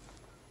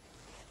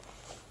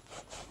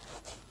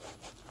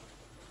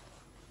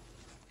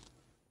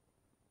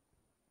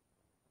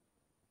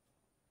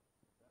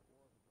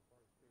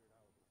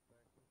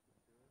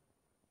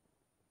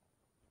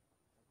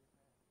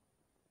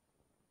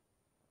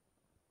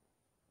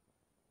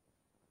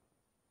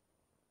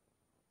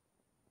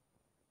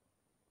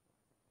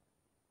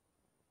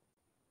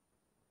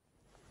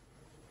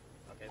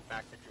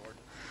 Back to Jordan.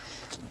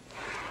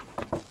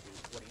 What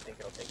do you think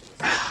it'll take in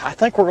this? I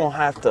think we're gonna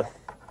have to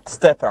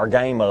step our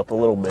game up a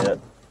little bit.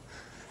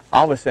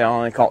 Obviously, I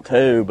only caught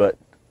 2, but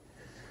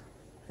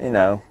you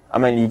know, I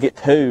mean, you get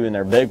 2 and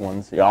they're big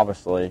ones.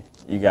 Obviously,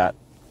 you got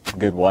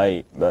good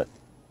weight, but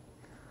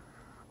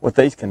with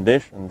these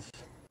conditions,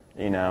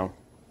 you know,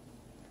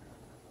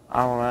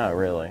 I don't know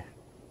really.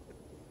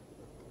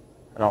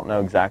 I don't know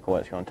exactly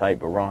what it's gonna take,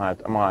 but I'm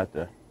gonna have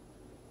to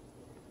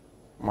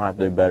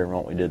do better than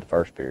what we did the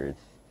first period,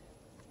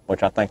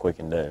 which I think we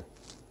can do.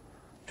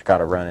 Just got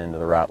to run into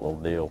the right little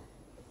deal.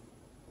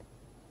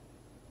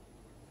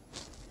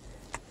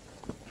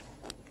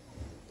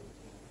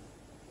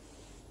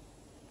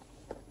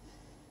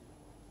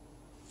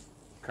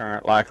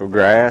 Current like of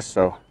grass,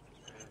 so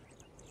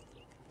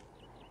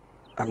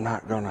I'm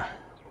not gonna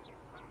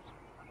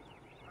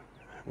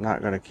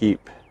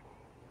keep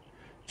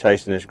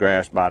chasing this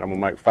grass bite. I'm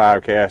gonna make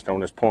 5 casts on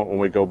this point when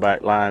we go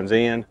back lines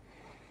in.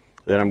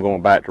 Then I'm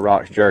going back to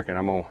rocks jerking.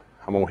 I'm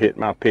gonna hit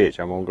my pitch.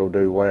 I'm gonna go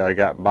do the way I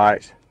got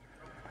bites.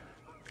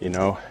 You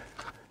know,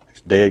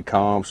 it's dead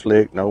calm,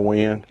 slick, no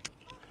wind,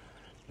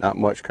 not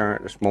much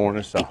current this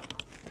morning, so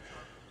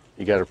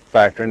you got to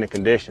factor in the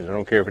conditions. I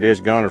don't care if it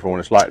is Guntersville. When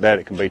it's like that,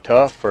 it can be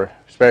tough,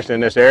 especially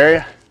in this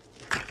area.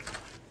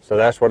 So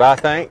that's what I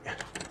think,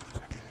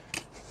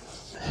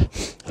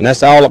 and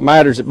that's all that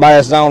matters at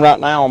Bass Zone right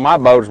now on my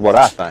boat is what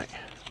I think.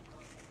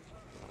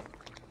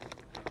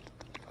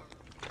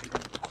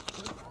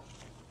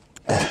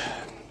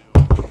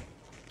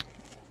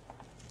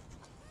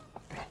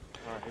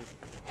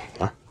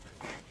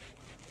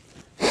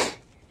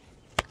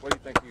 What do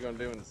you think you're going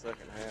to do in the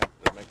second half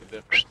to make a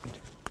difference?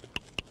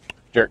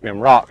 Jerk them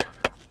rocks.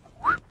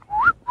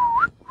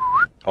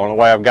 Only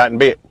way I've gotten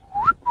bit.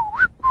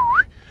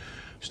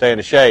 Stay in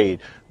the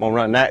shade. I'm going to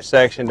run that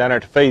section down there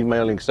at the feed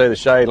mill. You can see the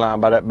shade line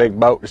by that big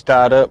boat that's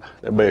tied up.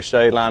 There'll be a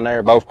shade line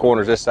there, both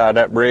corners this side of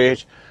that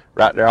bridge,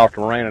 right there off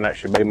the marina, and that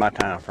should be my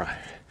time frame.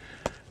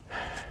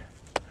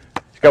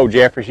 Let's go,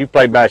 Jeffries. You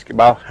played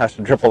basketball. That's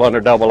a triple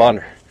under, double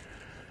under.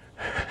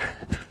 I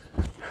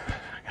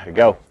gotta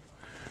go.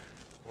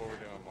 What are we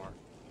doing, Mark?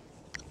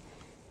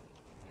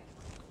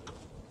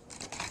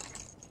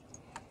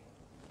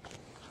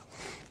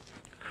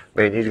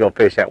 Man, he's gonna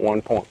fish that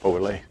 1 point before we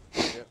leave.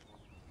 Yep.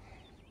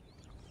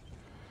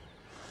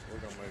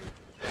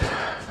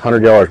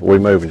 100 yards, but we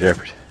moving,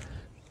 Jeffers.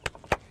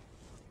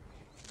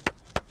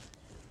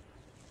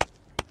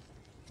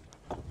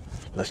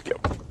 Let's go.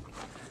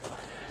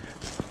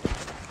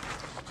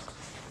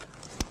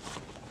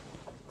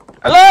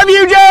 I love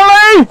you,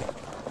 Jolie!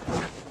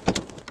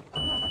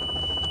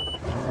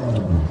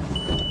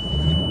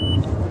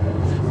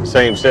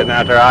 See him sitting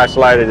out there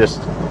isolated, just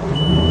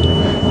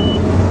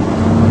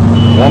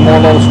one more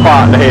little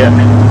spot to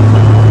hit.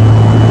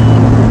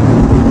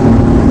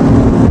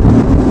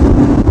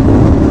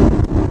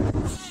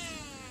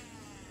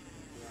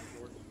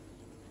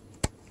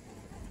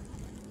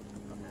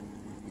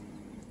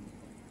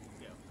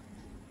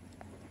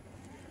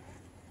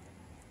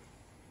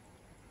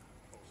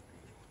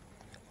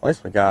 At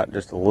least we got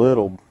just a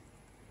little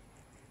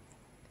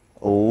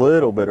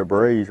bit of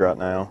breeze right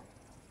now.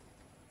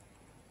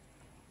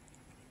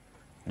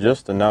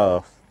 Just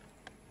enough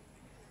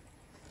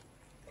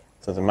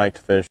so to make the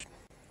fish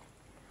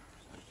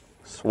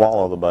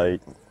swallow the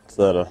bait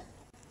instead of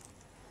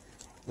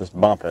just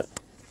bump it.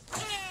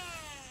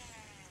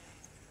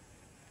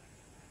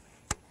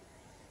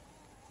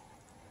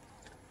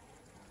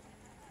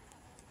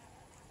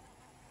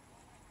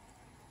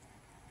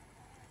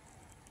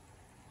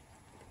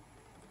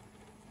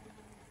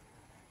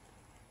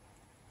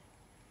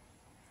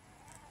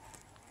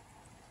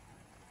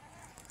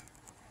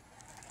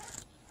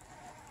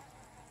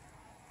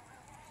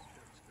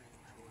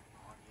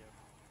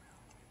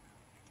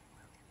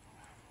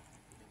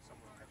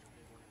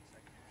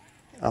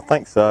 I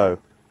think so.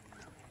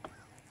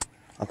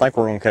 I think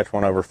we're going to catch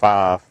one over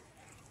 5.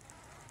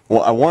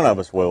 Well, one of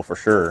us will for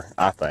sure,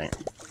 I think.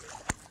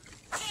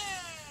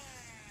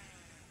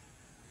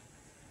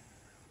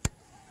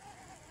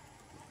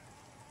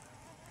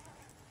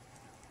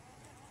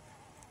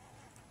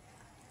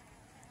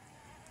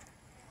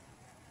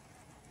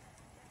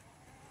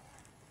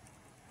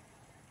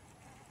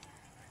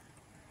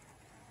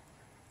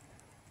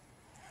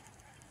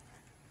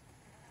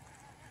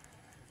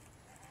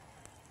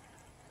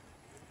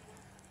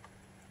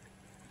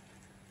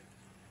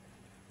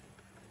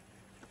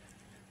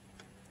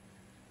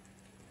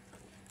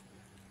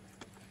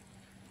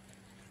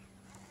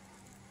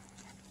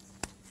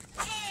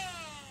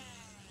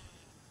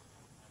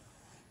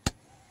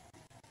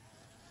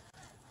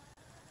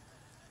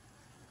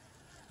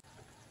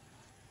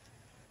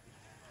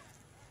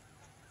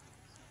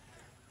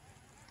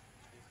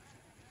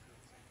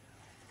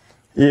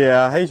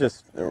 Yeah,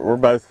 we're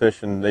both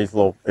fishing these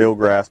little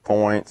eelgrass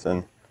points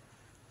and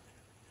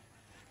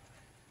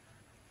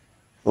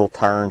little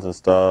turns and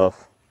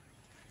stuff.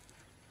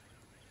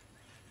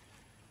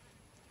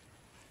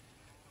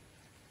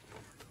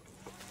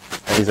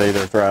 He's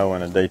either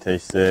throwing a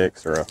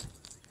DT6 or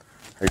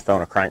he's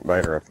throwing a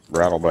crankbait or a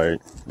rattle bait,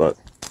 but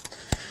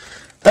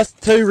that's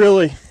the two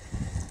really,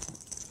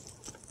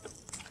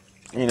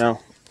 you know,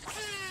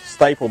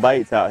 staple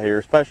baits out here,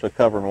 especially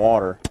covering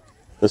water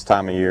this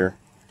time of year.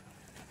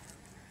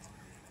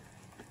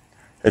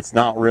 It's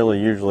not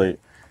really usually,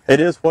 it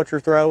is what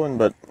you're throwing,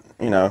 but,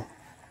 you know,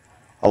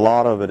 a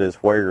lot of it is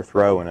where you're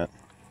throwing it.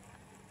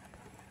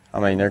 I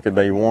mean, there could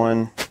be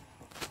one,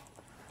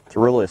 it's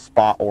really a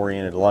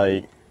spot-oriented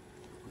lake.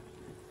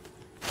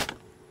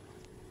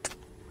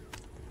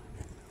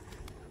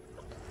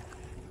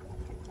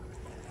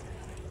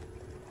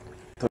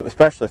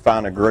 Especially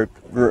find a group,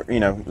 you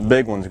know, the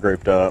big ones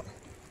grouped up.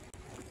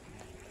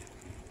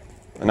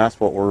 And that's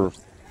what we're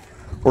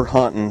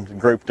hunting,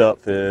 grouped up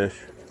fish.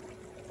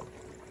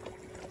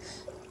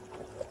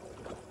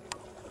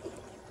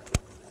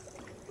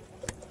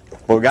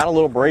 Well, we got a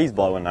little breeze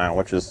blowing now,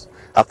 which is,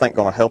 I think,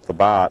 going to help the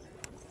bite.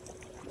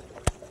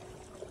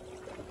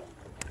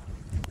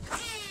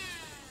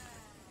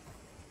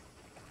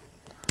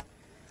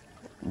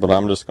 But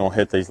I'm just going to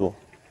hit these little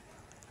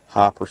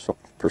high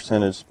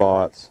percentage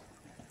spots.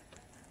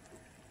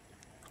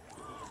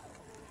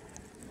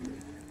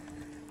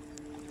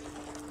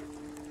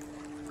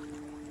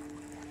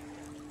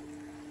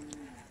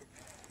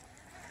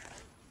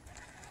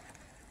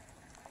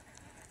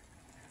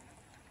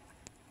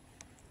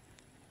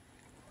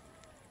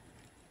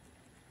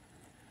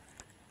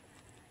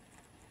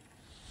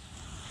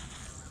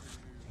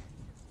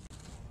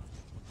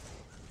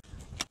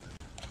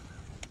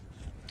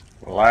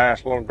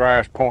 Last little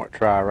grass point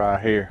try right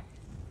here.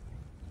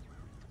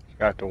 It's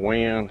got the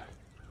wind.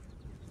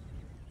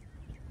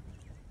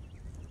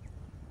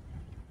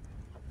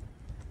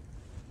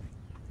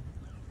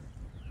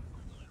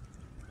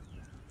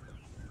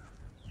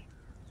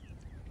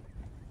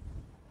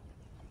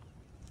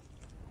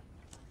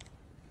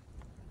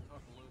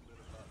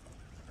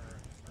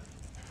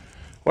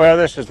 Well,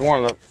 this is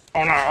one of the,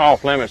 on our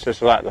off limits, this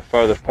is like the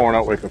furthest point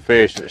up we can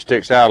fish, and it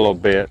sticks out a little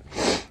bit.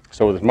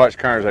 So with as much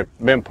current as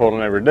they've been pulling,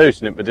 they're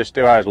reducing it, but this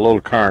still has a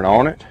little current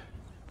on it,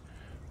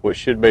 which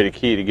should be the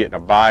key to getting a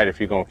bite if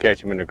you're going to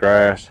catch them in the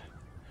grass.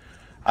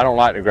 I don't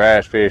like the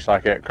grass fish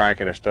like that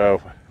cranking and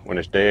stuff when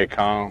it's dead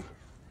calm.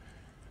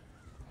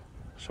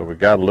 So we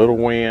got a little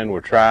wind,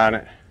 we're trying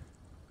it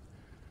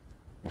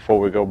before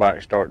we go back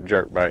and start the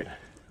jerk bait.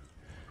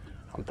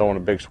 I'm throwing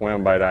a big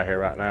swim bait out here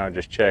right now,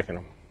 just checking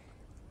them.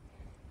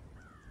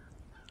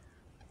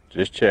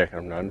 Just checking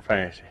them, nothing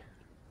fancy.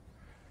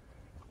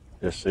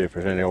 Just see if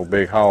there's any old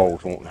big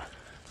hogs wanting a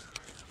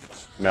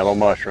mellow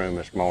mushroom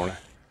this morning.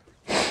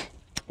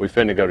 We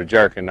finna go to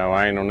jerking though.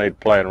 I ain't no need to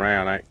play it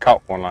around. I ain't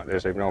caught one like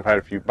this even though I've had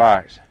a few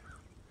bites.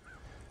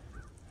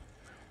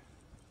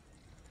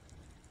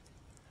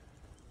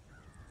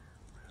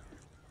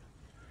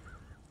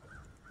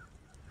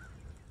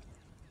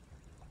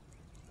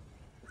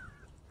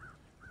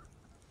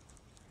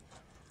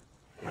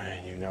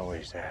 Man, you know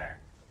he's there.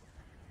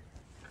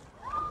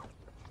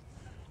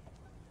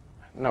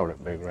 I know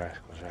that big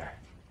rascal's there.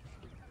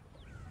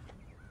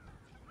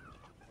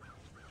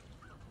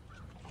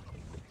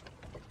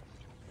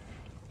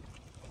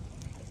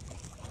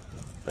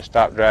 Let's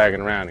stop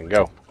dragging around and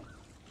go.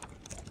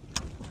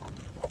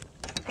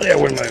 Yeah,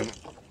 we're moving.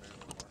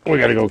 We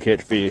gotta go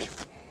catch fish.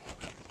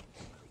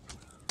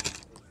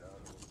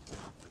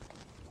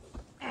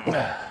 We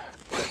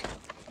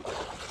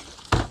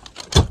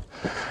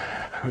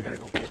gotta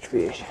go catch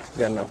fish.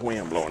 Got enough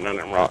wind blowing down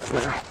them rocks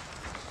now.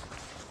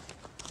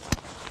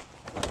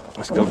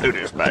 Let's go do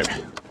this, baby.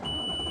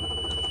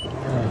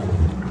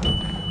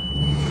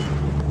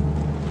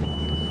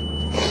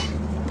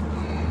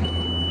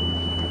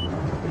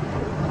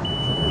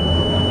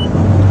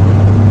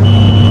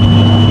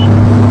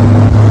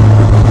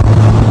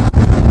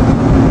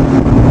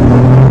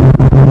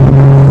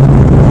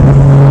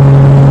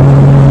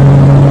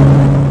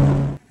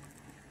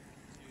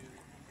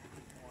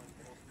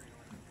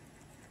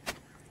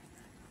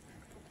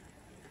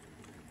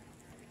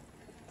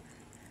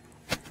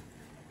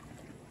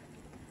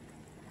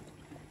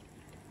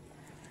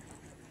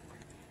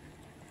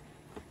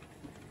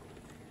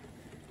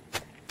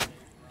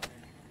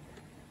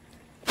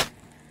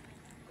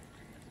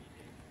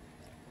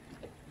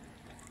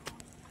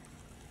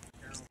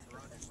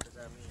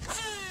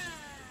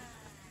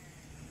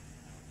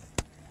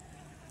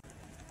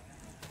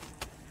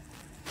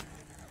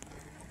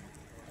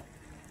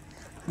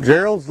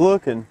 Gerald's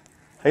looking.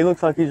 He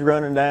looks like he's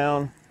running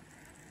down.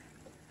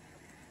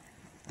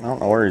 I don't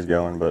know where he's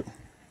going, but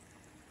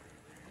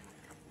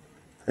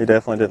he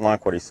definitely didn't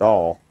like what he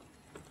saw.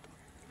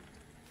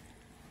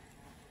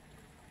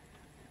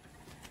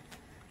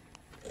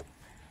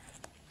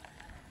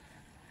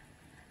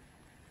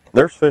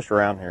 There's fish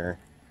around here.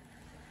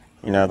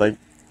 You know, they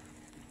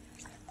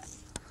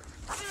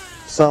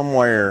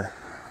somewhere.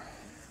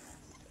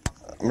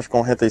 I'm just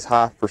gonna hit these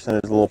high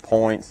percentage little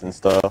points and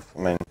stuff.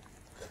 I mean,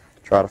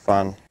 try to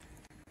find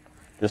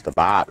just a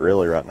bite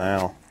really right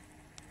now.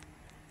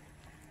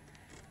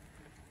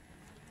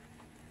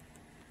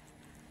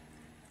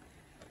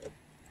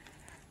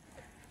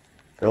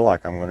 Feel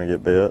like I'm gonna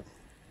get bit.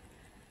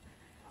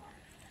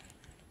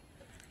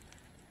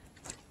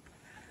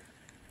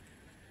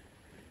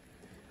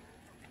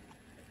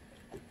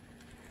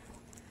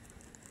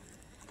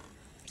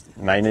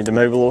 May need to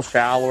move a little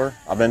shallower.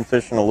 I've been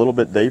fishing a little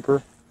bit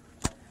deeper.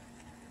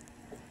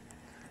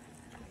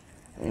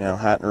 You know,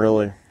 hadn't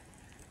really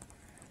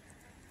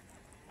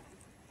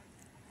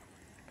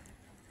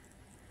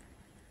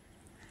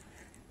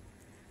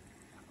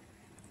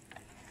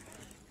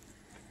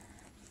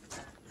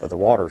but the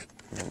water's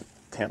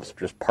temp's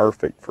just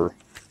perfect for,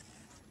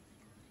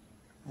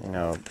 you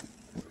know,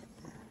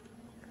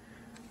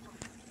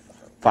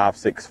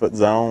 5-6 foot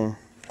zone.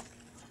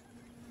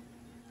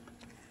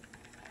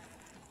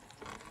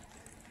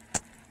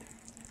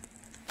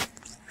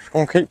 Just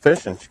gonna keep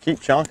fishing, just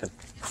keep chunking.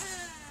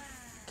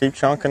 Keep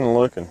chunking and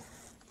looking.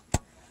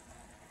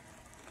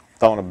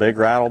 Throwing a big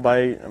rattle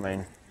bait, I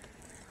mean,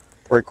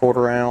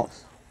 3/4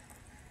 ounce.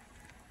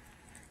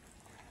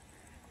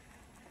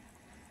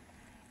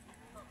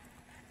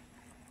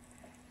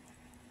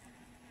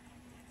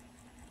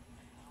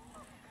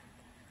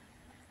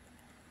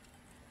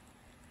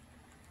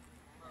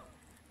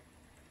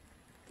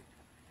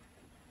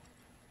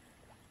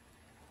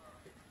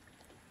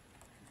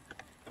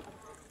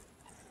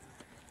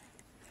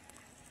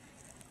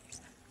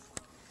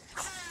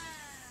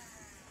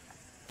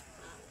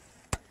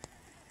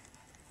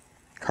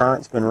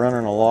 Current's been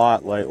running a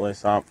lot lately,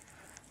 so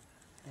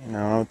you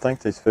know, I would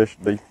think these fish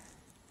would be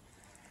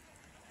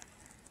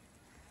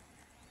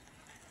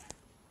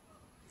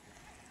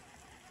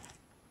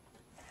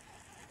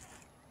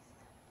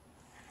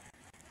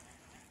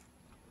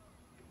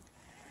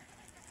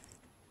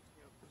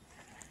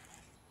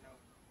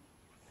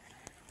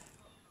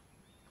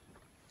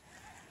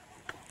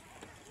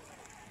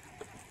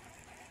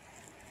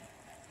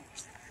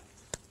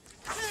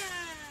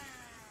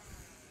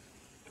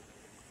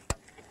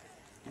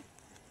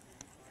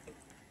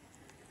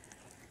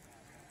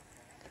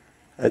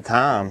at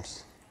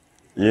times,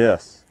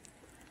 yes.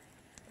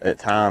 At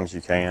times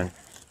you can.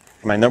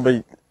 I mean, there'll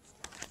be,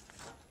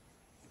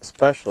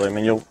 especially, I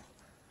mean, you'll,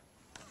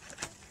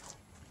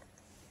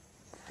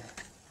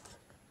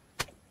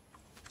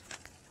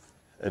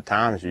 at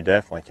times you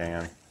definitely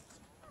can.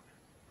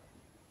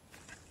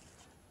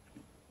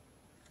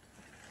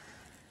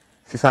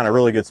 If you find a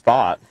really good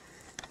spot,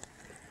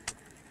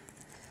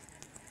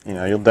 you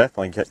know, you'll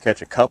definitely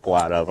catch a couple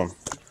out of them.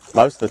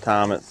 Most of the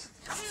time it's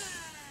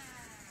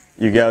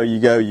you go,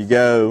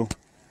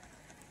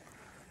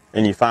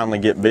 and you finally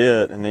get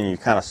bit, and then you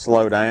kind of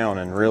slow down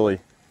and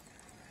really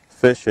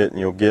fish it, and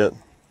you'll get a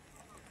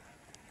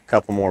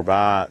couple more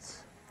bites.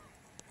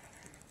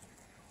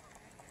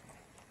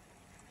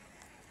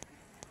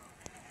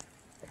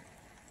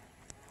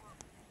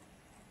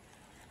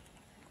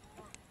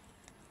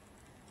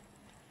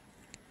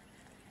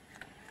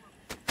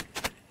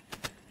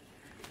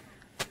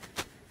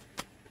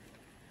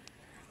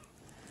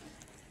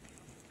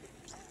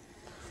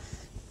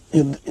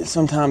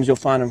 Sometimes you'll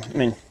find them, I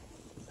mean,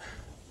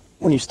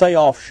 when you stay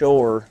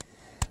offshore,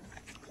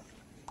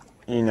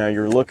 you know,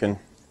 you're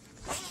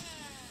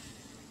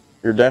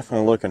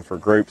definitely looking for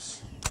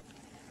groups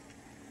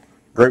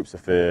of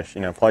fish,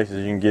 you know,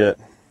 places you can get.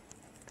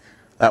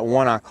 That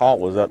one I caught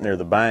was up near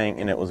the bank,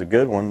 and it was a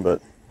good one,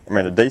 but, I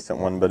mean, a decent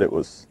one, but it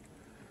was,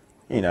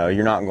 you know,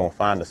 you're not going to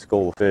find a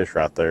school of fish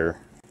right there.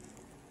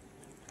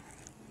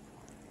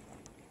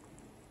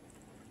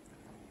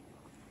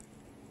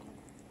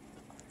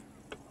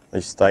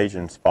 These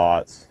staging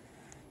spots.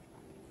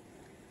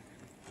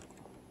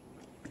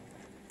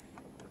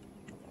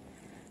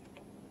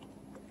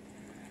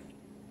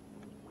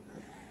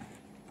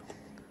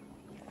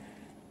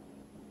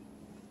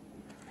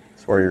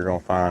 That's where you're going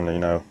to find, you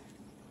know,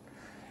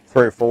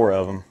 3 or 4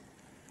 of them.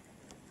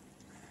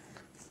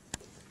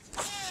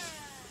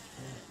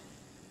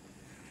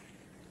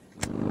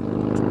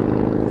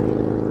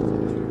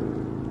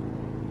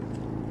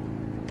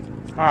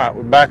 All right,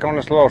 we're back on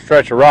this little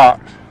stretch of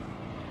rocks.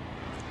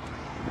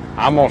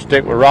 I'm gonna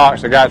stick with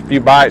rocks. I got a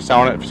few bites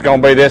on it. If it's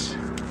gonna be this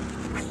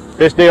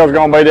deal's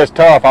gonna be this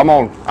tough, I'm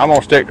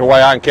gonna stick to the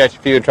way I can catch a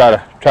few and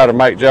try to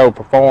make Joe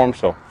perform.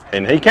 So,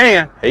 and he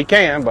can,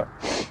 but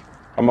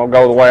I'm gonna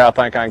go the way I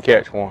think I can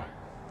catch one.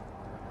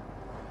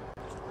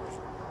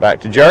 Back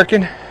to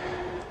jerking.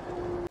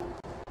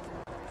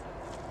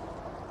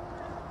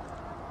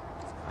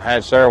 I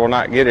had several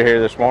not get it here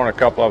this morning. A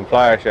couple of them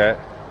flash at.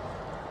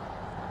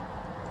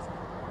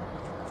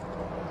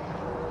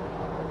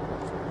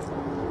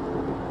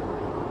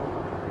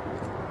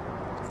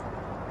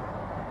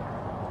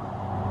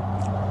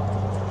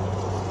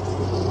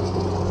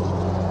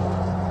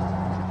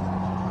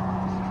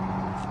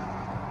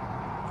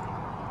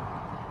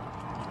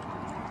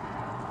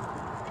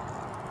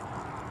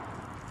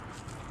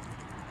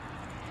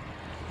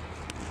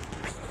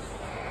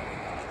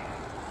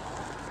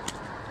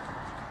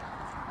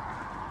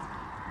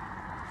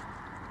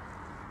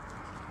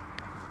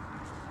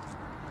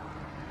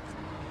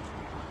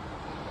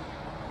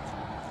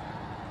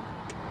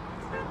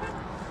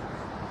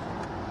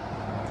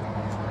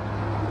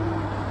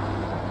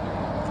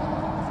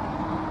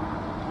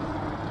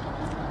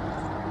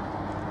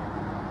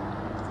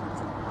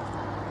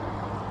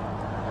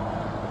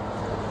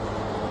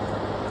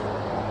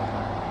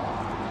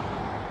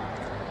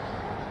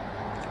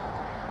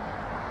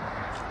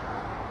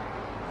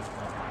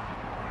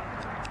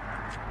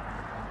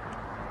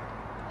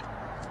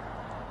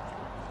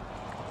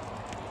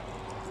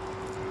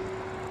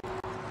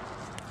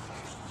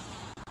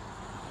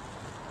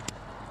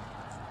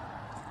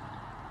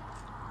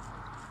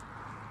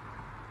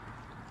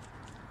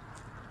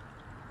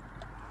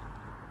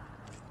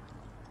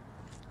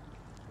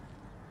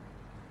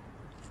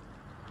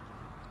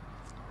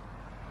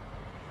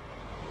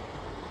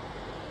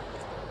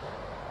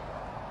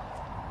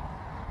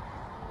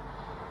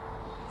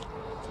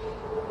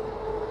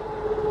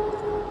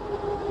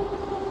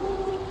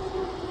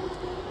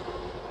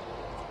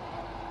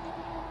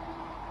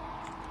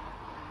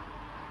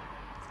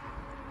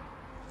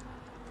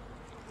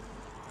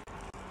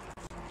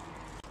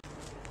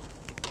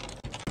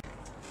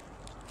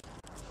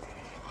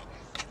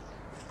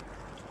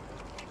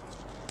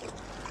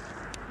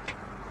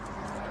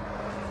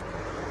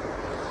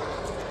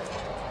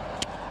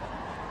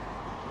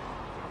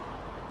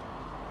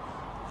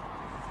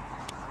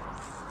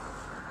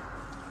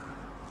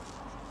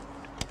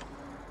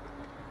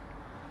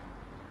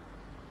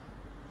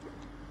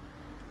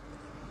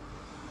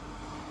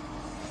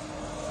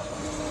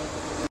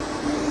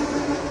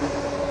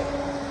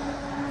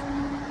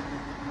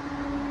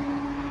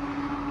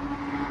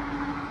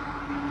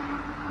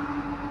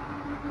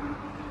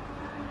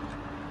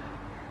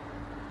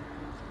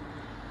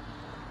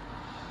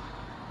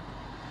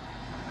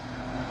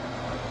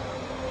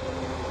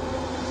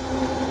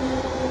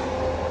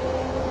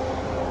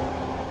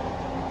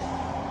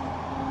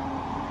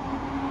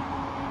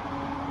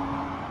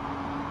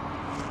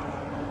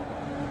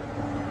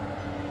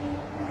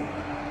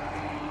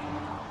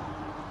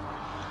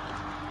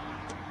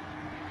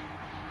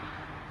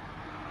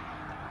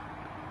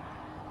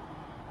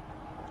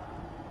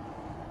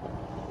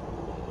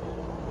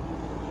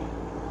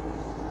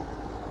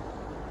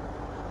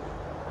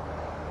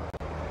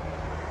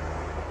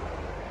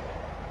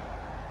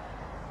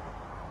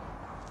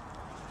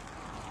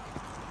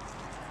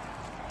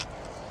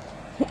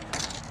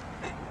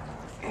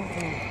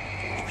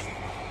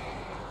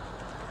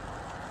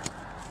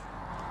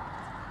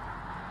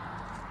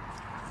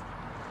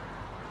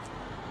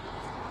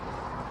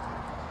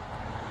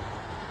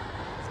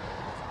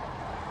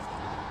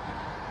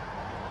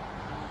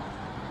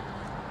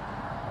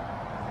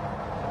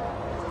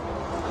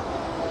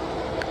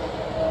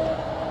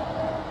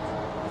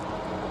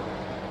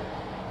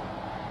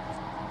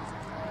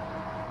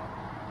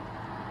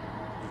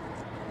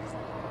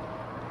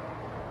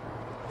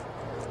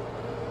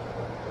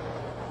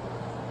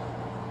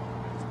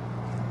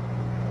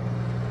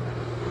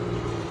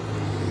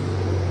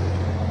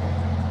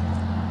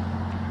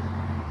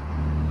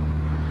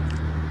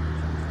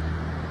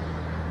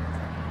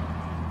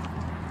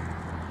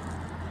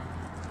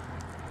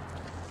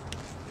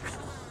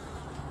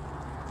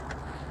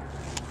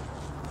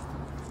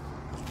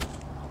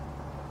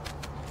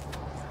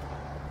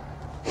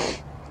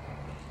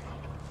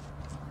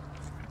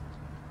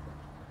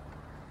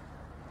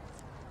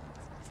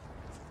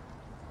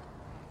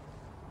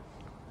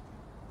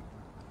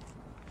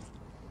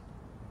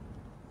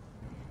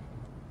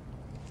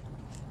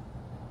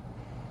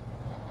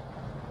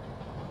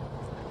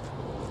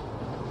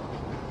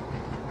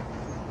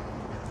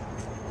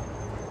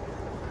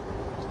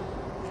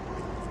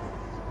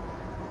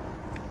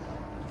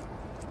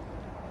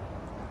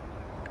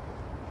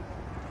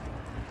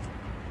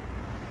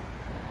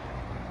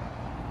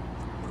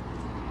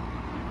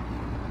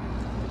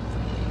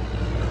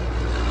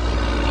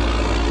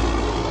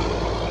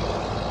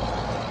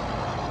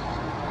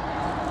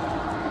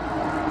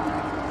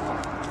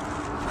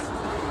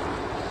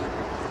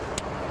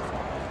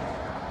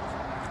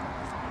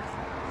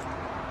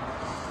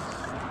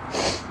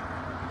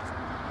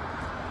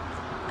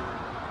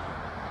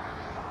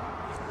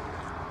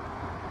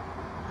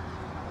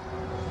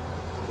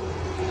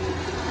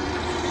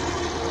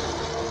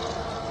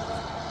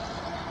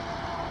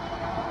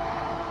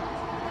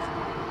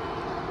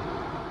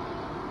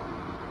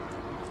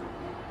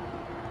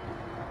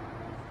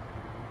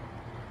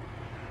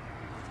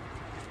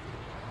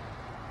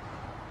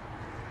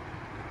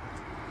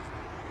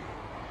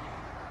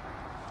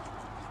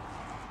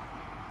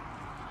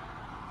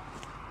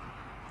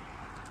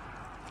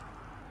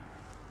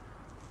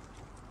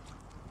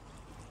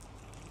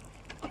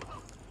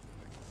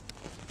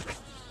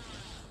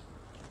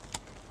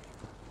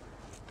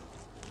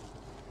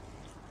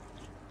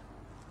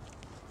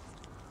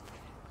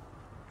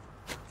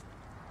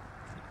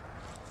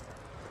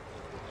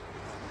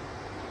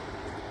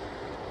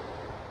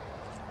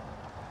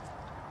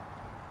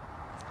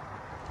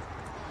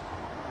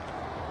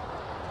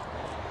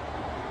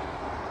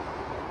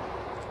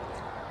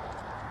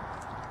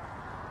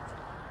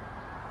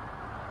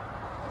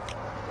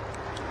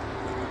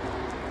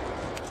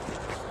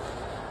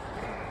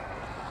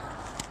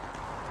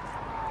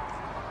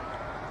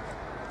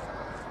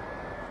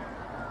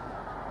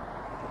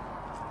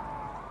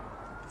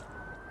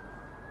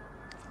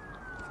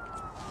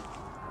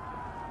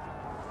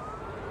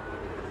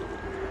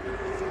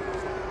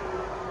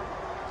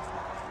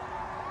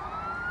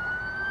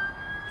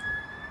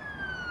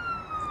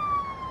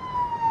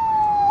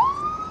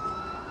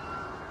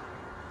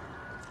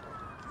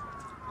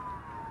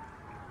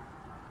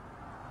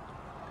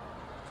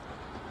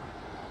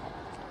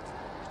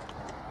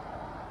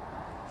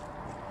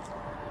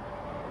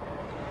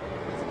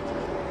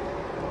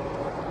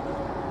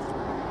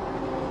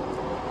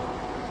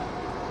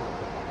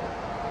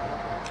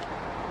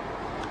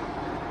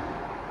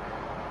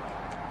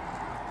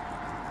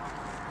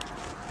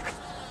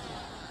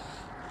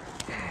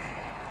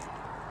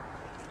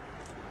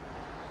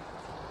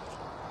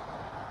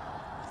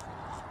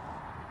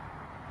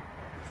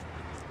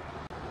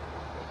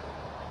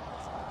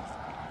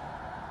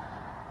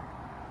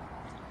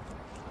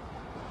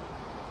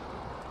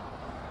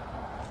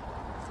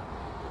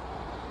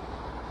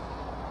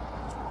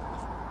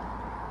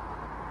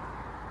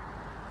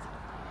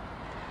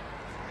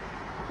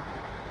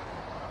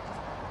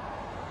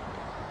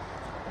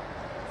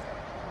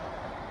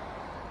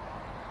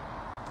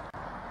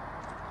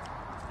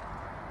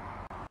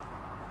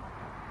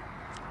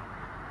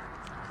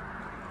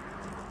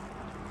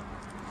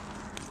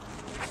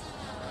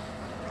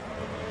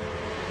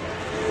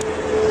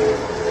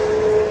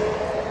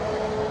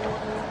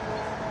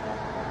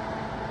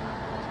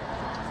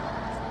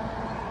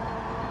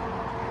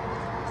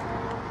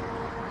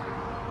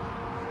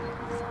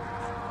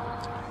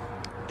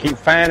 Keep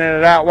fanning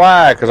it out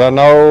wide because I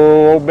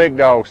know old big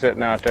dog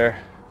sitting out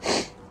there.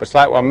 But it's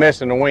like I'm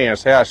missing the wind.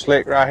 See how it's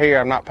slick right here?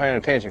 I'm not paying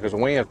attention because the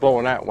wind's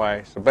blowing that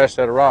way. So the best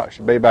set of rocks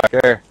should be back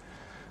there.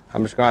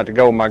 I'm just going to have to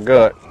go with my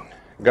gut,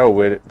 go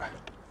with it.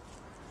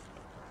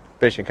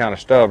 Fishing kind of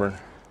stubborn.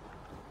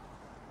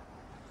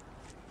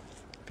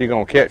 If you're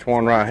going to catch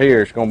one right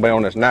here, it's going to be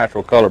on this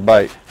natural color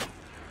bait.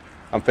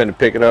 I'm finna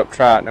pick it up,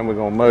 try it, and then we're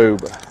going to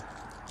move. But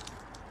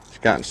it's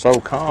gotten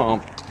so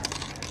calm.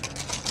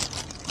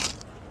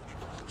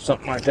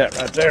 Something like that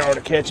right there ought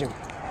to catch him.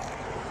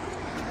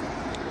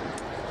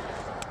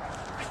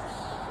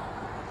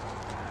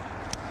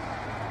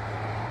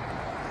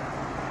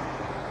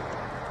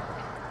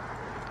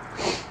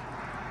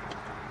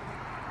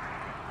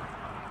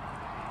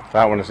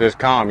 That one is this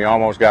calm, you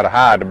almost got to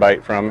hide the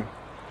bait from him.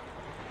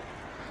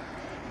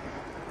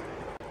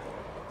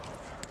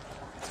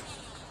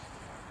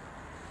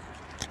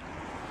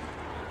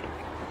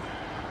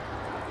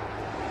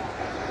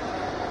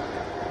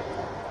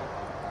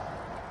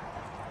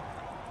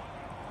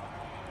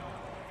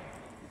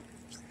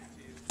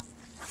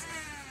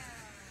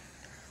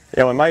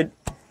 Yeah,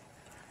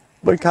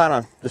 we kind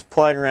of just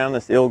played around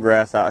this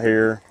eelgrass out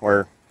here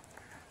where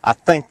I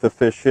think the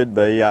fish should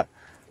be. I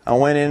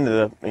went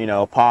into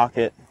the, a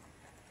pocket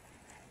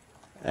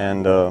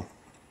and,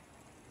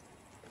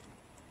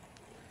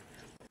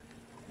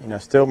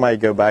 still may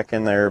go back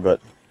in there,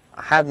 but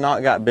I have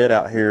not got bit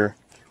out here,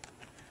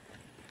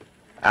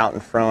 out in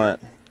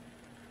front,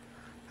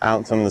 out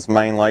in some of this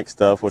main lake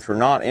stuff, which we're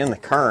not in the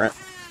current,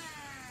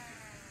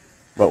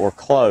 but we're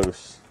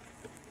close.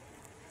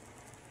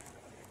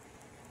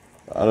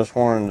 I just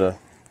wanted to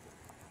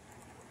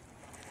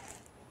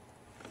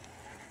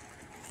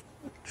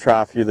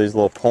try a few of these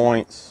little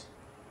points.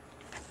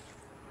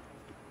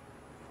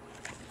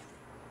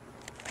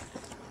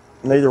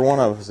 Neither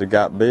one of us have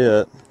got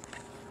bit.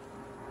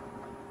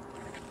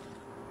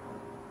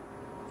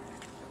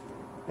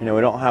 We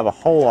don't have a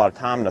whole lot of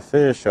time to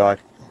fish, so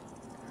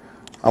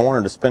I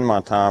wanted to spend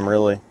my time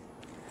really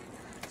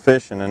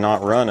fishing and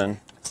not running.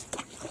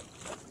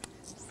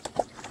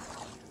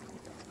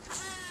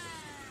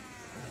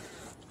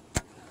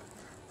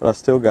 But I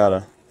still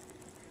gotta,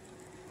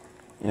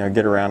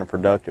 get around a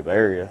productive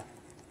area.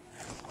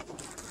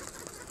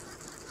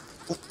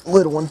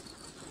 Little one.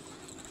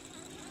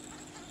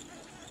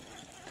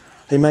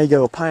 He may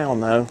go a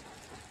pound though.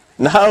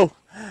 No,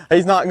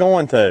 he's not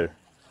going to.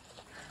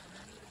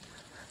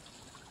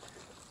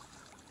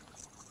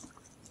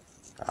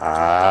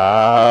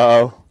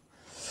 Oh,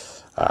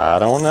 I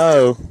don't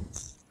know.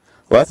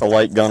 Well, that's a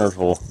Lake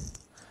Guntersville.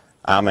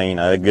 I mean,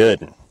 a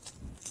good one.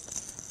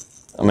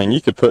 I mean,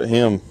 you could put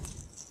him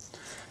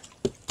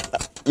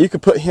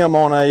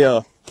on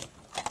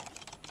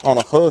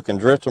a hook and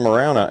drift him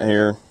around out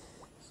here.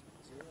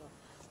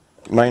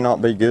 May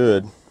not be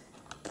good.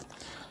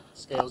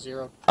 Scale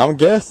 0. I'm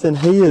guessing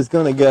he is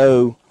going to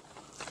go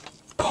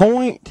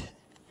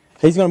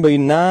he's going to be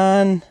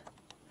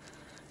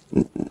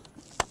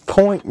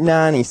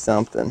 9.90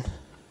 something.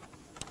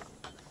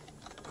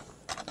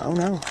 Oh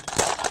no.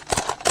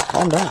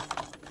 Calm down.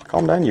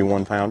 Calm down, you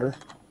 1 pounder.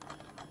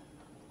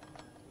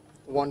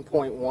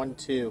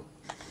 1.12.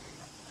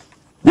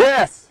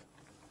 Yes!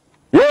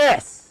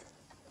 Yes!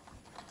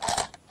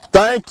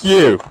 Thank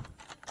you!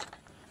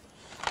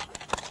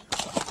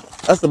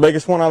 That's the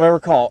biggest one I've ever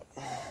caught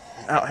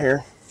out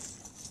here.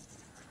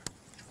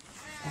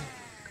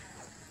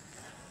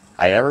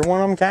 Hey, every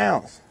one of them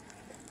counts.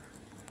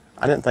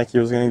 I didn't think he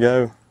was going to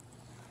go.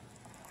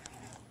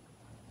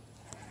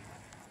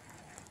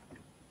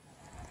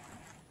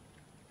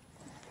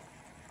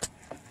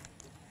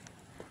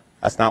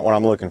 That's not what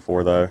I'm looking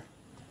for, though.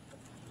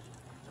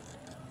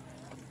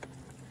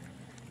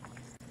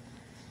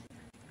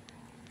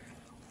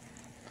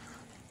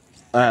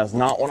 That is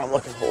not what I'm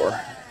looking for.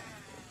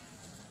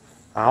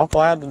 I'm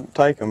glad to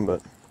take them,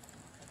 but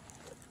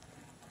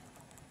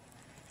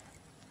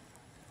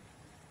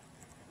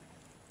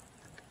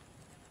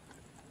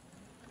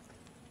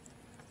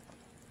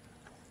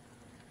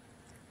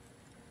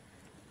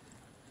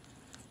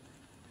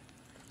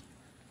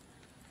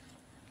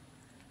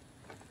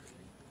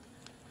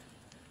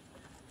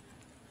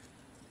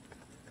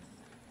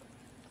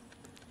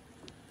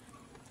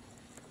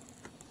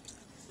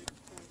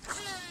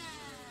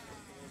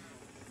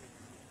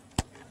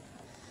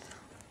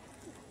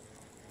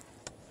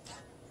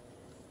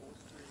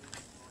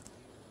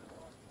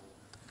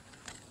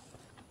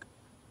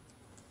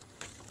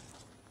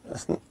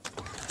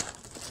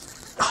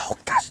oh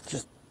gosh,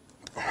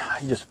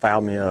 he just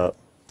fouled me up.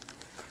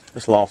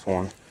 Just lost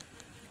one.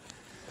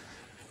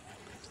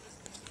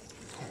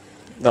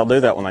 They'll do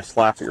that when they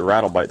slap at your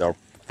rattle bait. They'll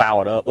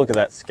foul it up. Look at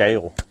that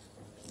scale.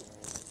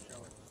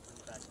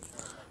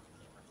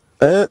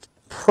 It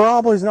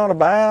probably is not a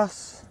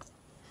bass,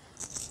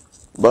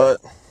 but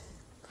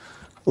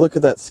look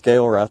at that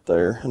scale right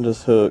there. I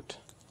just hooked.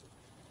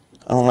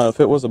 I don't know if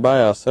it was a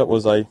bass. That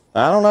was I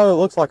don't know. It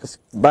looks like a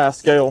bass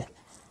scale.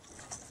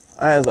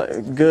 That is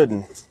a good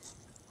one.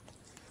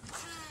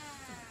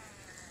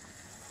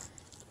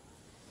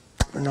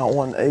 They're not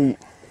one to eat.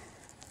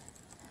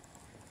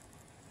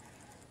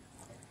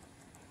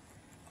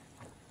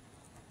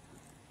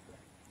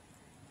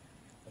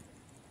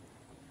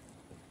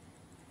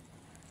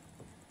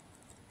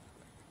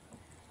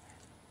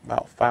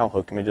 about foul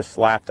hooking me, just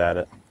slapped at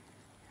it.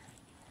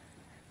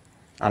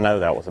 I know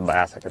that was a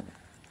bass. I could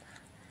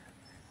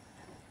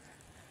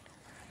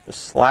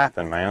just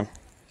slapping, man.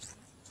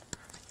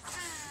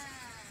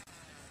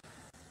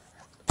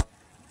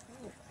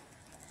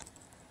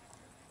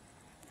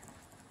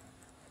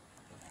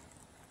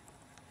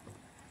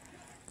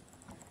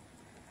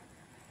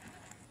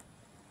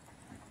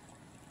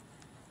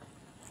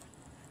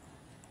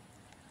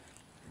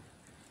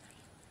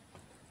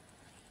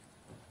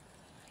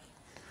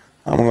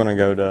 I'm gonna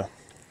go to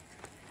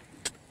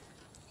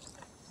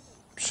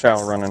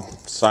shallow running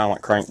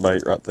silent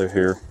crankbait right through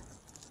here.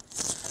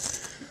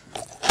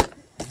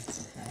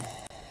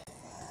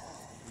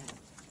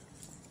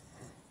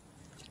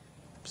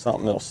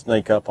 Something that'll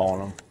sneak up on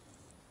them.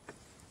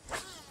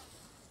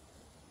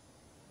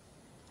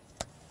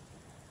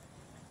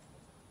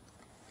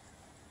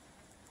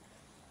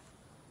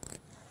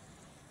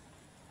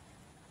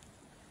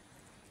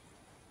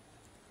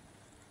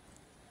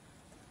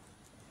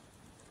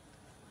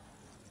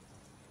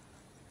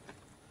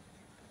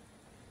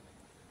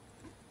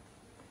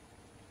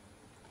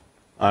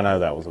 I know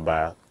that was a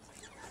bass.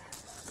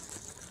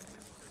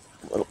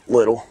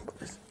 Little.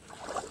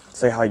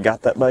 See how he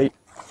got that bait?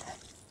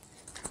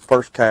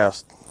 First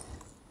cast.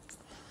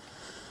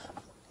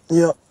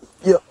 Yep,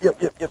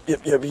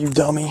 you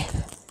dummy.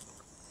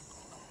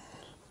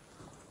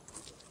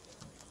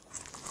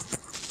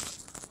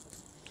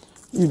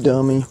 You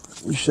dummy.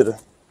 You should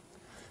have.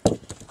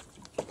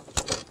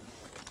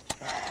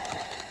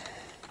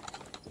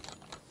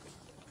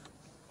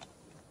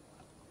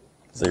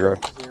 Zero.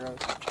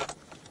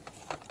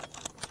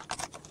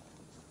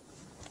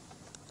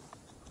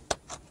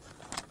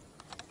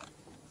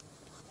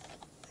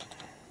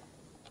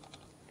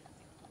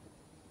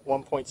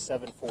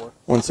 1.74.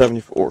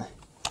 174.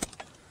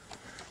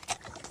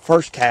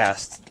 First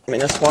cast. I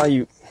mean, that's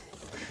why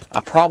I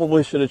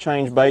probably should have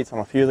changed baits on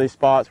a few of these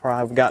spots where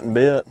I've gotten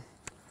bit,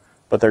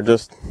 but they're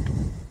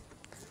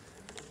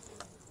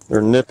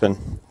nipping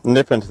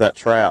to that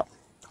trap.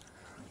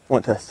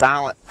 Went to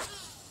silent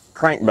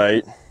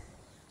crankbait.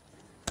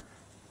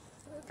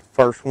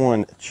 First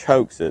one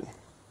chokes it.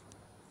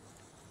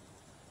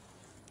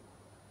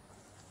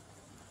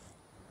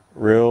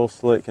 Real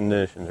slick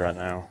conditions right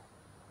now.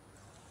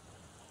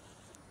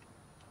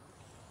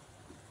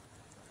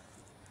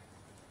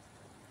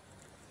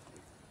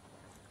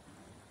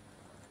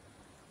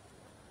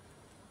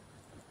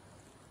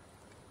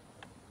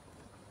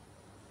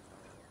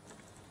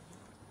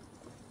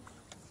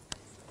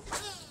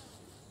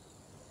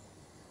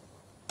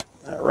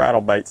 That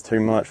rattle bait's too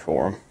much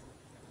for him.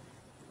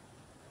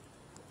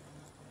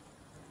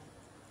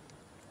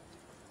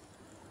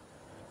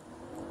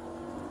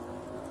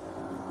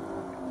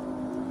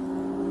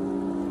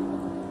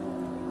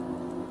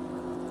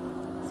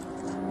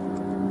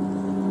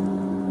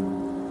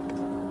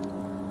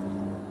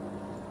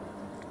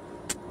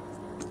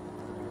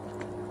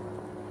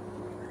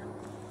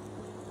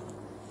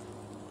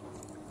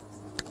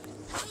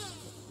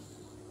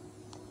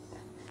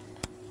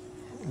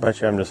 Bet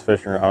you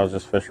I was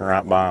just fishing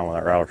right by him with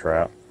that rattle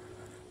trap.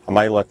 I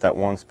may let that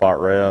one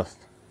spot rest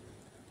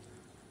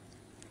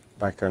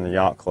back there in the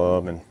yacht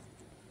club and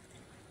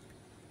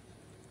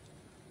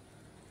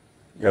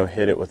go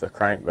hit it with a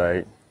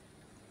crankbait.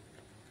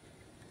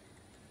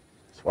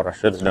 That's what I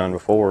should have done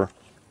before.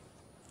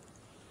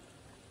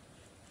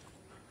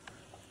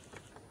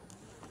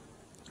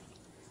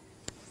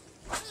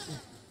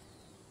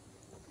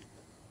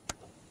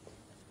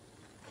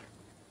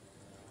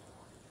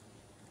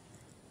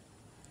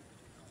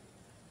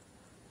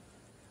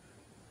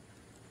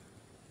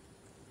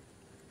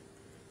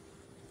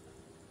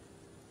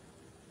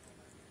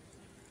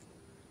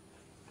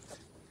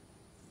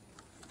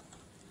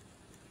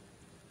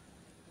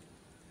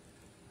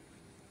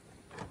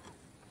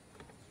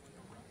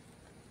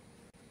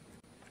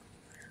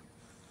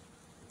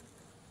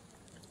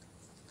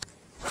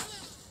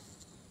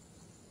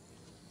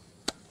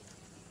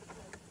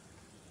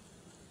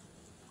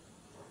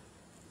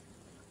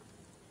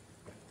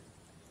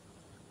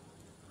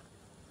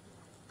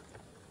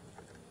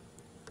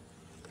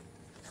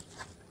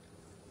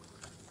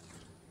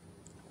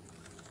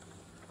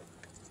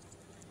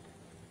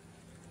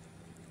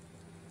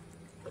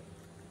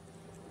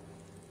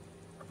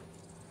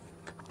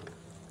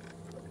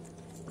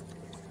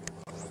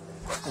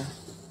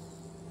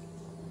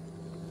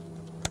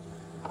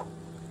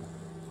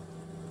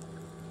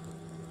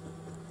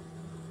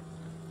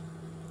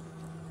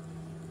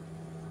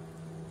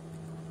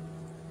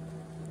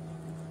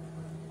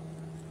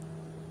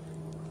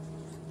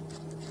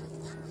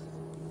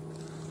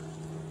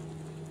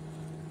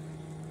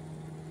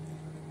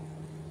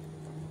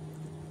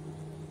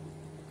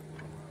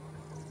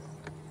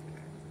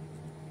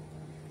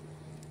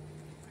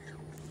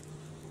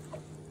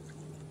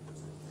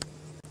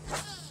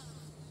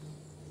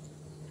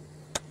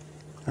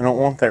 I don't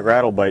want that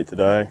rattle bait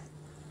today.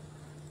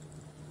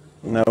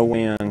 No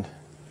wind.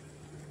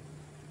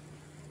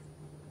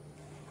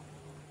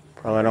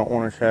 Probably don't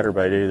want a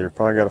chatterbait either.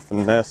 Probably got to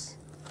finesse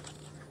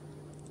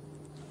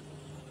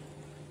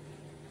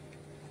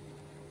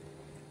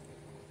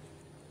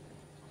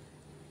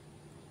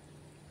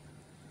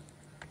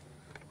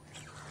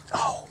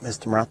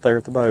Missed him right there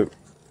at the boat.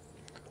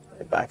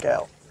 They back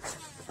out.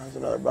 There's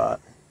another bite.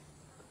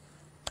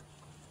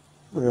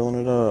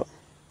 Reeling it up.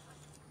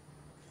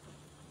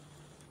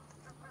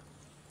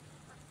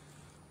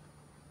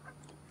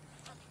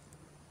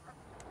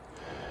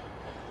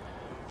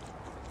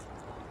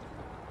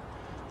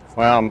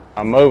 Well,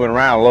 I'm moving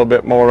around a little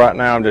bit more right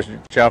now. I'm just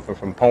jumping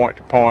from point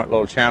to point,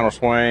 little channel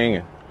swing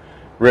and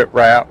rip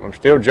wrap. I'm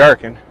still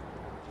jerking.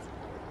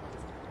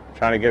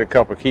 Trying to get a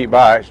couple of key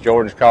bites.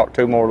 Jordan's caught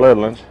 2 more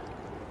little ones.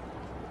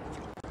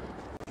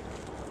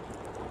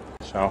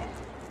 So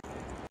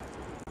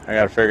I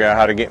got to figure out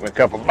how to get me a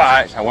couple of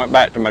bites. I went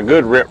back to my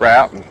good rip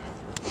wrap. And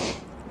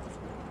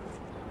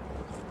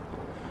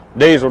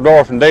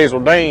Dieseldorf and Diesel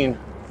Dean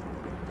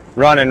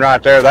running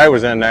right there. They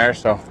was in there,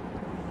 so.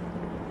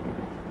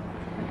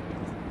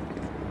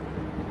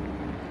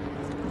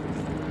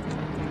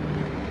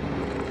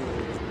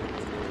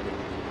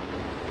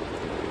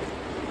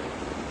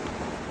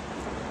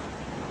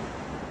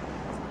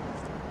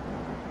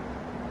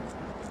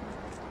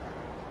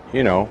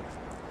 You know,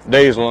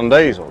 Diesel and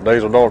Diesel,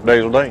 Dieseldorf,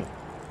 Diesel Dean.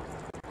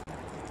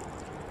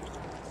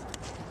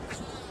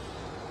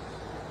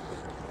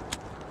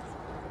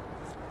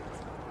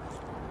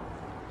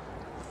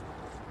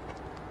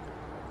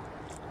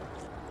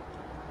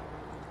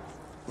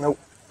 Nope,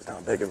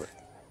 not big of it.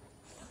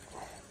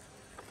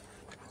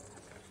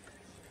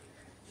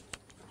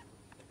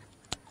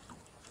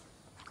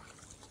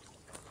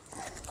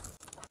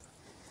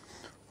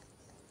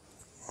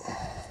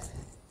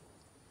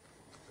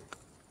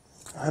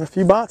 I had a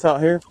few bites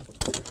out here.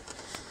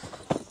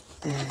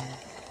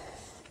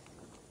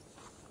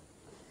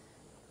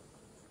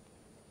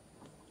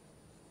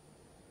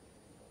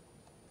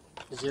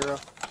 Zero.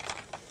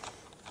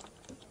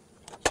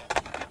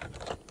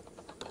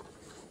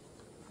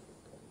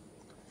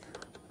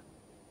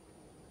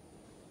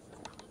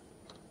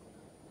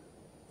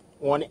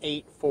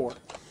 $184.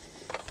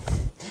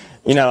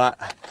 You know,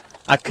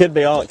 I could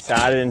be all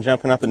excited and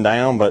jumping up and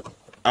down, but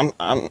I'm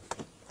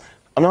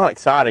not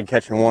excited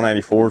catching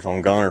 184s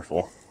on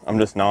Guntersville. I'm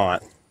just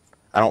not.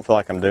 I don't feel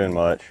like I'm doing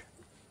much.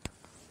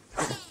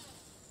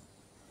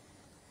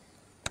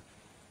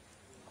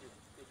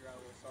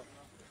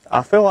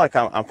 I feel like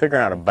I'm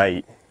figuring out a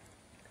bait.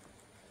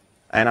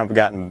 And I've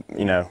gotten,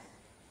 you know,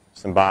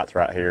 some bites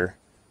right here.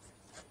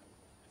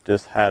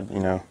 Just had, you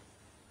know,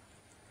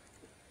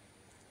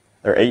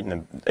 they're eating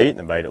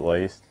the bait at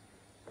least.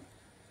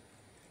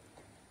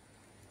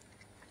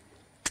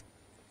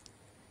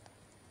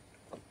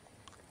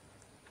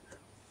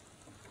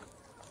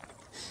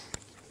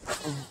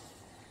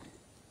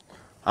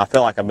 I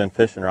feel like I've been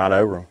fishing right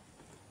over them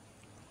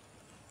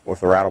with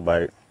the rattle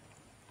bait.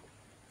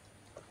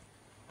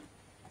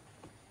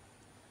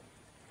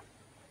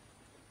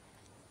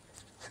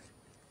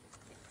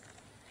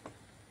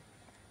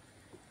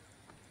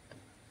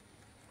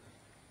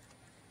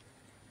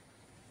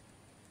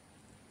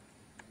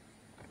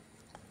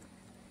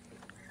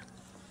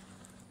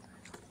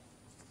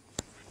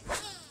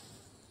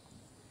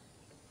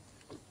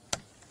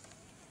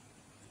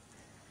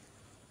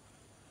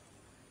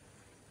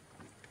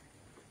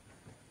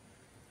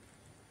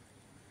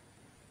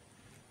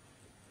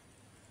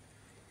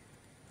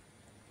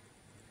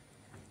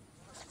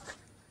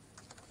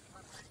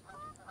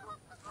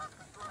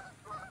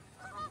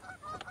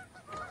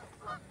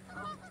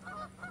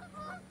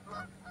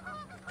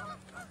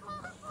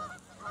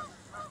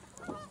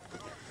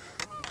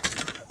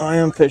 I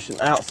am fishing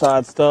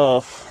outside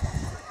stuff,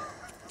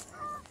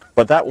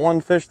 but that one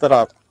fish that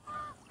I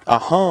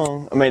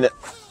hung, I mean,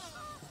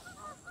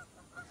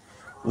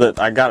 that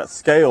I got at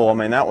scale, I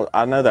mean,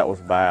 I know that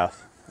was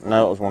bass. I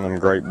know it was one of them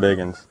great big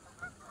ones.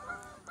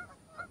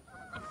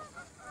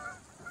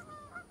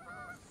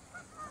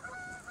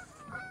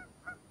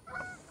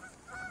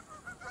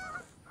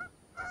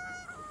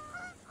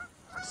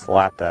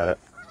 Slapped at it.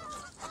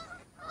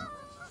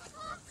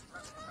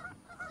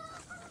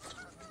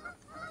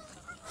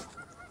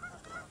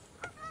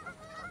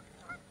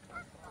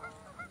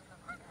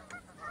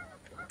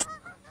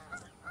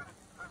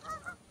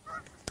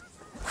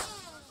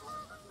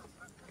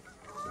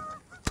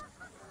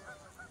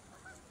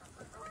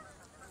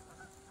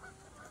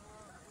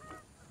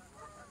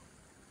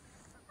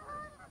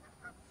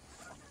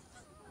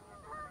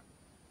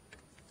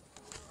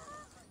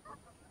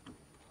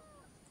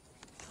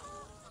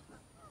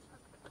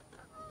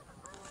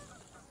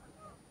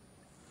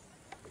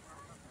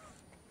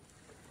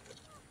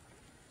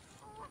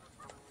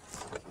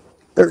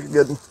 There's a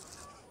good one.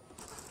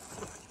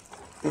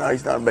 No,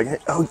 he's not a big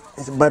hit. Oh,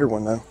 he's a better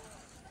one though.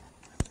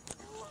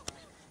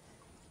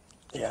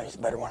 Yeah, he's a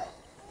better one.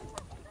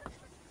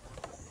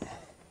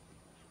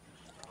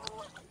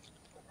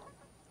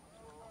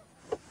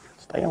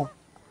 Stay on.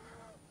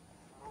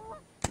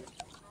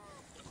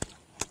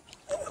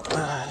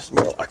 That's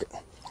more like it.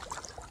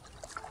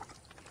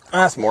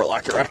 That's more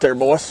like it right there,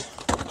 boys.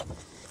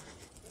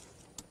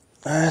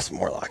 That's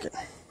more like it.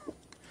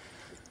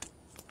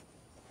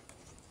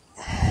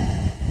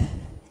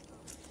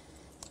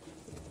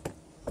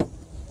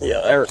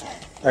 Yeah,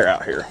 they're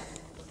out here.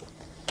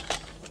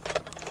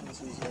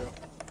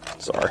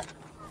 Sorry.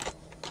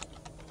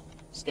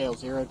 Scale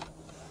zeroed.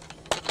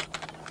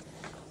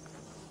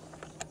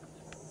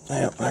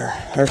 Yep,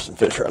 there's some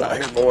fish right out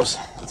here, boys.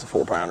 That's a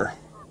 4-pounder.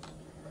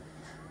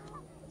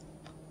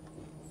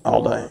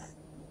 All day.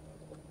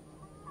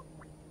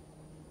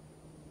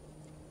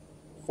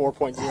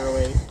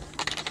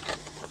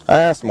 4.08.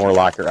 That's more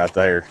like it right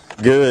there.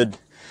 Good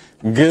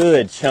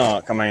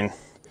chunk. I mean,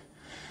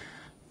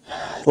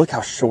 look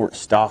how short and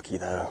stocky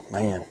though,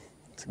 man.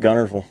 It's a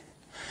Guntersville.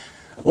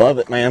 Love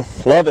it, man.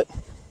 Love it.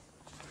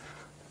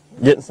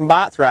 Getting some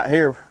bites right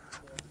here.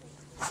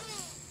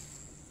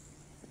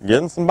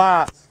 Getting some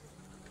bites.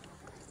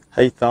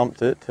 He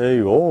thumped it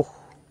too. Oh.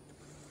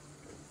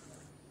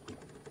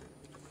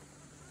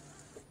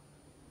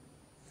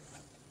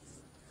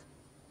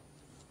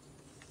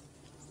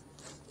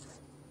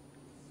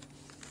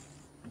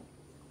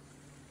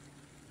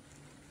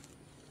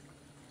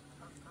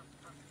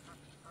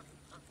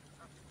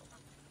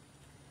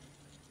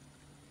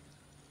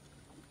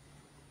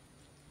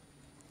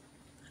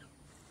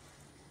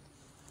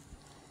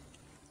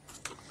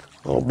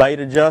 Little bait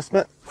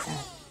adjustment.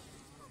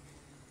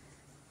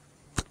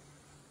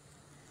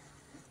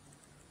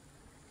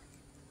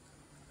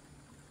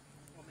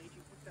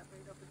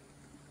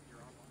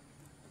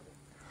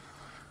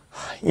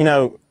 You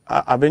know,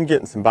 I've been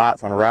getting some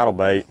bites on a rattle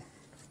bait,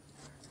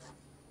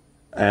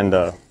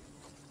 and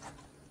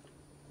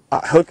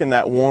hooking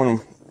that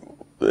one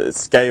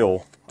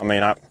scale, I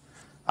mean,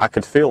 I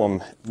could feel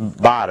him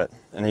bite it,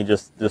 and he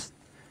just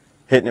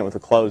hitting it with a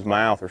closed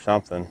mouth or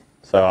something.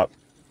 So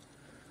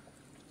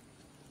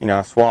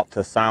I swapped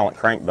to a silent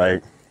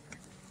crankbait.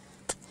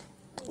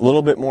 A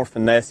little bit more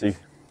finessey.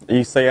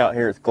 You see out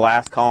here, it's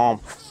glass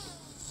calm.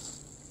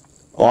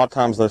 A lot of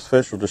times those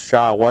fish will just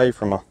shy away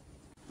from a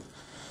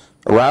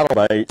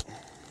rattle bait,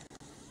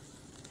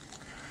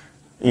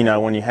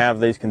 when you have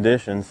these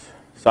conditions.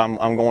 So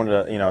I'm going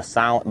to, a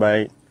silent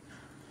bait,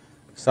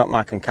 something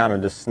I can kind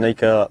of just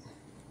sneak up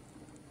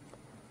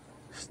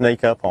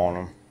on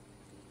them.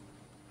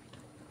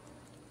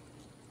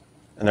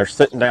 And they're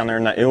sitting down there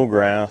in that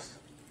eelgrass.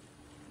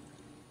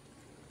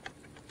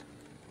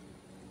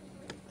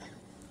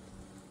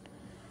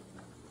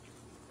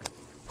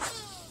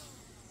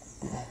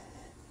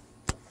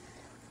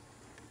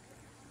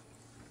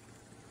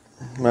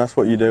 And that's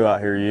what you do out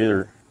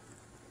here.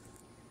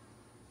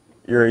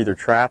 You're either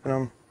trapping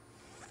them.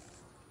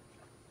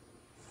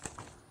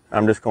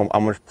 I'm just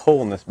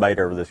pulling this bait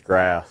over this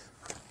grass.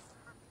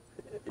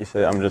 You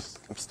see, I'm just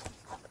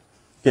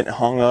getting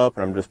hung up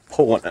and I'm just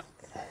pulling it.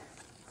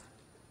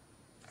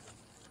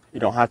 You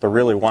don't have to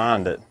really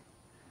wind it.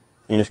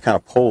 You just kind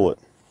of pull it.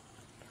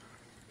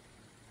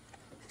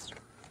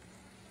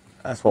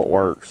 That's what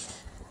works.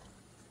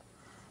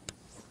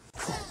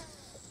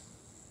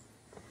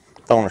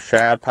 Throwing a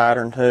shad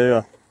pattern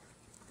too.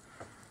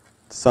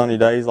 Sunny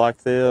days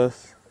like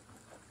this.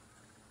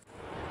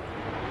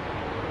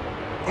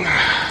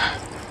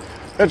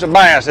 It's a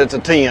bass, it's a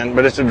 10,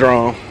 but it's a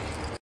drum.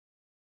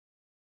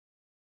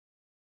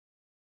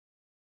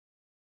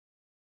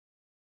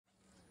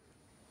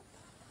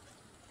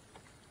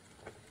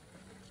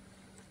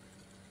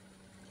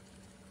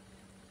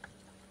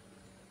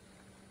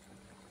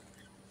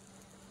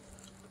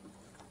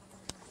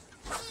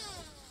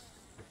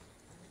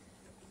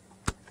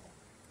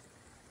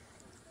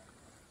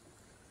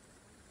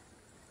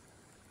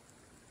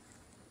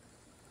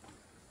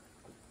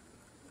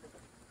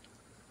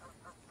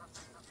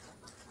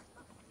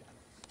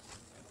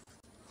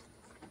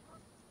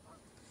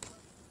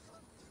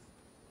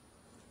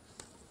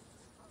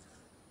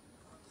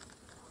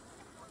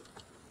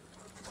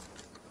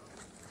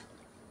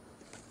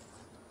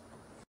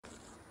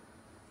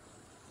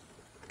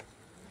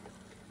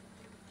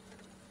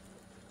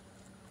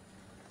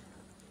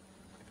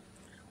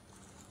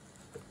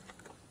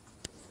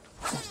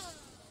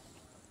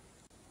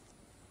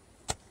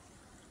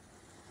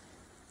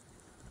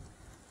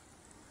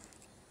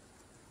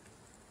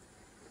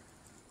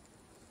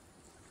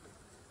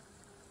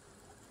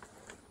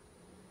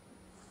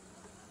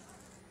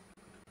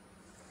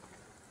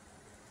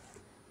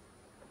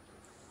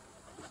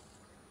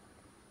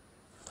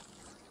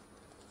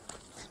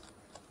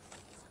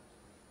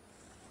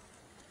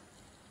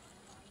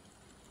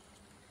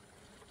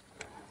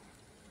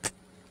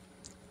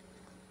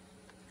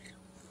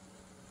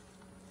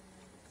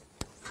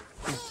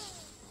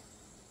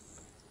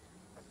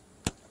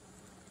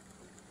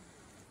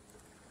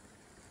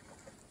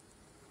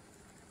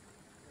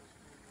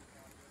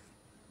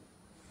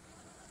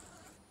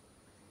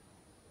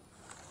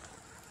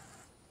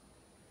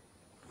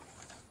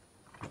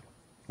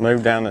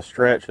 Moved down the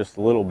stretch just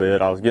a little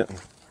bit. I was getting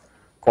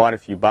quite a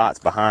few bites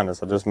behind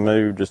us. I just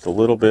moved just a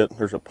little bit.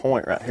 There's a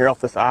point right here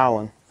off this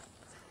island.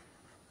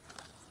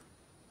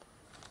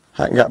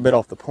 I hadn't got bit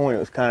off the point. It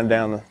was kind of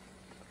down the...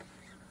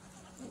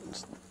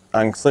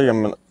 I can see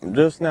I'm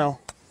just now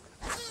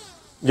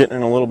getting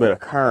in a little bit of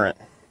current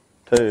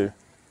too.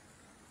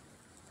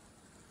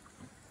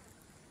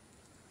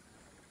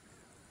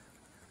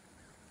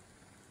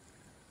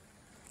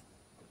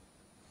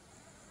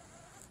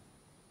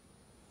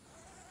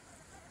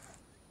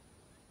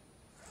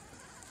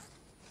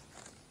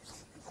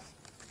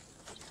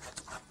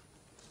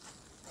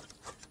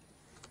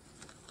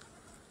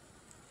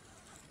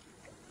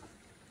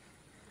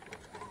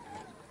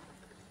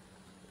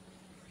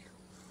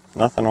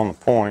 Nothing on the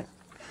point.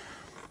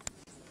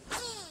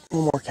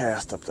 One more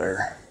cast up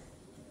there.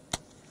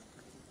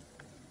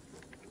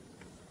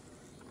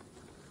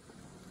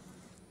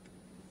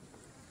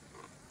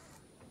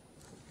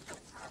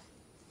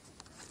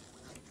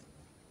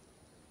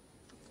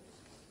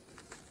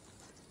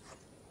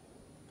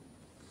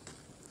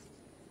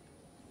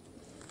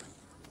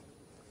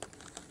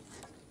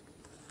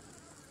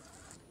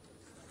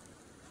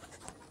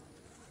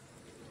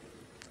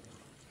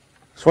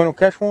 Swindle,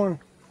 catch one.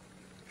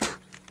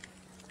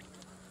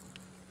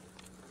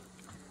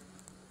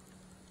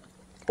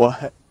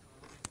 What?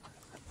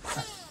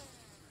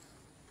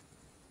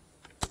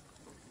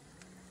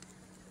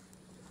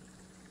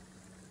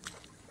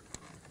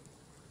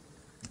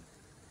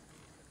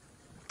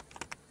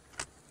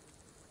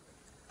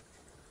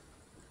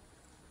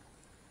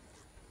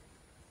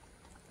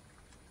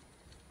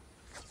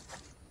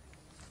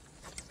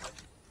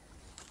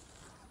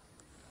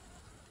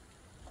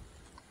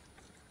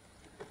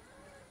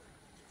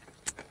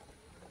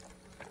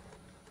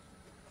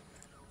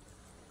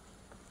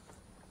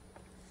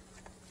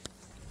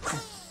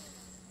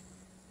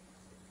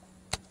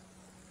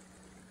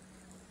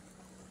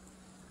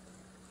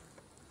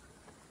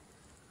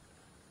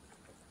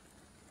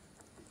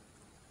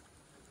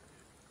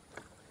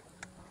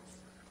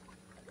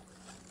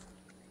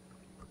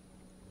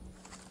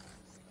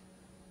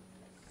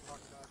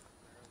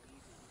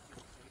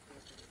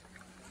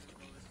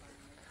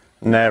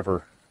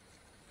 Never.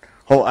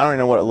 Oh, I don't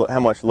even know how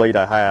much lead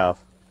I have.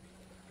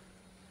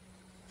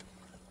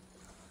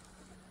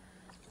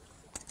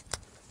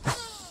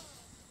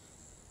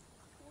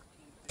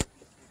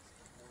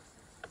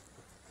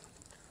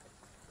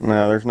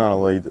 No, there's not a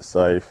lead that's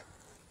safe.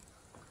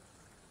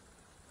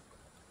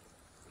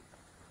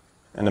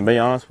 And to be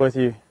honest with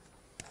you,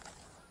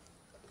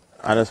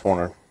 I just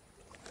want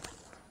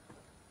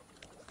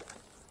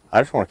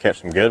to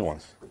catch some good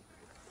ones.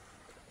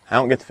 I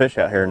don't get the fish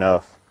out here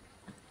enough.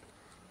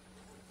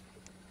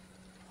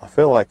 I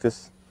feel like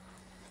this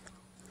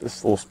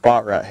little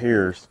spot right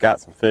here's got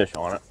some fish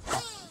on it.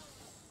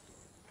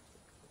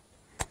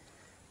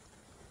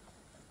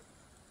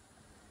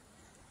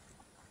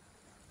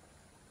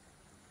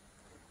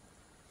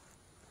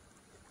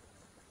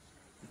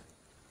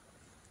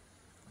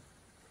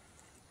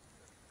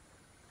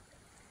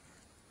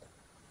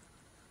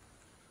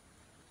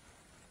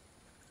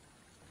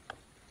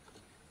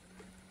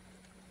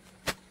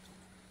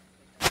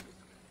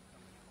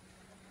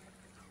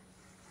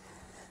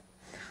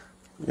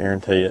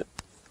 Guarantee it.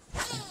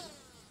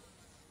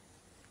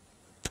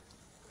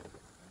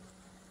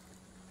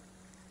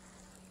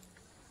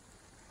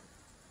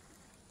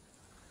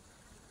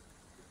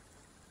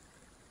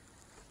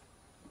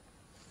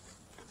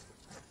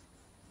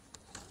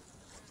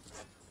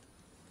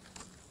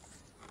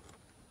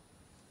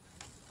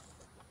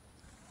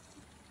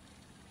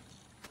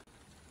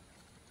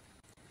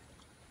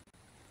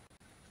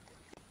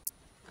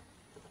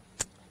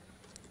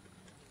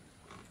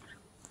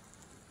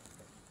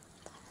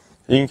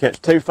 You can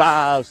catch 2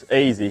 5s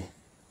easy.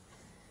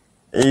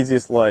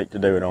 Easiest lake to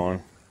do it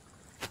on.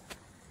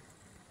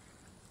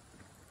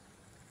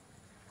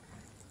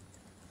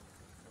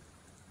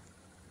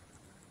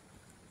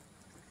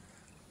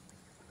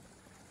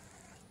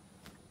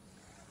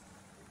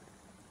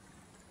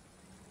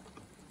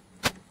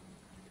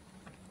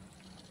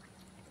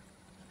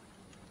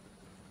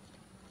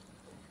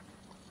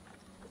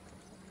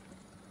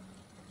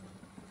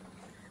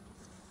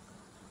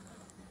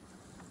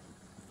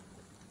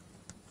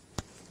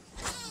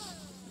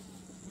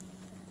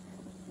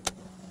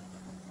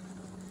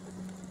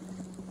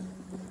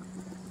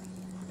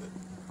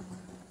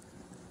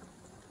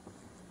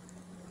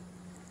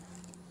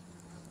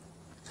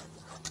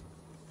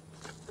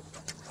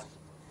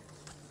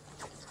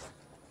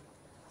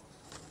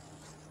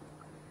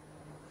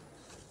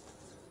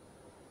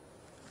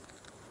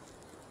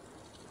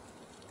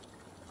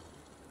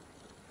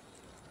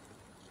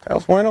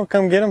 Gerald Swindle,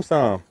 come get him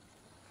some.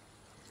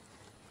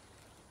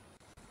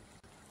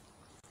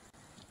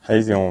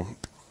 He's gonna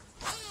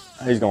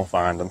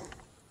find them.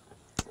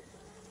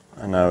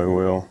 I know he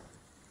will.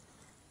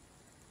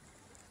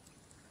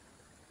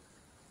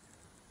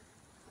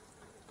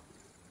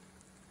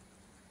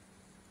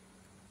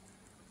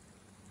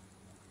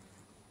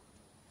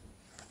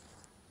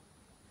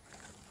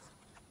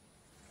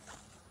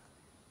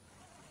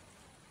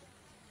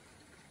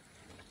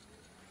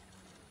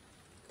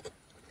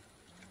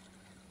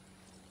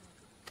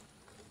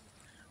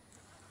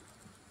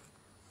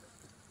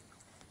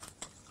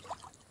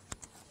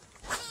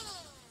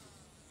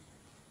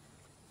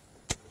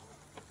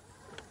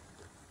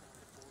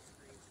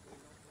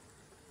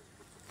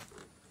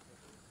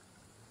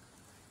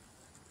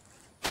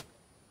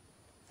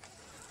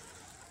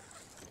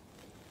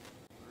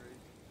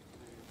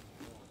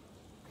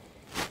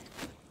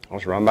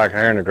 Let's run back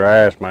here in the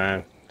grass,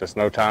 man. There's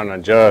no time to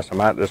adjust.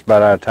 I'm just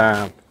about out of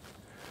time.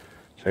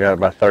 So I got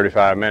about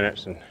 35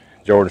 minutes, and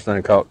Jordan's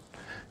done caught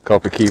a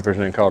couple of keepers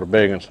and then caught a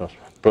big one. So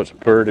puts a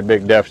pretty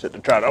big deficit to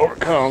try to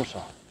overcome.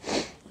 So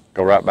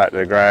Go right back to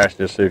the grass,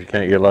 just see if you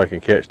can't get lucky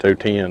and catch 2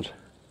 10s.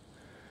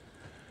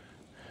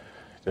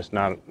 Just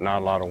not a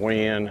lot of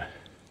wind.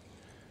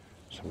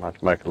 So I'm going to have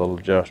to make a little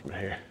adjustment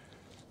here.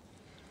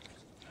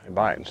 They're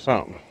biting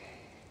something.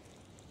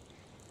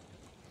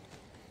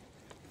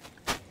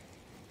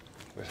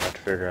 Just have to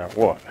figure out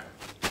what.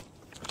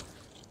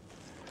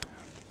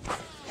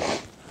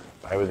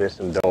 Maybe this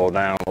can dull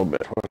down a little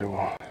bit what they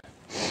want.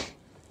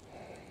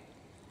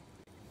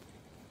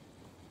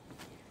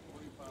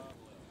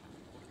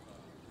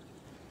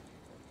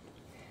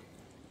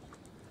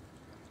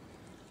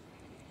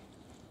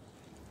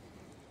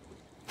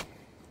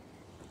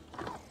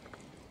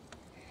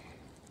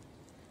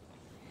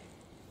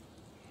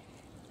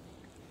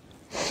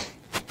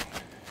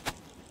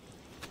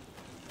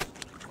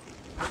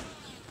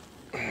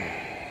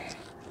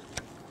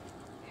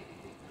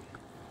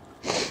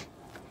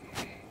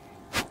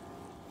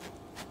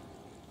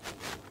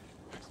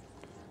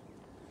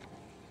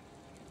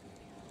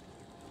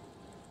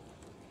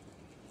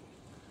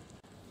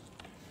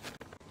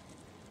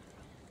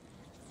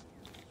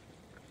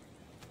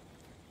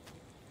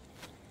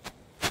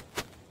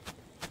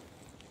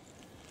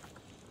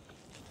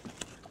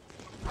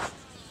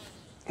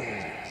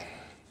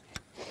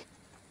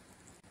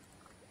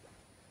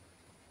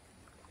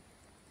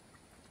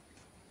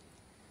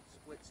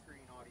 Split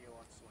screen audio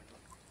on Swindle.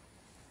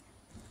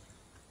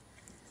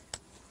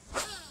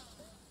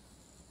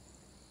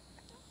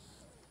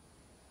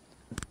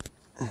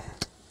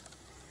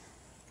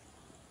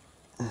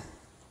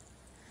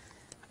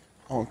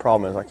 Only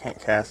problem is I can't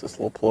cast this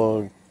little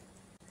plug.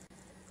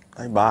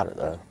 They bite it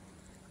though.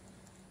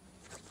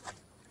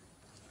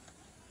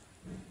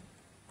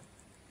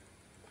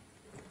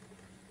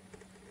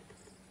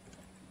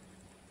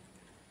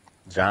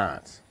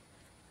 Giants.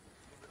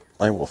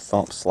 They will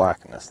thump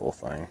slack in this little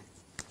thing.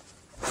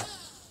 You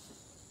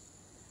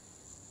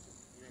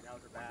think that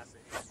was a bass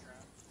at his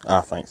trap?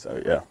 I think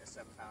so, yeah. A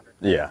 7-pounder?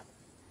 Yeah.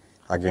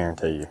 I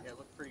guarantee you. Yeah, it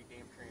looked pretty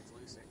damn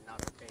translucent,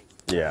 not opaque.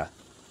 Yeah.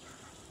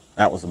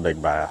 That was a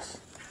big bass.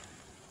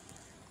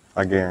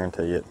 I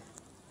guarantee it. I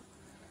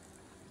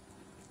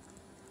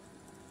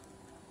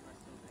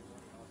still think one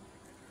of y'all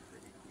can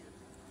make it pretty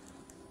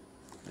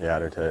cute. Yeah, I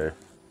do too.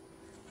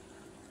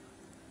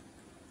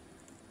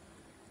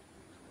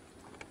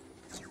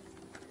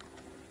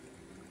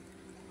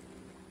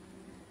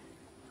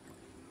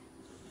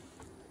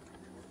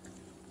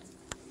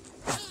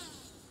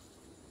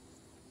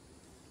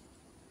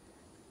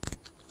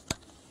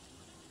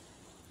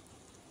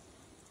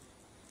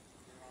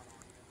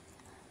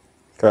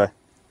 Okay.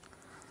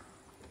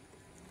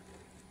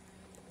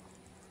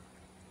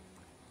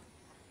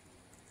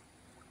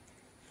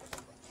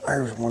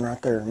 There's one right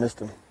there.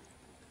 Missed him.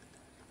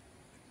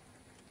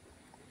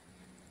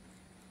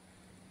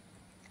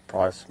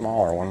 Probably a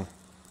smaller one.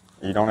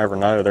 You don't ever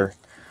know. They're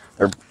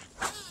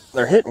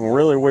hitting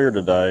really weird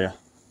today.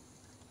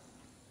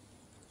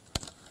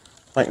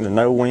 I think the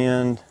no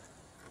wind.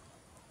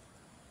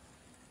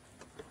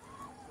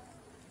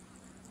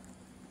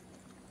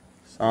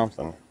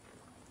 Something.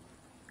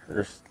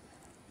 Just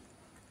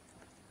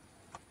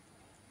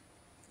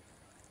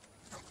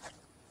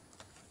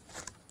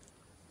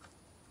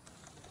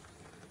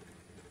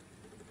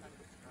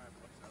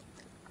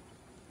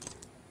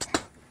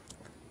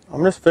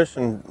I'm just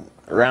fishing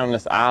around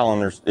this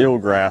island. There's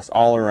eelgrass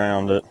all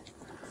around it.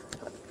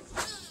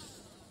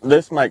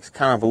 This makes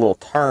kind of a little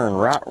turn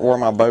right where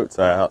my boat's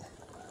at.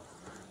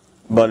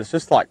 But it's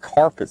just like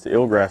carpets of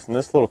eelgrass. And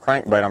this little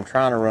crankbait, I'm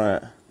trying to run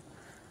it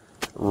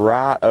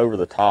right over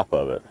the top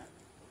of it.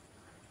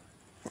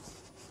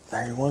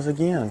 There he was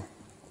again.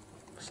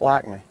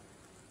 Slack me.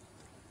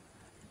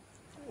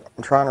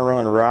 I'm trying to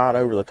run right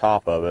over the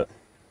top of it.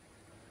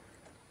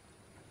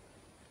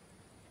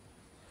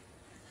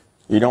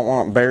 You don't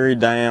want it buried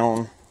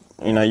down.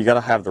 You know, you got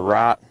to have the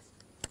right.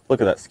 Look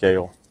at that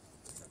scale.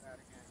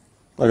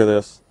 Look at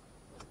this.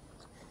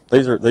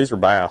 These are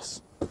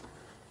bass.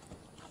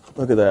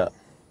 Look at that.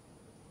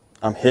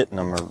 I'm hitting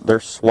them, or they're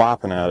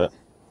swiping at it.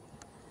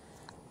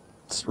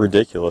 It's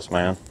ridiculous,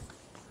 man.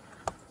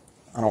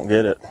 I don't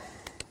get it.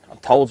 I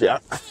told you. I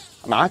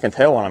mean, I can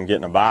tell when I'm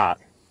getting a bite.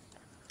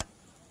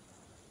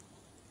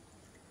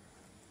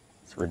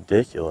 It's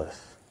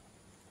ridiculous.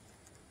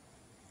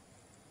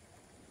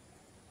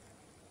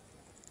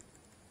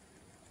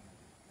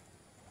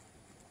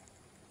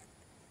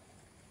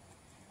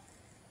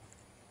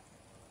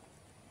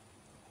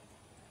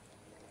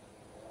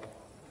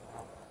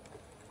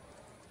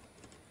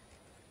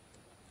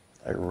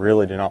 They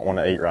really do not want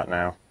to eat right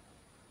now.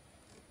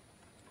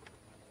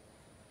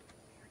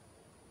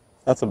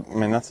 That's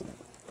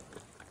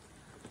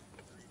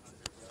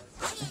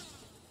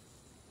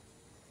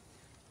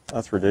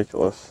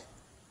ridiculous.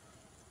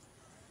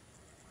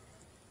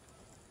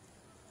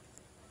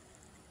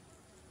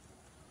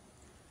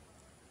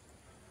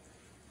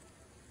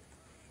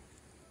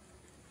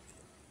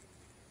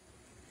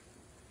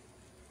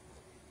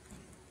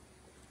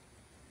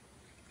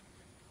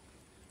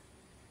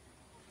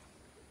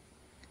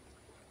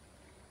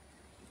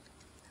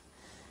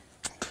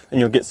 And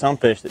you'll get some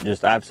fish that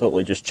just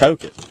absolutely just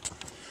choke it.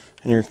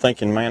 And you're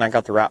thinking, man, I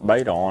got the right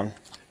bait on.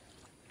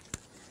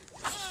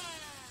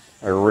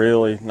 They're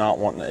really not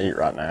wanting to eat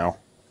right now.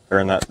 They're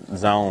in that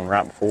zone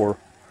right before.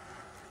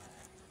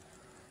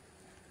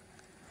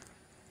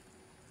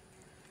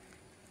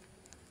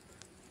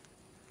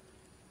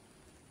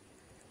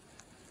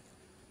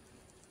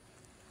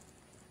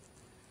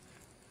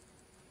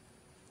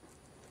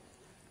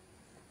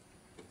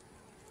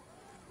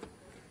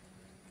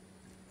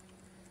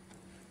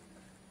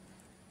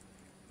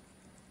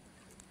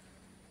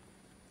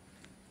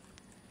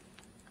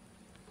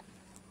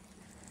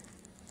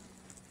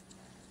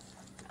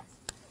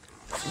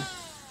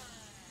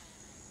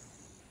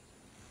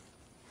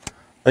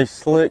 These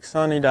slick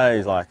sunny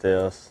days like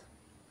this,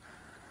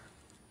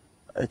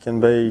 it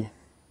can be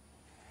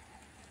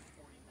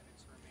 40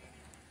 minutes remaining.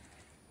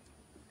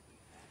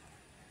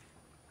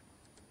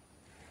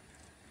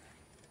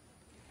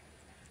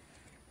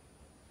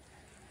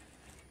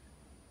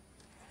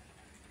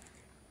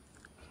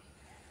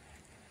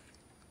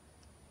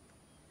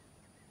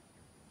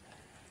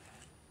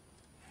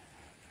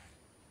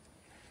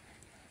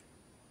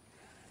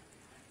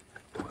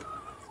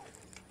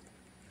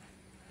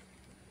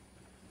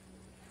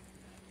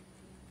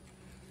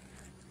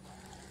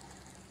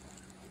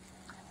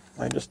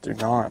 they just do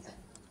not.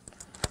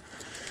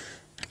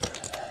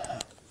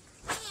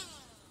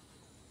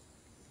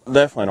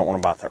 Definitely don't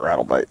want to bite that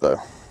rattle bait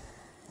though.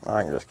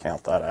 I can just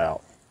count that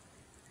out.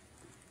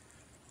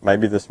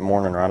 Maybe this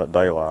morning right at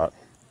daylight.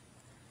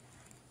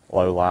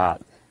 Low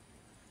light.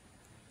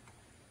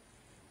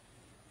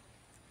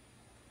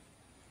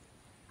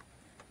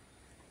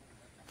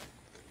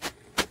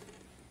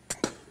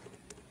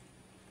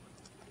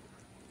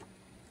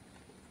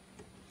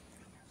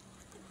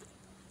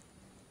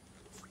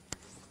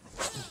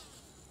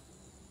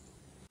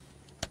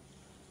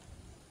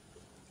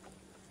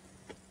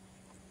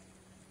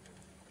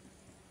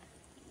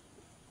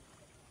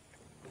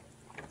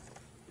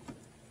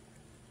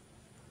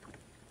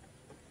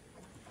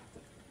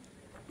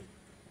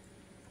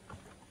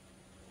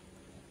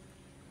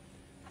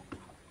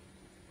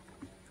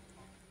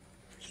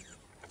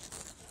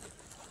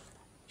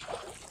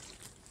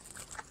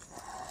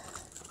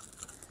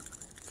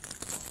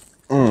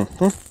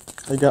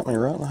 He got me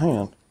right in the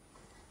hand.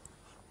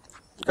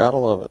 Gotta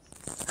love it.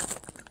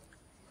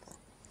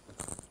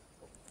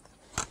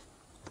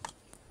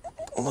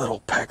 Little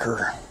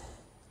pecker.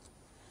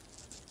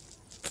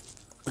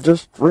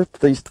 Just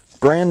ripped these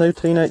brand new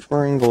Teenage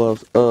Marine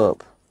gloves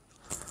up.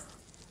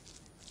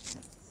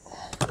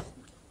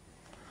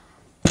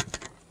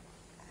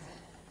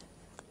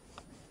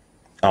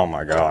 Oh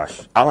my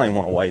gosh. I don't even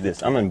want to weigh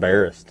this. I'm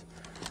embarrassed.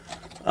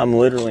 I'm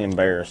literally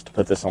embarrassed to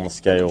put this on the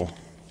scale.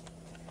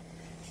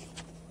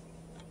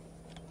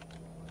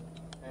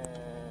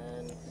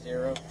 And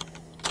 0.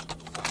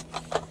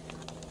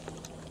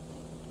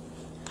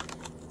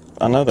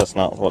 I know that's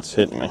not what's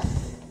hitting me.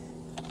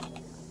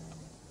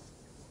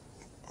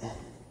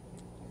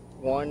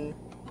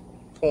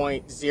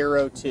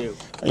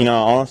 1.02. You know,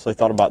 I honestly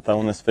thought about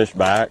throwing this fish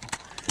back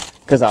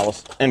because I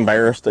was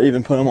embarrassed to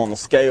even put him on the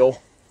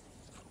scale.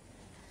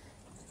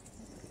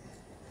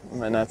 I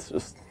mean,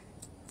 it's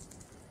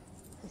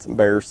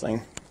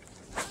embarrassing.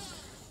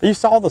 You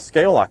saw the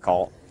scale I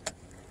caught.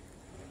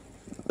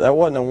 That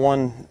wasn't a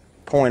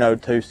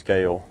 1.02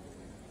 scale.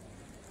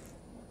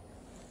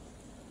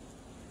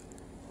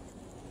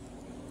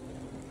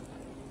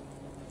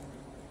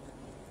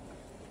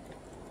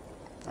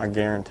 I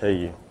guarantee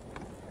you.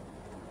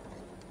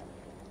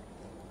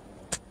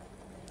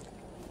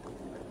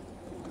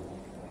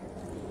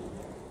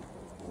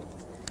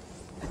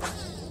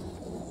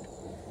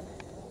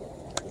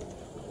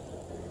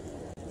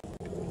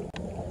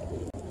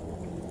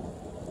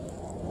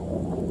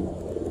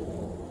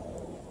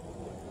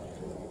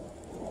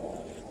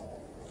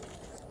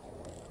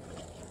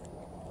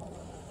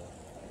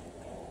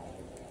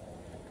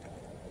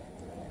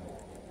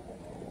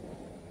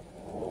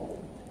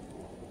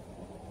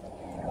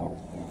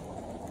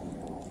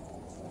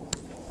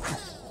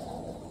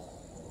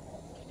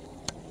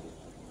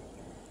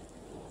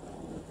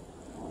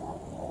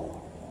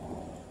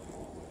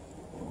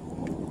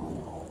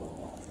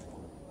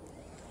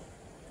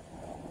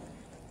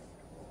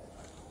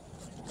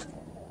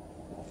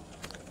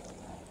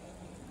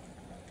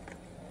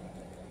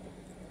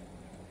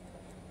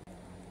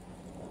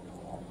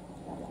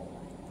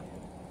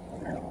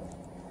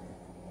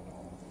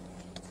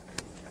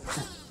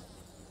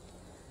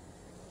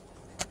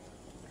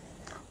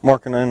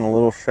 Marking in a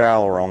little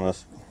shallower on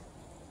this.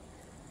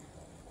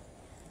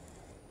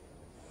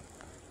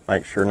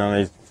 Make sure none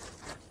of these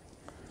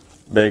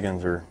big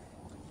ones are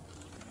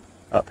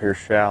up here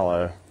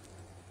shallow.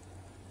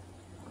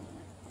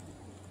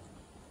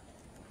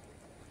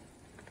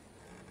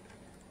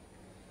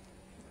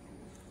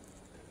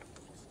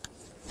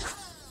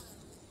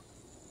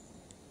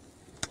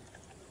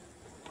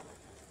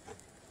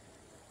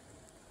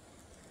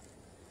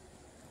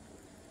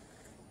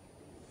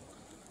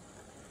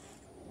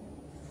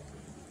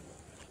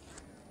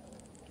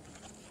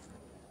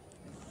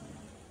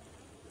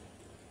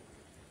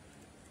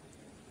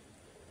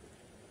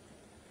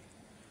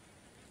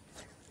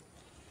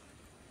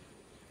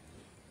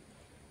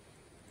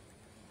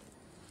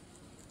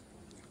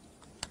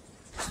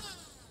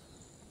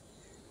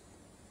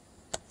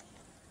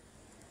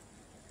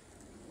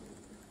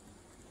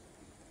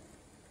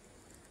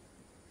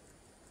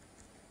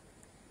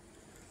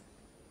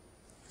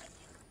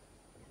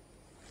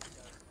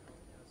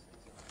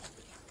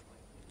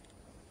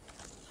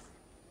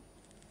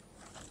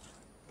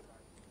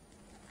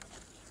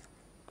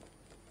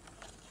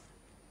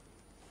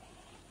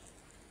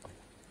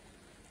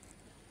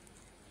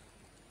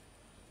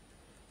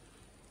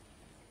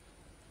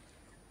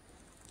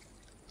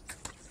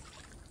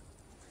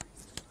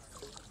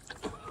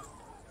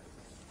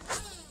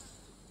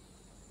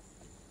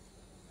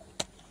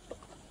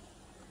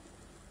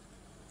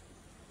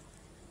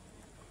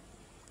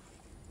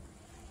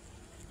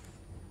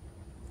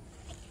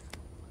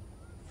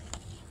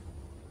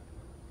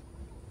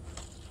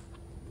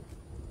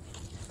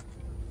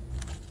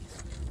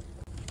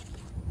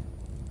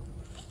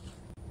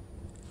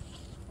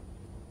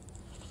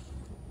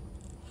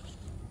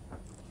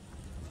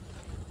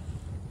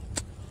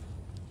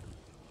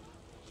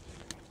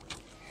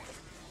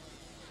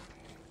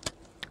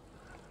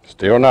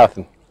 Still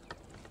nothing.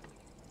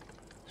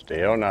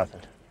 Still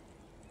nothing.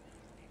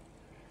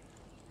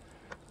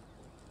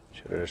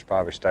 Should have just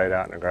probably stayed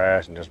out in the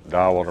grass and just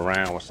dawdled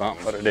around with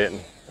something, but it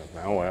didn't.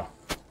 Oh well.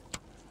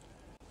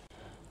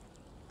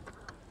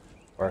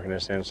 Working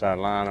this inside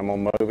line, I'm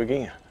gonna move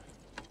again.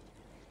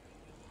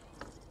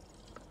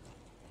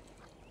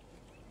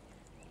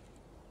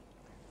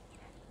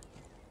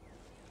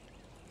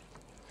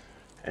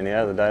 And the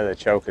other day, they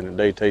choking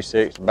the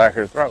DT6 back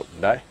of the throat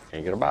today.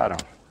 Can't get a bite on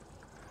it.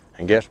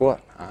 And guess what?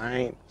 I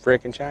ain't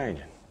freaking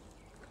changing.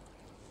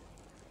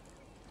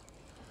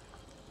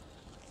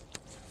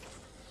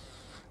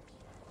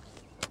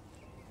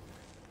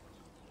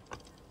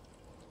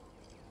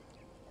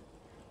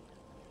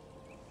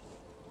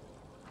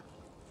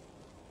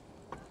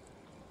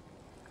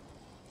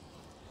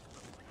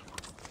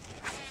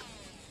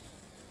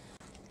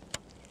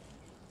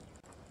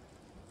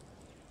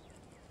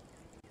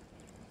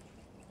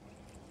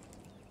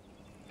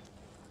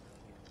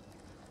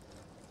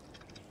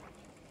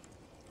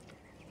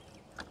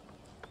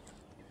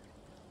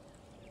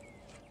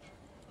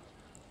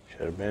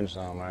 Should have been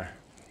some there.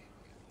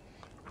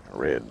 A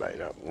red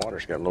bait up.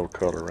 Water's got a little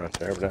color right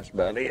there, but that's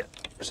about it.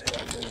 See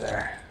what I do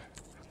there.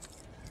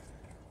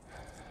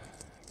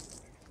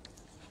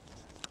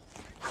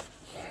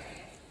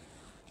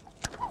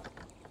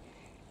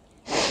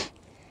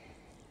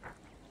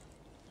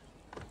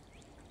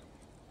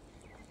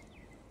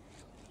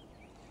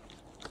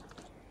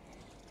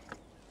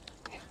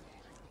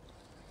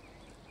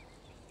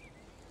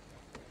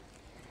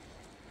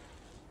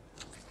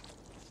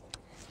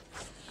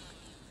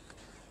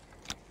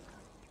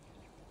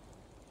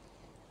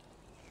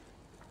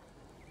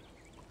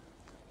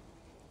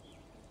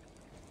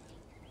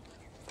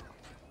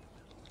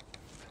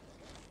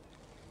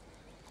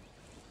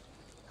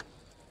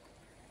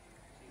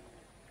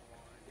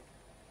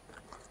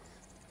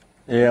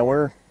 Yeah,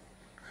 we're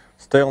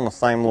still in the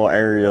same little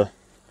area.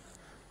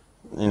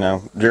 You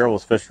know, Gerald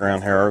was fishing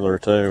around here earlier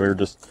too. We were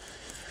just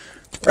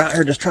right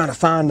here just trying to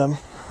find them.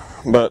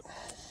 But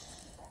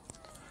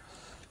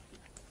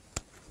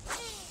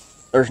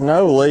there's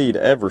no lead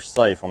ever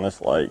safe on this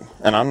lake.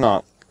 And I'm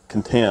not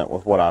content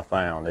with what I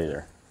found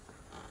either.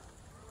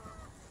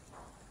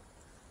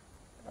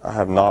 I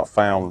have not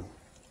found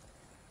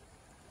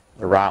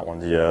the right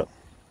ones yet.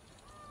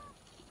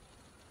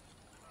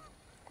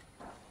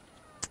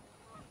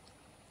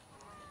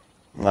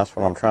 And that's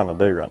what I'm trying to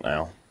do right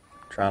now.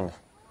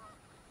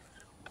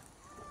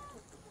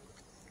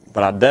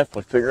 But I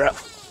definitely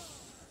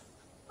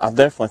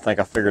think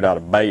I figured out a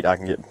bait I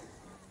can get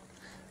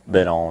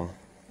bit on,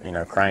 you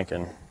know,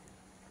 cranking.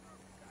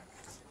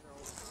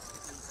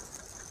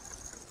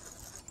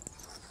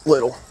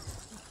 Little.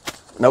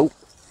 Nope.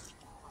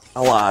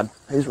 I lied.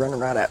 He's running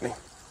right at me.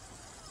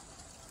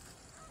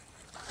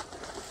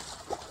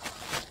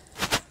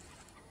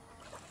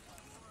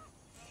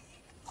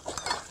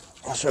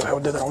 I'll show you how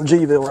we did that on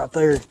Gville right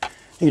there.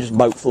 You just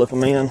boat flip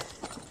him in.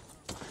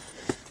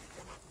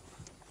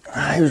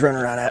 He was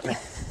running right at me.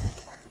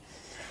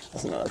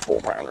 That's another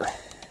 4-pounder.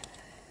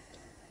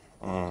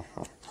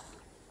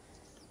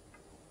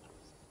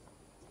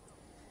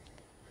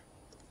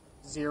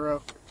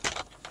 Zero.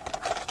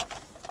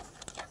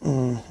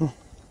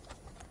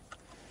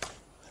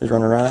 He's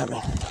running right at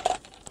me.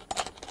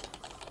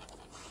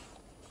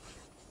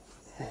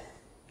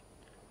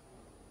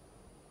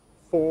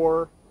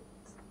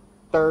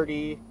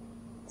 $438.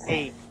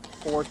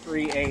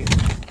 438.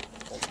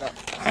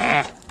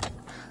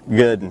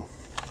 Good.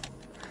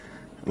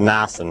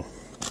 Nice one.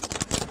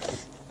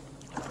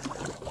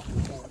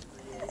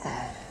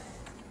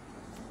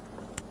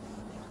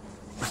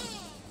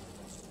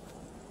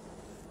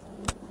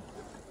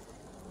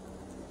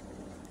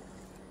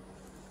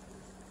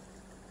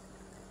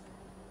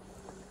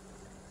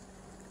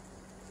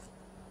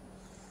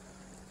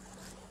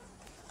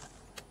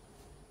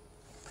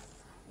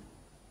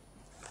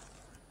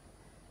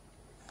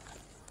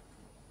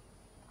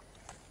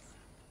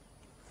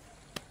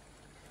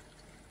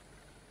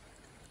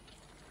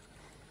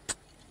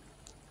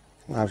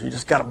 Now you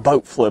just got to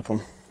boat flip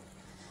them.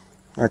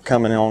 They're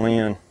coming on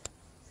in.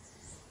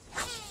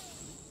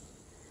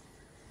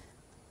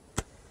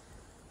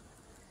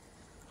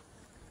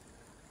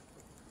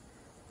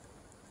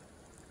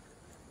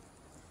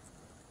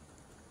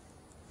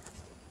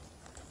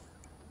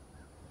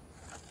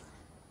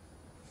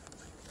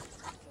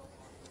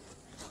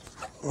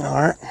 All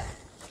right.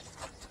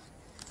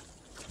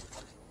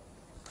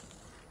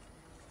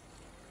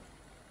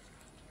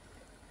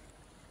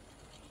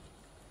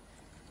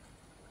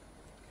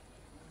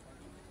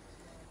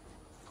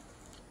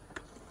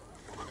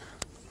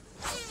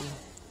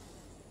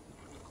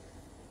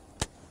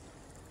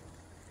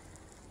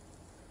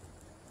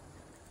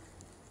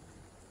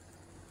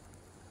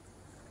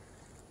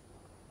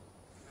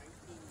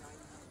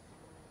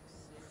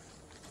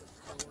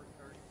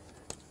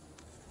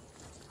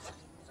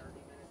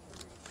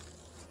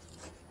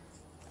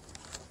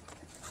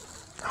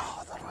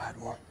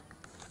 One.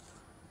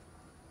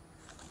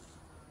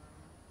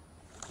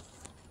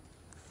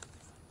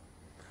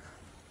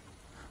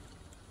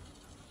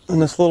 in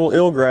this little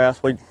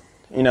eelgrass,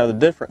 you know, the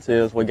difference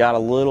is we got a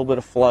little bit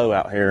of flow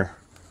out here.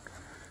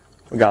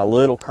 We got a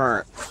little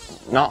current,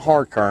 not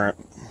hard current.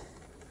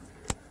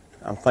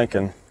 I'm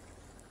thinking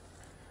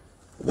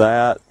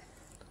that,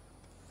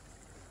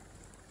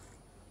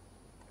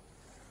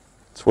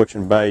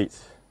 switching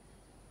baits.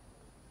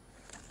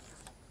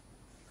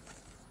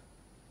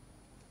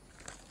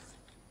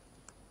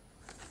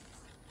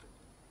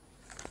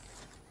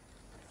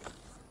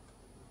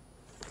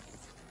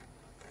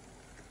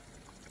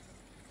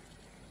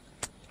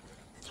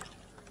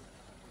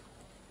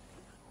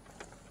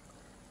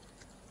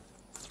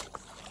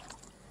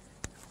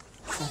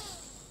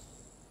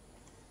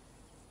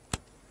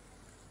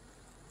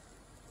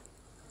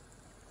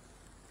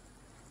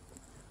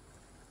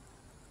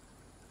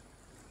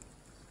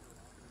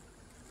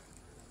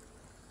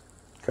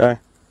 Okay.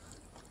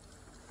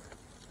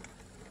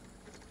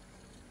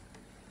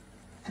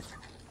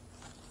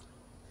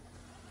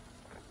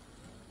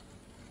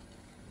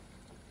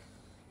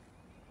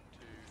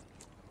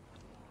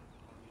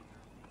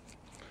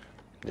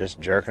 Just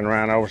jerking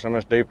around over some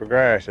of this deeper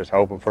grass, just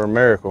hoping for a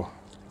miracle.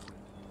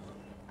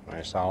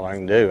 That's all I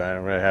can do. I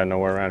don't really have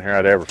nowhere around here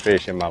I'd ever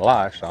fish in my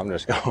life, so I'm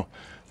just gonna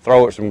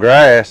throw it some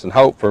grass and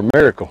hope for a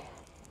miracle.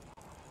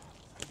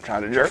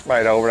 Trying to jerk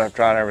bait over it, I've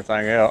tried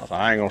everything else.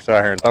 I ain't gonna sit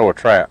out here and throw a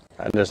trap.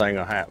 That just ain't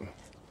gonna happen.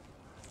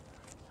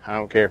 I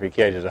don't care if he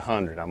catches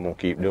 100, I'm gonna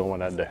keep doing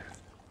what I do.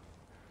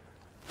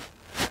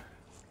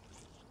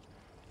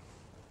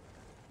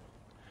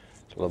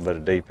 It's a little bit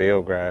of deep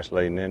eelgrass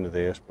leading into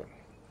this, but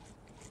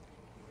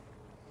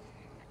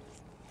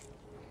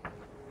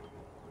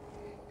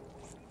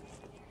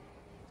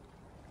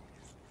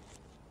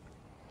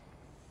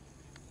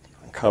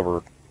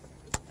Covered.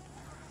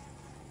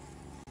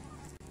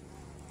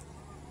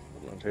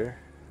 Look here.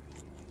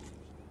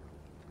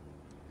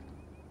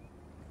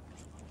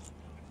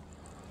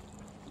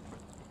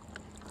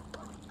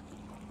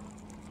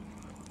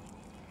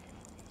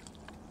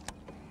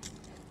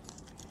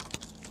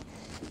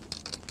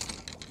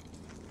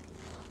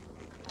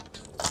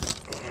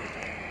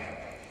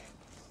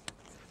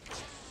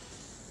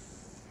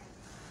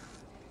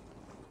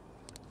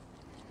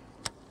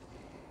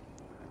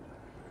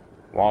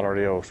 Water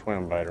the old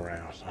swim bait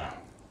around, so.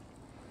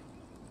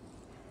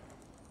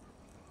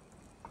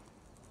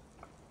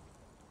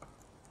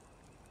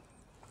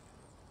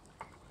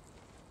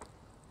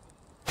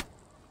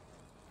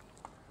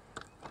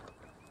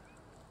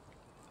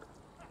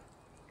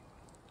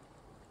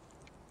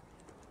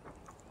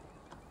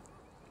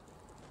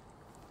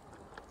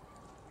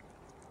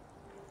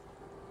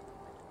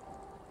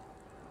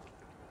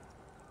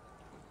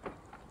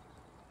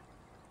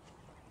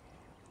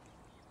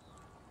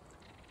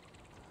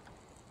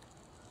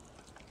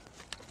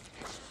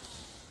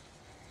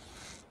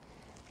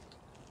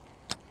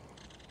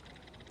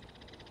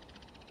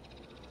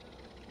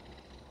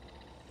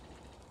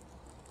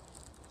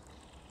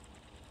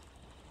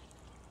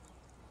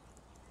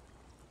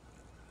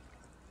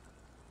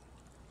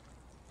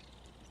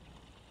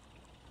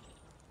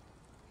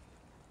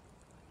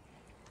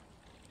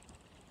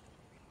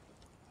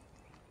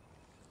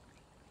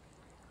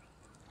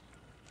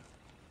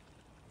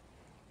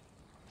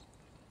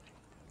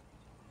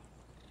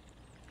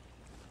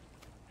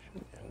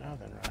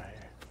 Nothing right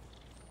here.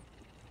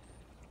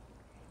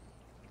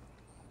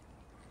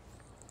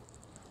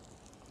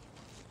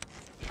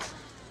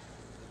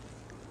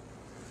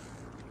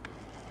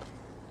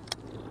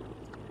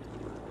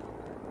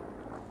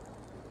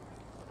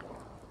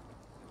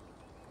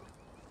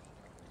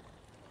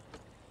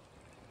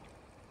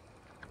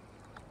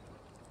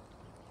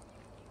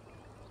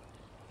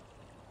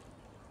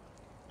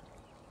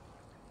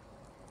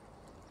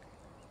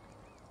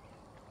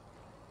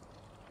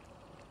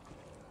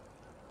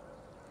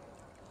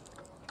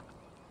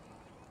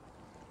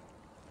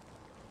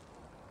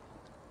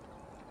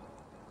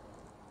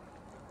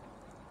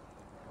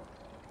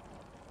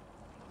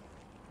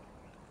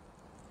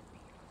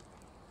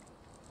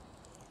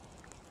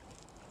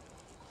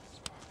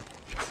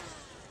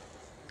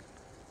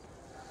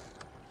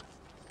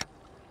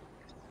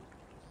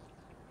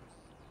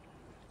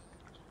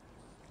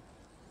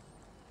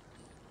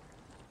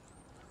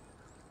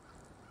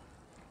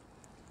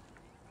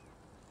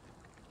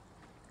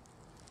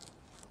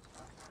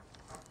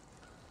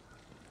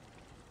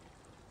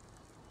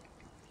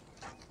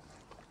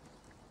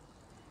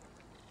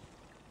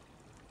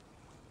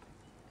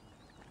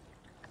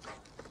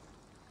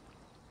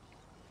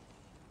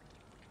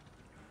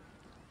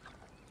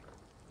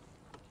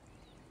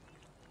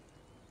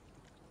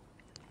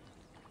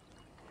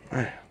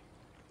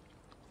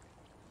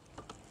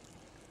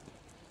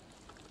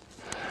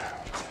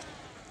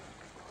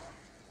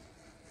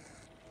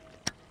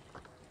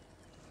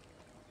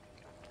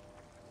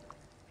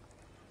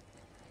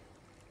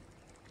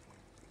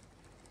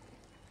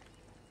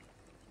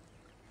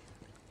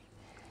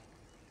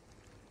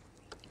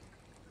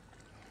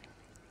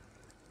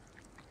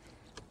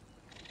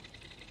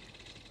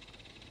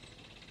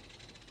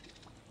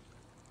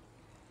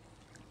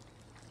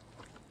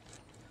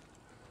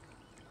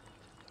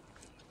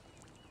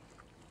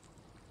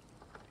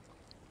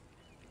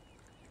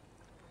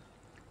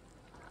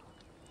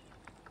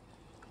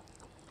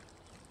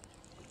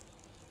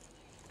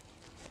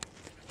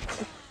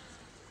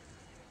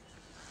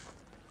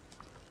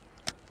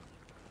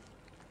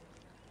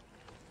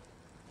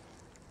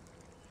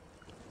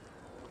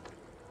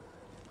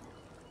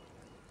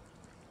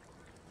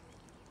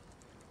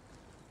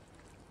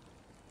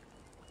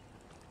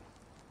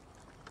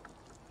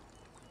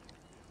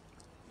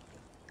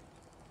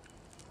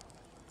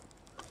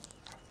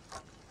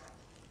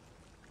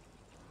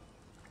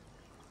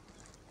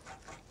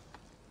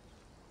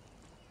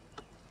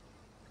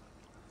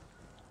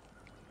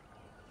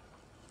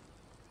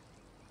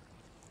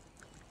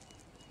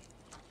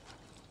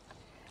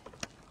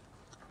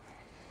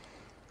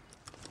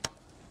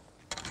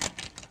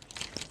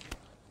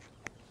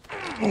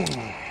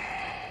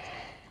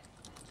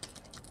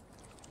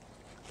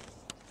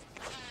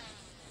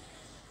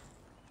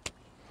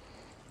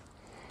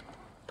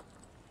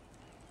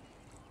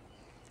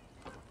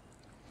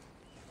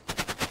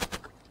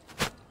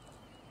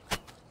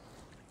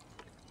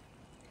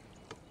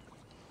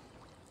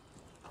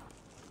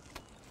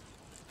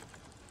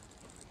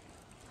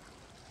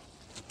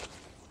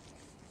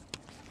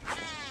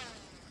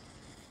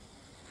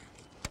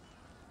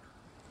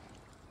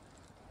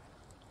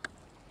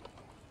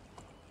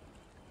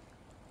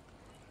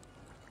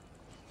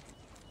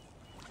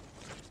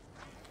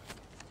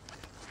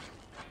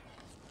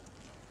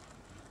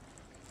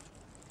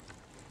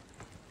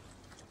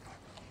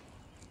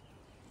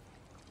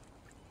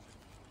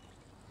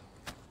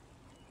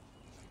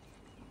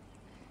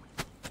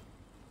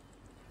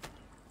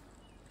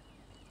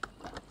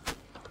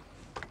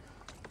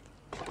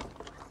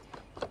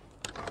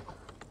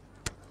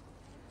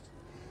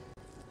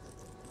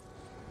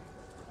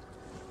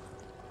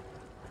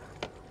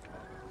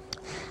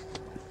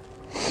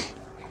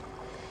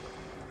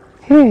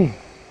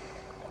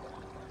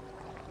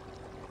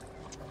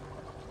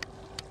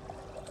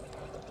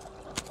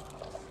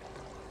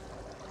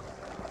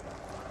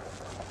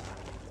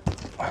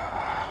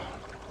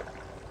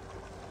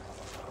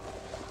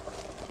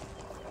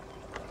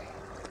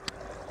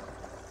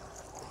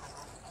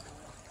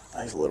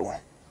 He's a little one.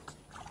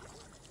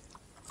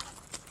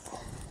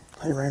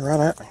 He ran right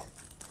at me.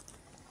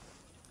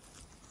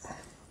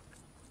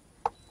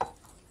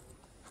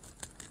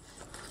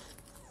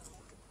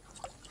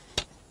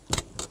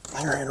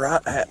 He ran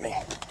right at me.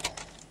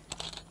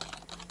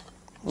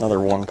 Another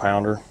 1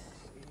 pounder.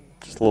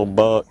 Just a little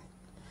buck.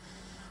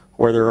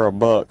 Where there are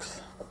bucks.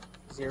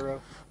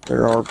 0.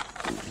 There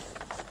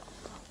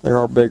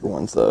are bigger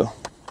ones though.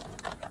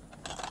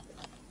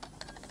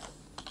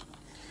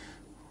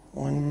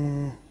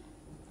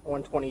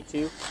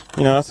 122.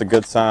 You know, that's a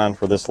good sign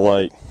for this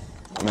lake.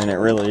 I mean, it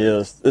really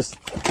is. This,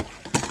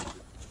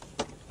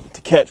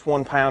 to catch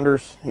 1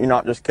 pounders, you're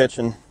not just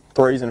catching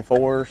 3s and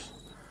 4s.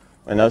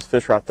 And those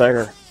fish right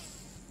there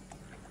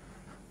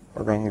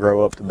are going to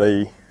grow up to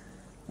be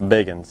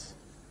big uns.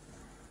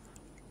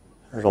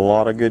 There's a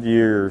lot of good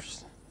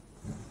years.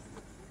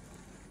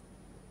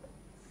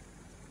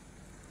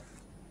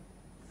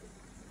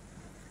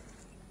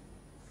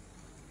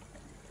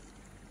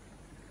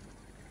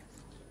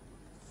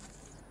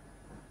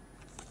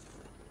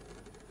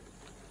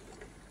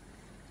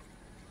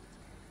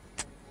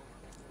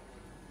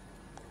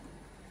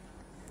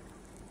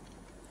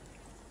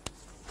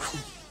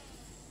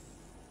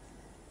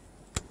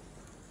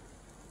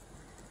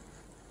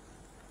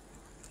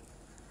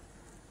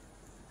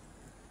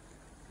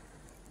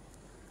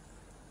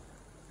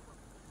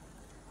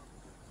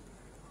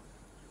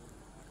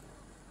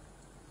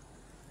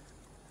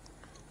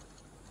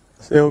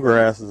 This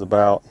eelgrass is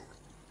about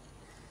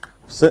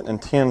sitting in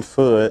 10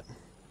 foot,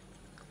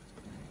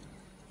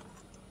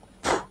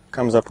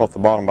 comes up off the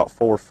bottom about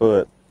 4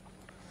 foot.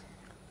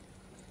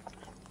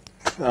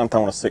 I'm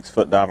throwing a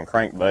 6-foot diving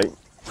crankbait.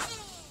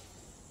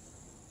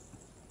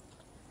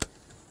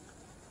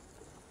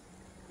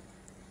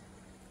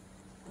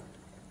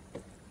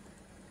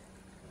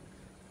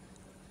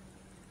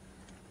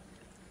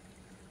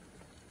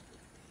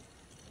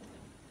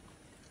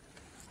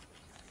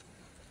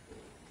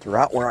 It's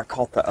right where I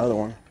caught the other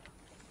one,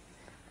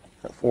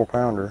 that 4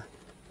 pounder.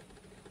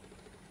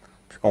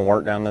 Just gonna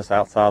work down this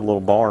outside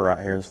little bar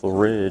right here, this little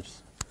ridge.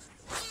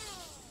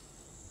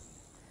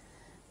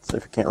 See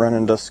if I can't run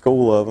into a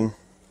school of them.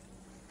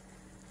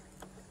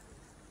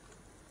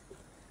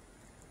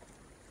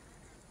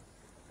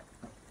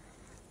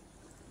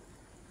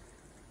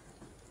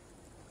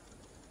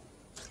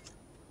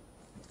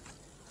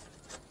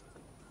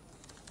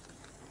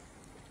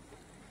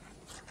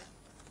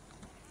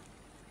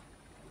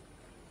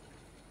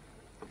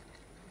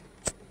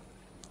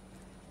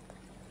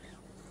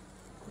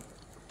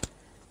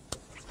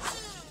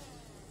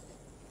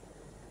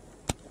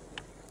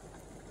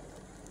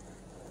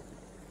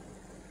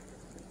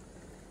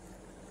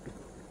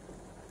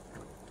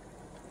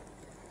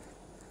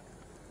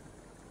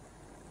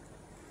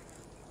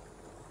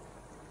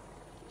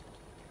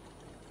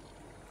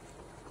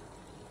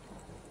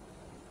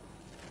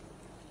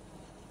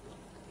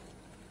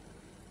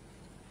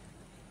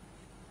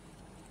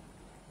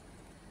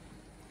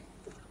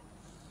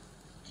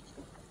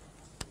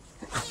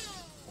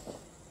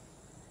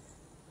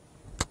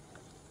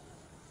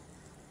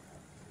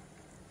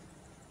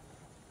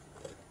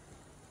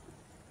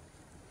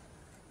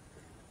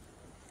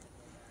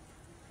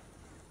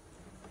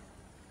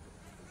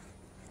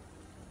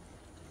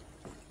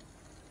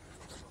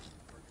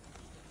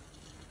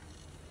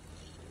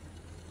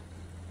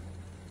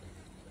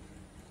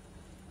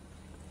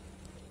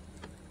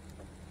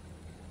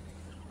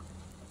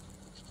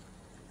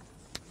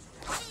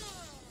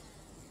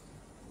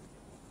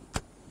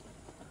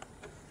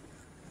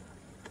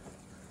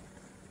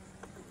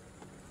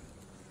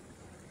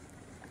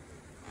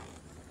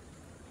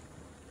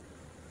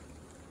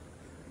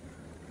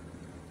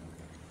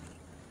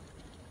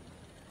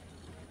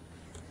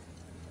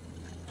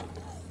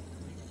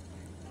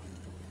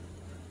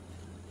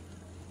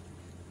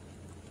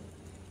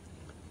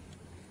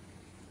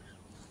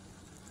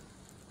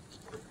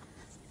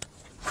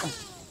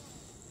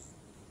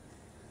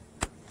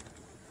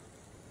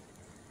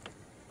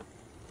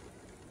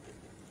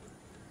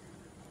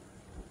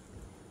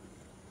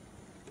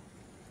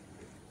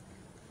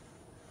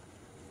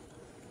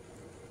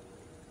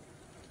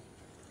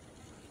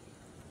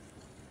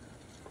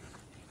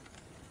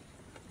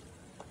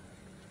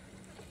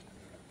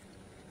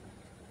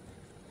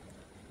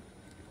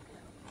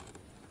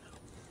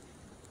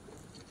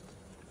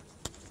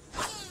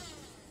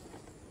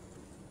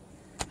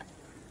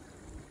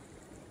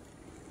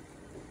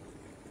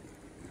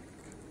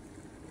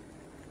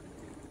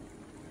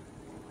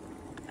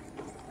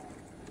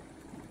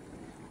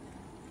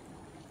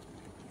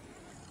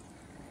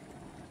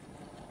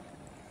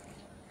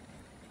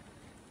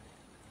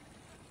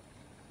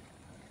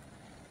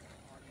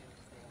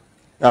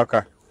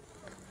 Okay.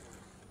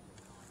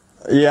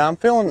 Yeah, I'm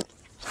feeling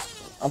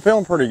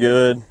pretty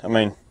good. I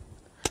mean,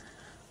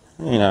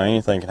 you know,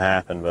 anything can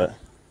happen, but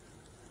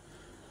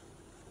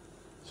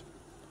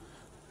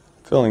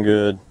feeling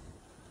good.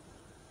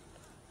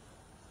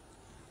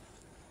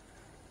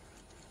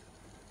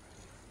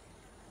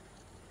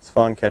 It's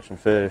fun catching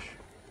fish.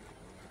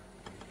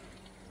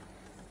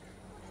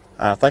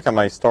 I think I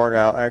may start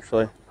out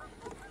actually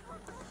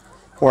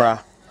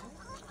where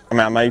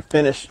I may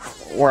finish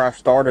where I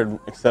started,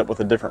 except with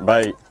a different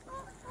bait,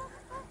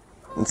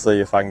 and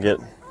see if I can get,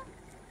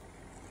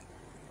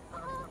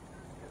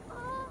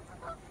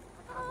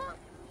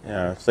 you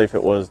know, see if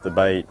it was the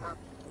bait.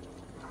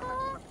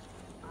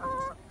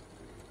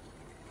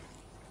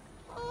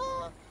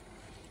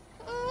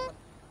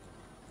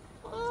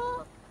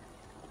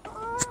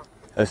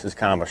 This is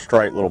kind of a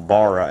straight little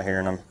bar right here,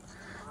 and I'm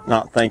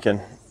not thinking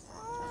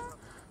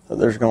that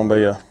there's going to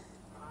be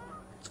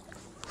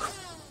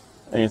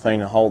anything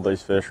to hold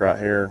these fish right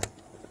here,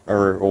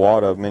 or a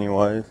lot of them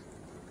anyways.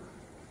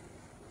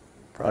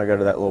 Probably go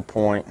to that little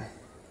point.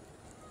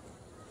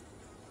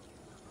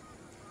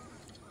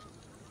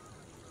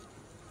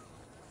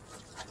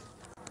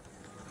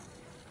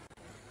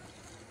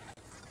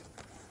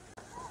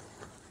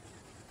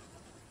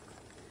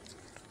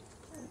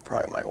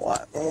 Probably make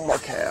one more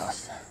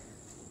cast.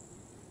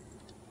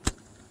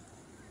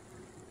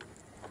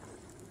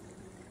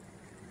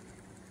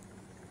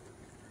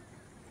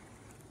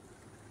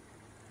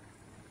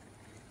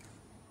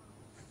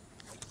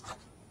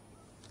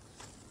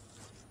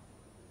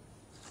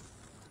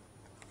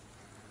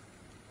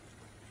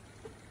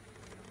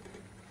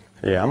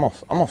 Yeah, I'm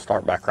gonna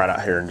start back right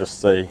out here and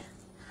just see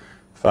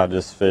if I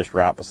just fish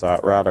right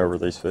over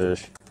these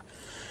fish.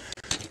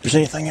 If there's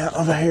anything out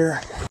over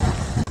here.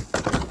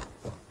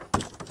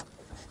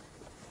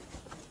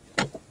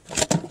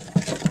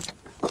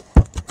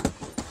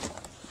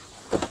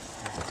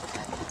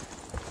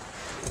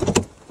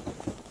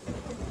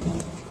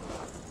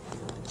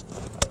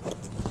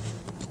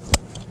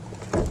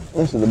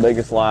 This is the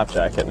biggest life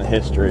jacket in the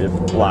history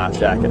of life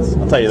jackets.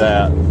 I'll tell you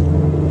that.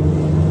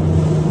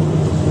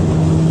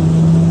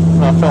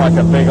 I feel like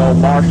a big old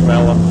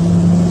marshmallow.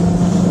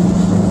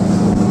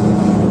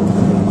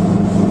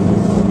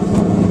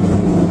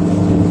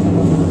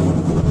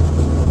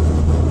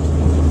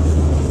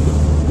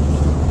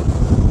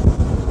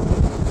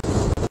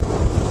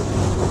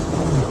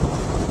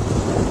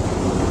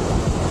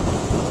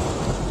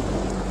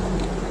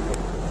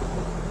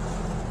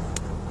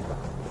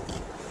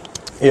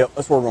 Yep,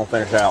 that's where we're going to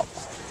finish out.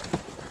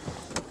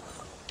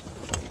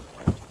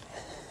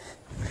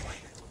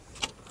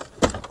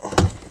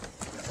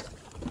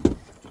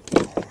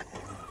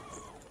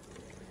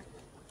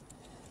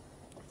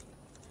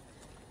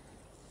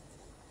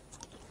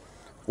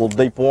 A little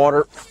deep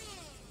water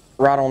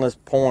right on this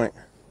point.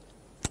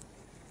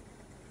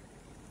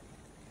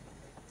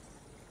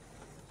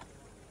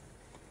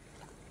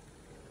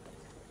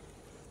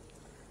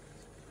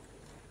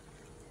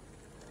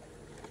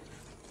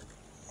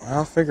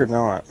 I figured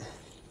not.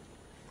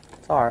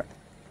 It's alright.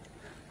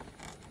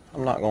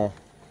 I'm not gonna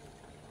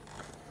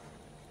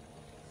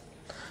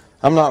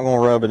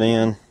rub it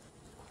in.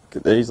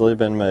 Could easily have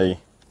been me.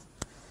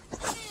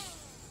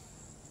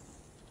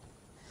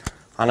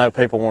 I know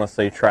people want to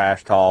see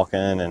trash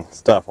talking and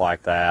stuff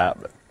like that,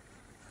 but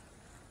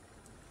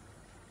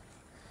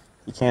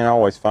you can't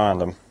always find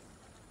them.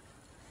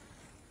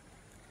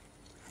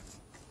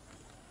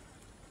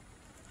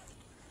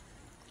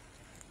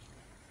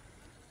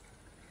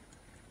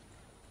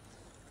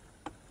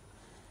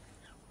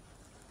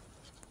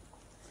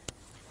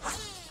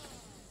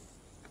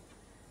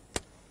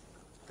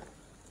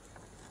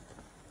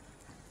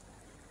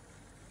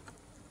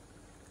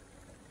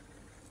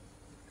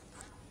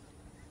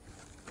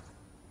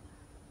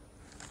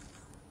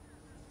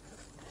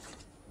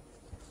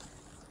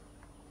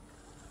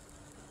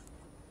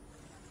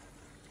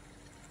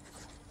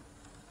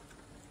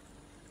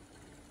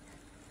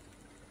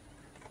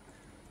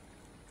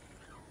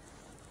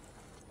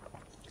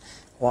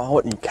 Why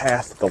wouldn't you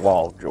cast the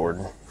log,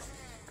 Jordan?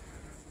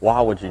 Why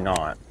would you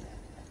not?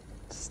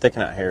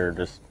 Sticking out here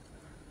just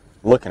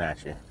looking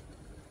at you.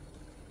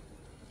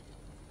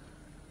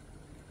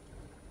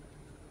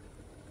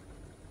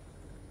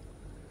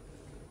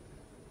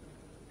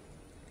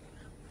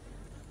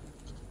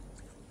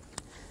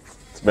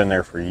 It's been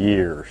there for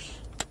years.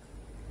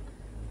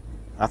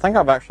 I think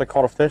I've actually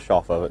caught a fish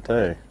off of it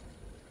too.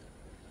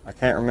 I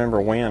can't remember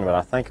when, but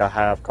I think I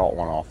have caught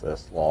one off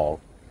this log.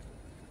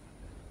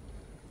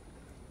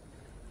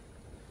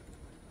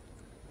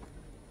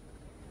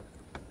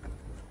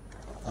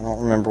 I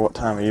don't remember what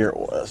time of year it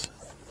was.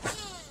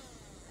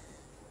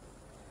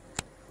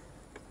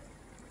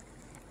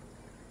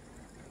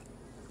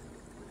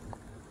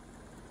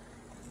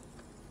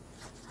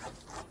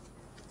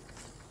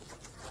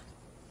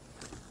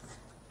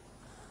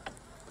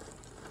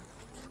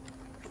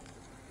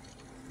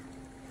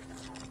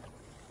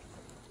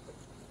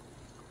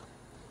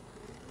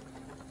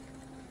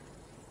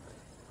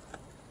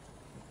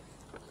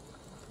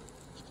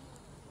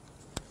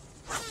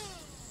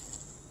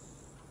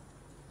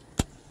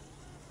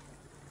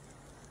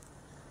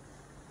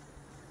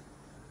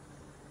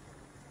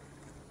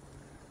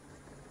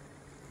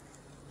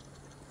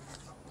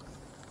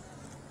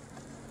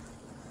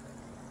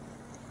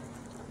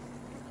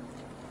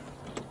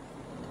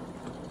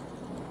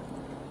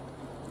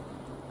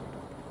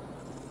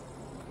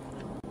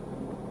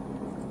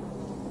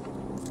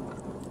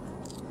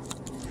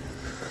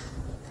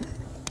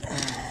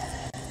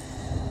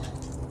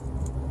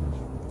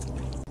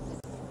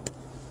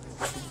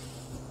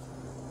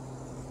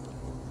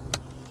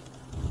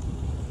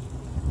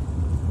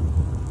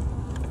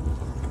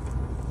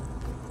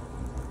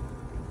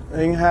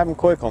 can have them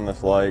quick on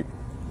this lake.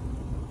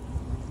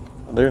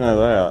 I do know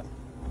that.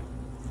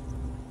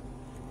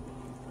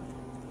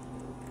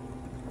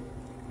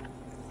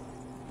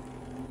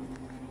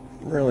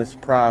 I'm really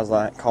surprised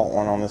I ain't caught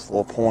one on this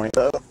little point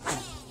though.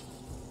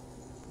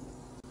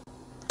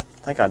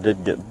 I think I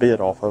did get bit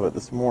off of it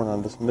this morning.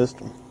 I just missed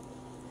him.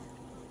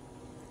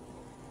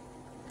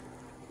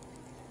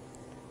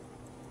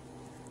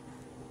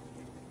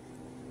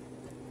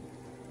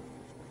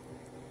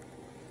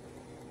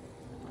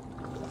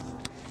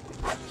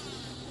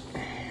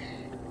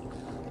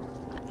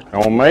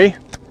 On me,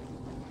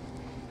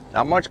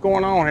 not much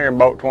going on here in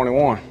boat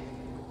 21.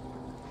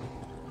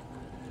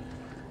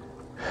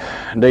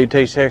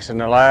 DT6 in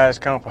the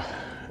last clump of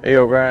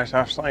eelgrass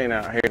I've seen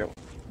out here that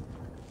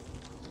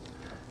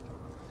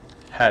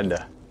had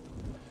the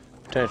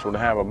potential to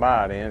have a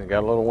bite in. It's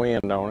got a little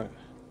wind on it.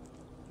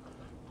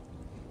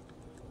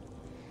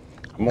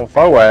 I'm gonna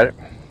throw at it.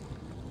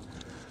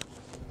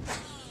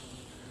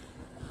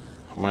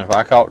 I mean, if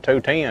I caught 2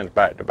 10s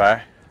back to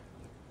back,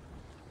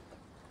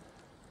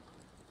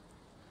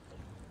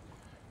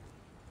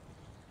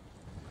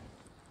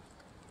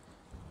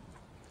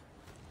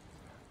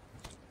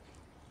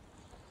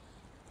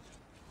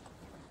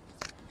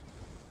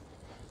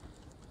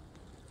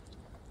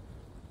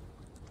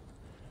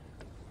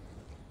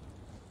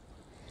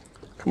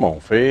 come on,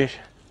 fish.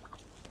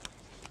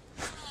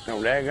 No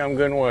daggum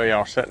good and well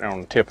y'all sitting there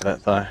on the tip of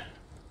that thing.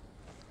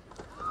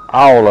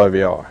 All of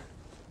you are.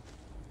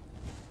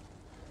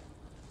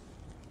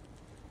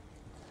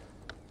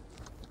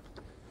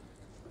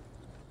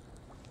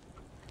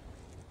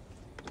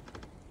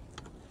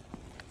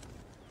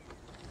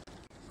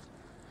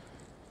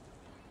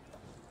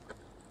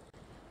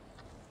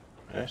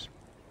 Yes.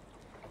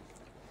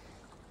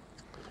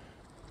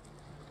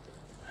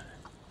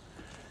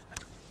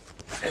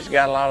 It's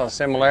got a lot of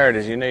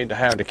similarities you need to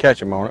have to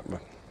catch them on it,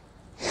 but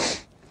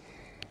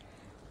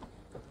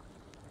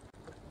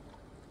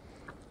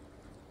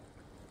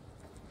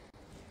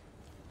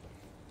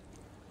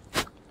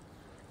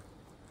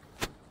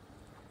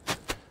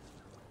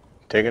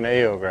taking the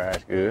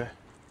eelgrass good.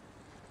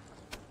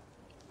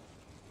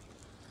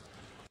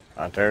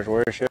 Right there's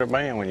where it should have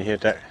been when you hit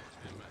that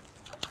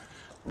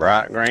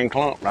bright green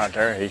clump right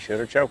there. He should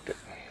have choked it.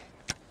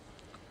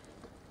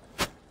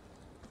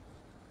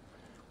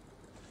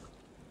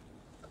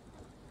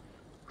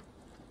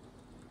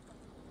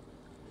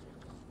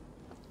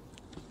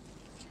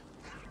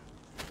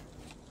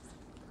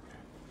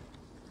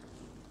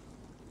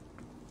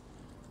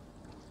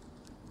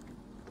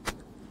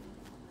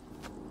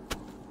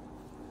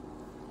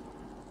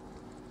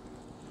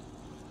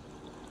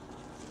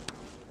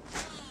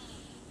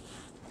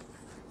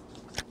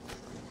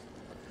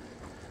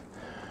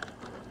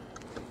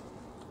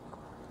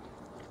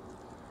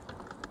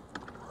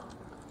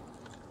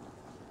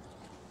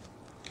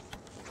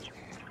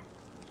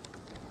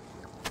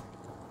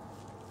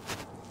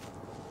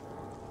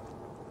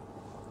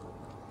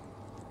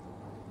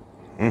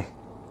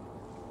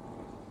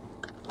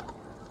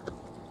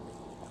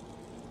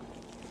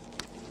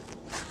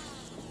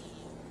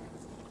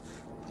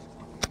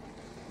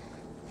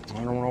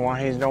 I don't know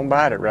why he don't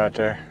bite it right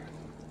there.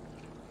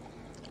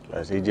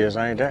 Unless he just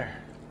ain't there.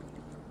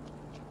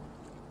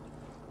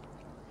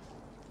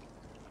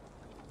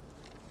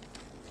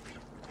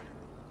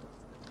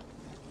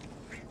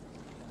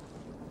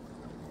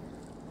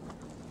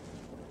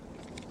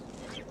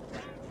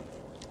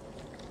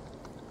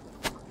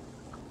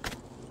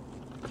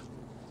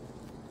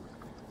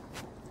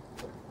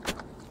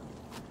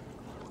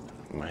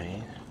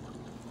 Man.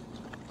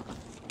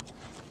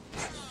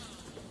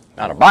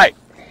 Not a bite.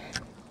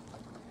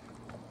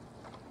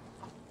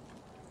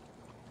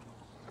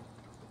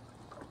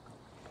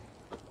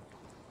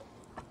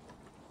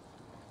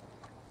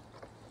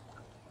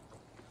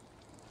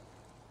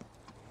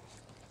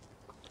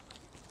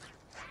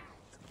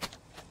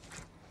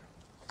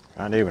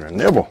 Not even a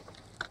nibble.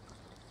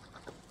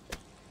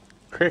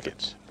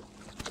 Crickets.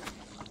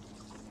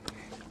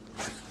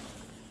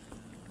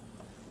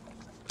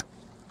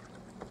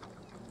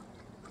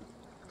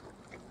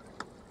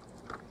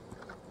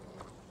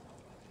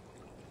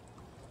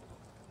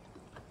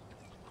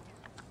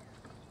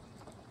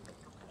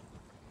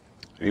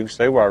 You can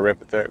see where I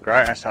ripped that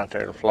grass out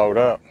there to float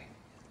up.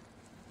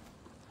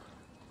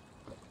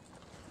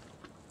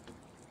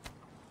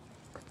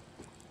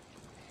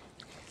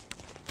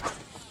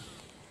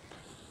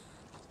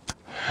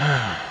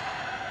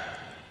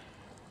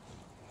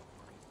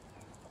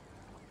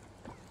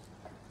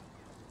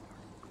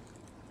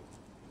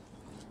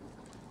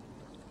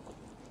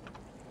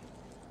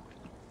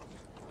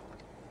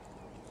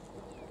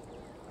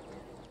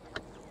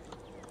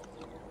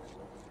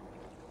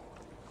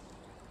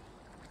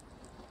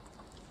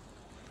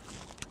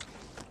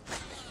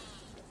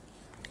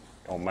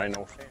 Don't make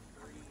no sense.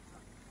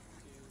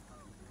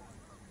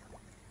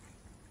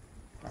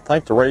 I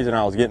think the reason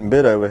I was getting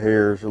bit over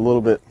here is a little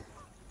bit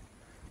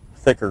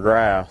thicker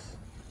grass.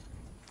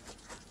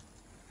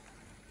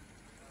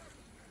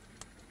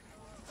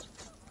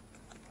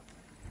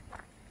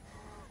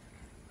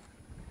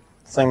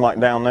 seemed like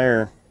down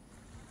there,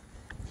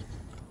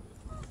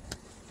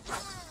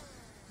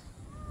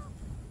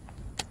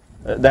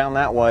 down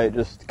that way, it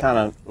just kind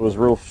of was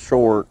real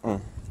short.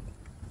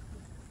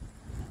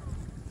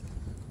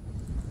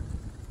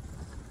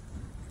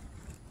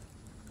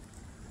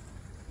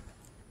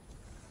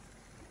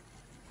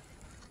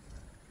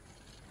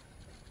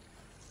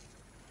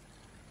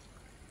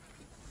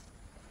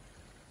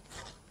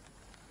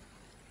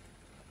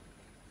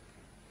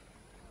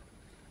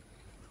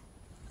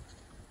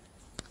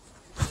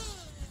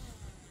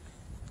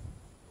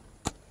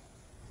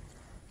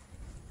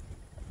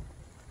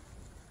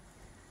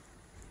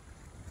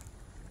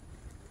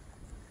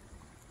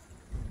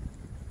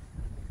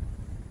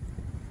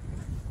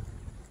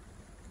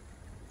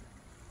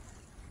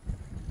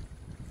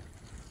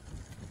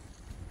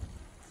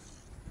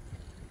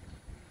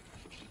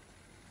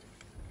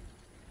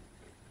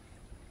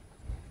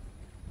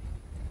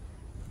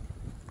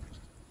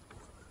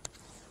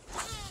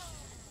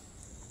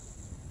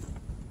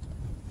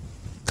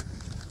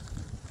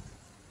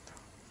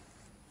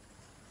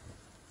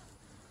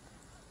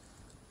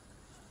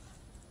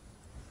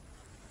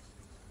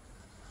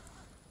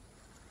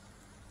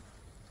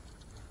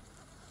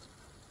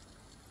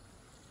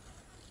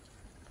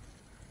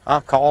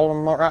 I've caught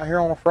them right here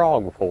on a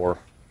frog before.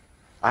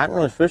 I haven't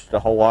really fished a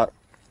whole lot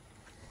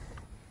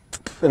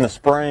in the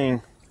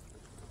spring,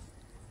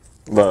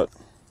 but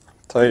I'll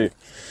tell you,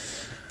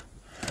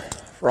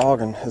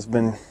 frogging has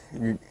been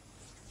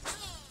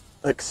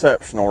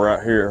exceptional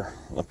right here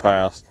in the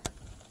past.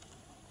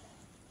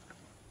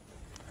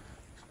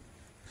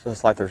 It's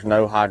just like there's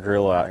no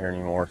hydrilla out here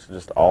anymore. It's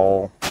just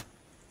all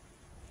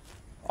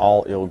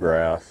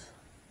eelgrass.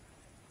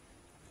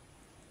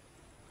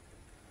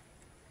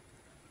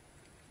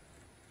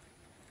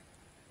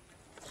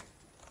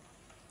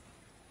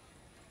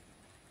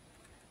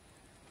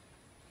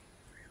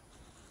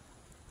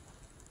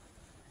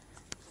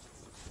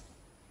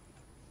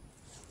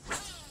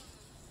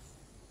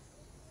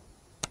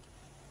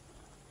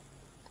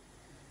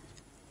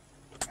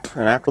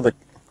 And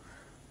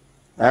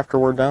after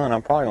we're done,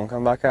 I'm probably gonna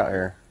come back out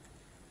here.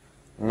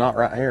 Not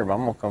right here, but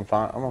I'm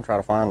gonna try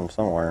to find them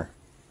somewhere.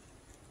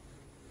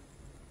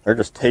 They're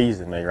just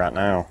teasing me right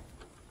now.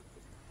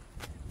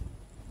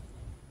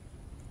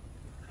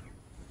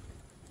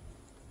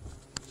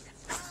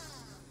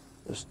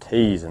 Just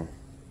teasing.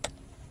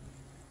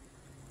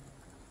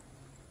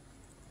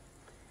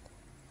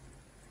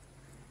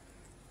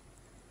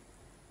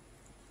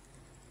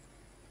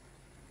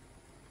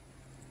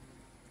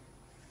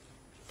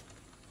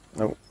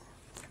 Nope.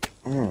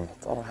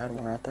 Thought I had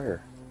one right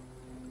there.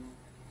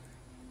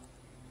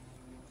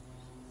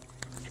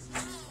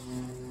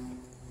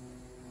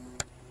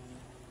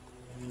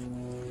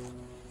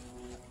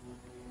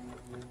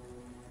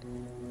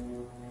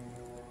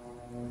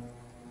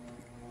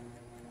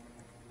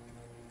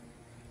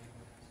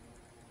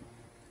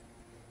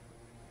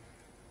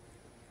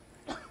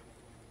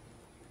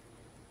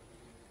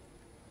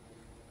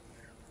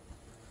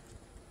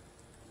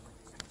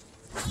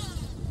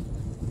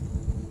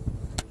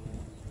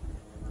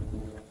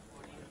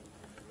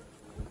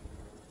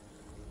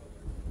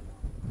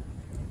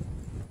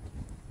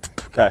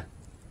 Okay.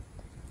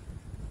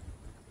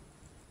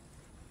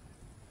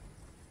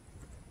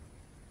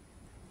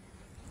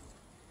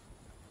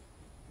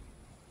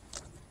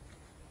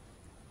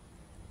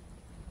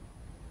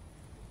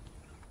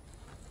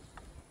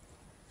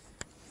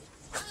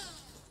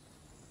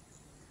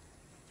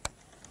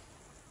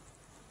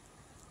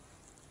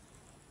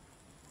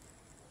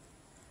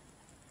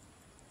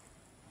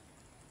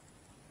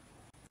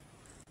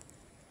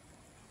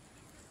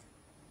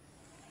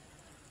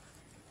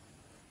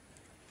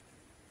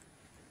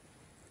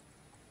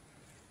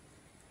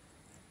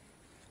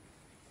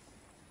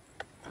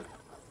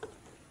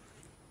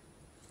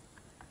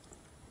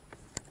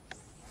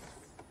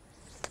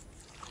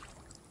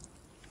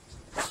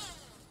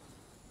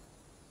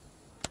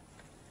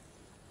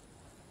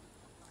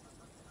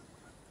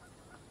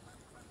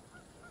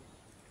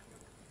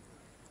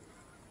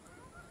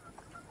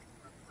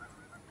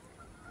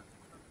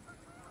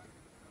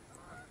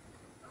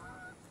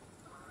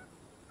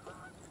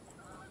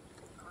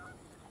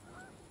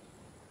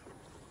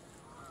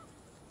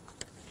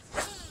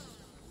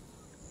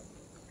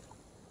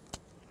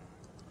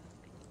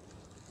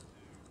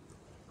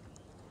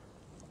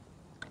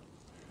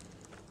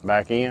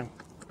 Back in.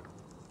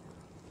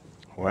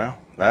 Well,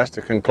 that's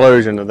the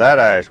conclusion of that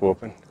ass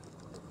whooping.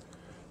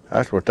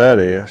 That's what that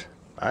is.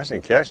 I just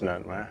didn't catch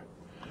nothing, man.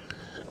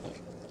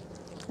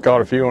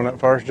 Caught a few on that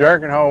first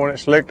jerking hole when it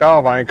slicked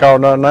off. I ain't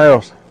caught nothing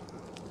else.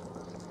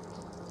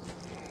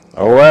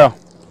 Oh well,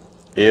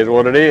 is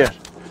what it is.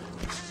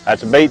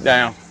 That's a beat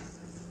down.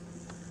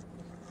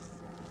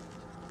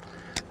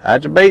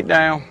 That's a beat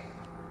down.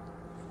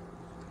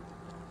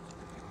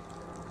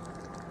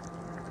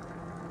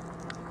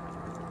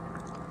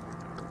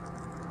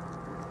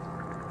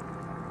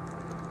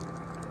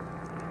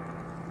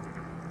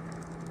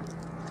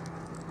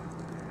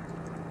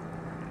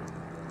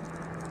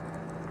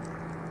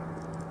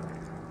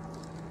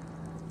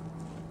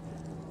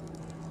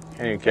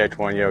 Can't even catch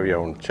one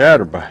yo-yo on the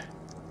chatterbait.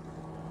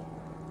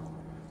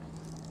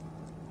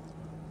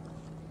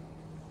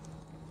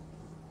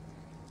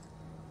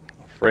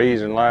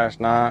 Freezing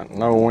last night,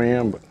 no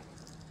wind, but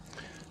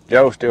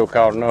Joe still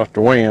caught enough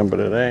to win,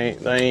 but they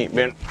ain't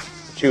been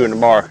chewing the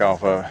bark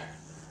off of it.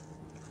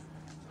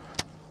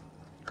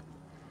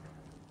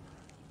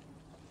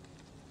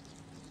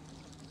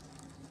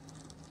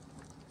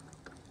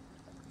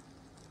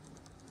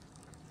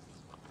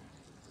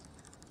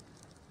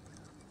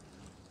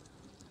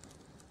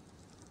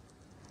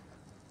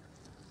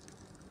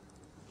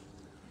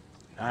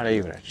 Not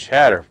even a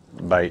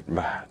chatterbait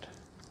bite.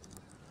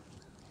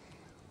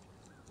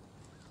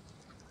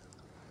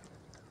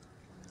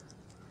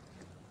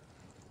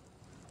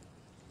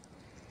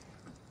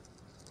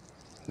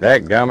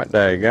 Dadgummit,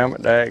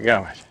 dadgummit,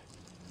 dadgummit.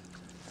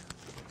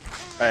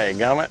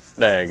 Dadgummit,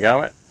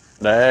 dadgummit,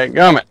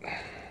 dadgummit.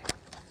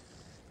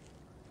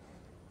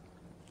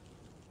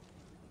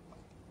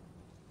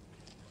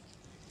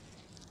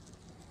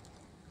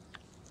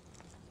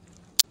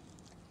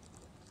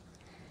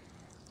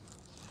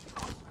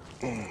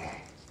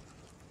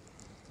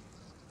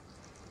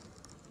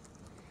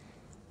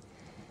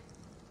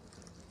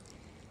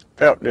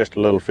 Felt just a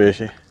little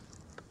fishy.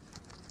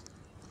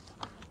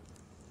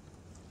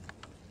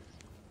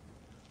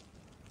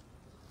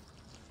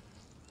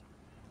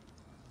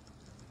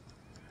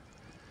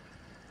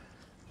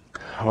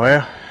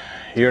 Well,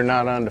 you're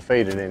not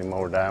undefeated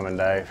anymore, Diamond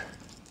Dave.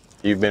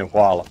 You've been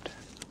walloped.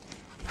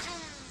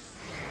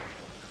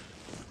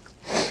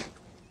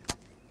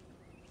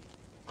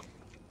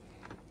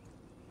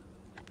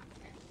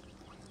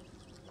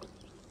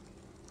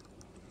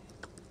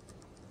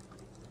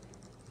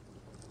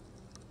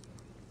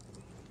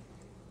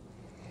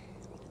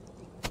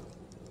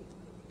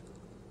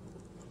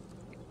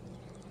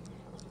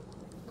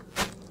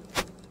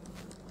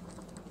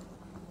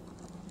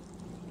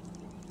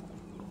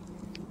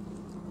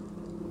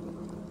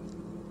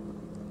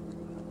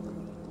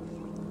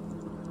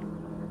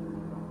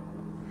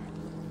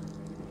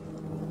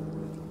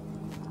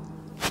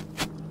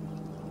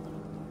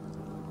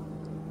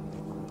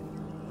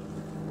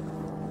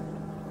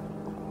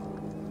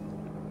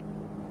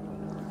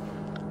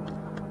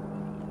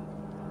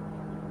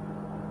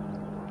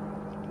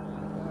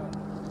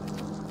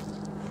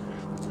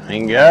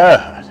 Ain't good.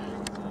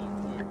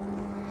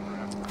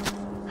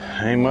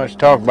 Ain't much to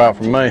talk about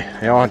from me.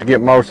 Y'all have to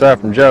get most of that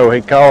from Joe. He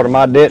caught him,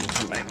 I didn't.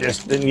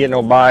 Just didn't get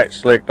no bite,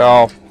 slicked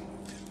off.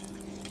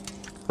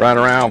 Ran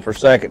around for a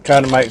second,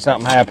 tried to make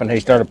something happen. He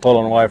started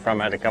pulling away from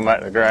it, had to come back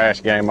to the grass,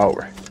 game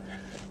over.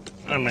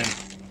 I mean,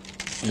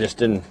 just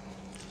didn't,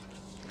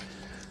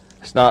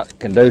 it's not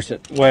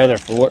conducive weather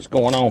for what's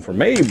going on for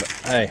me, but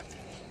hey.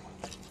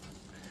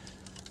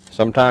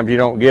 Sometimes you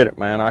don't get it,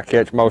 man. I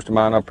catch most of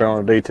mine up here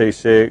on the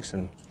DT6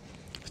 and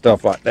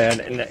stuff like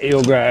that in the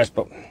eelgrass,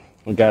 but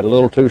we got a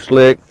little too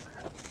slick.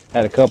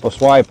 Had a couple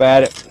swipe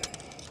at it.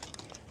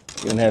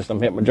 Even had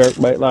some hit my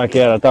jerkbait like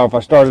that. I thought if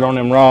I started on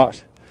them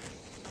rocks,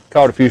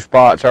 caught a few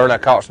spots early. I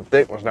caught some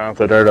thick ones down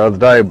through there the other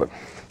day, but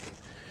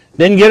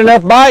didn't get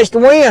enough bites to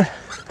win.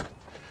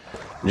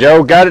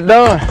 Joe got it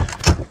done.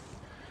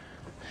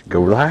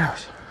 Go to the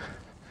house.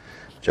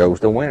 Joe's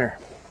the winner.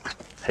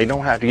 He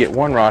don't have to get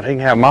one rod. He can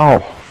have them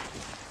all.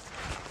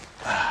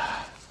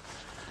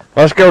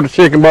 Let's go to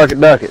chicken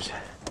bucket duckets.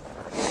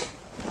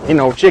 You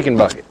know, chicken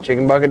bucket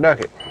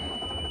ducket.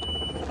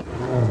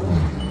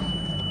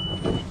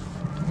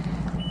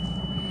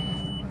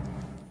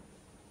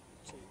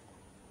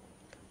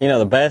 You know,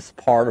 the best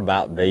part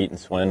about beating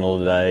Swindle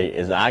today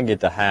is I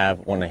get to have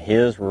one of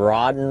his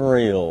rod and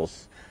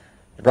reels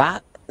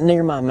right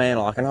near my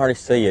mantle. I can already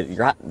see it.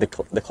 Right, the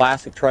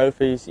classic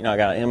trophies. You know, I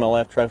got an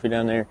MLF trophy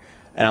down there,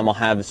 and I'm gonna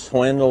have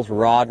Swindle's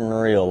rod and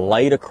reel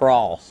laid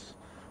across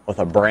with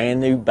a brand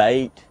new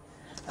bait.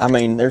 I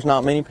mean, there's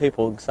not many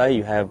people who say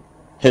you have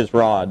his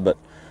rod, but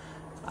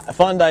a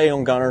fun day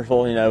on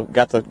Guntersville. You know,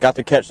 got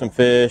to catch some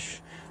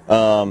fish.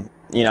 You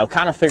know,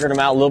 kind of figured them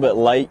out a little bit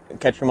late,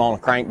 catch them on a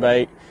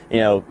crankbait. You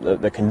know,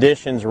 the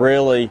conditions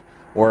really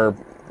were,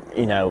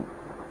 you know,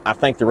 I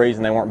think the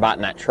reason they weren't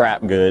biting that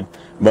trap good.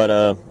 But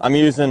I'm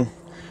using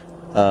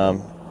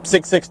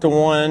 6.6 to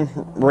 1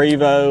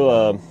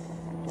 Revo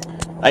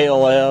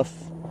ALF.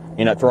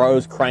 You know,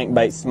 throws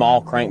crankbaits,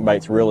 small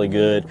crankbaits really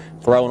good.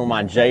 Throwing on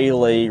my J.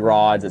 Lee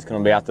rods that's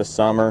going to be out this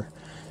summer,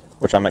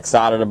 which I'm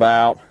excited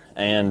about.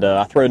 And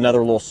I threw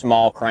another little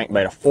small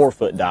crankbait, a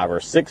 4-foot diver,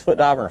 a 6-foot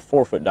diver, and a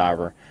 4-foot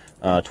diver.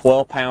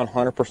 12-pound,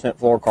 100%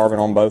 fluorocarbon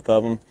on both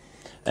of them.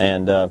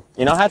 And,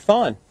 you know, I had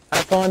fun. I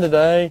had fun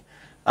today.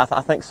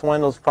 I think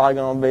Swindle's probably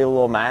going to be a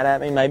little mad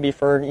at me maybe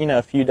for, you know,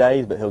 a few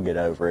days, but he'll get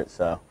over it.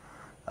 So,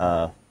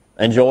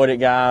 enjoyed it,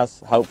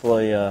 guys.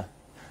 Hopefully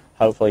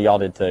y'all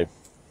did too.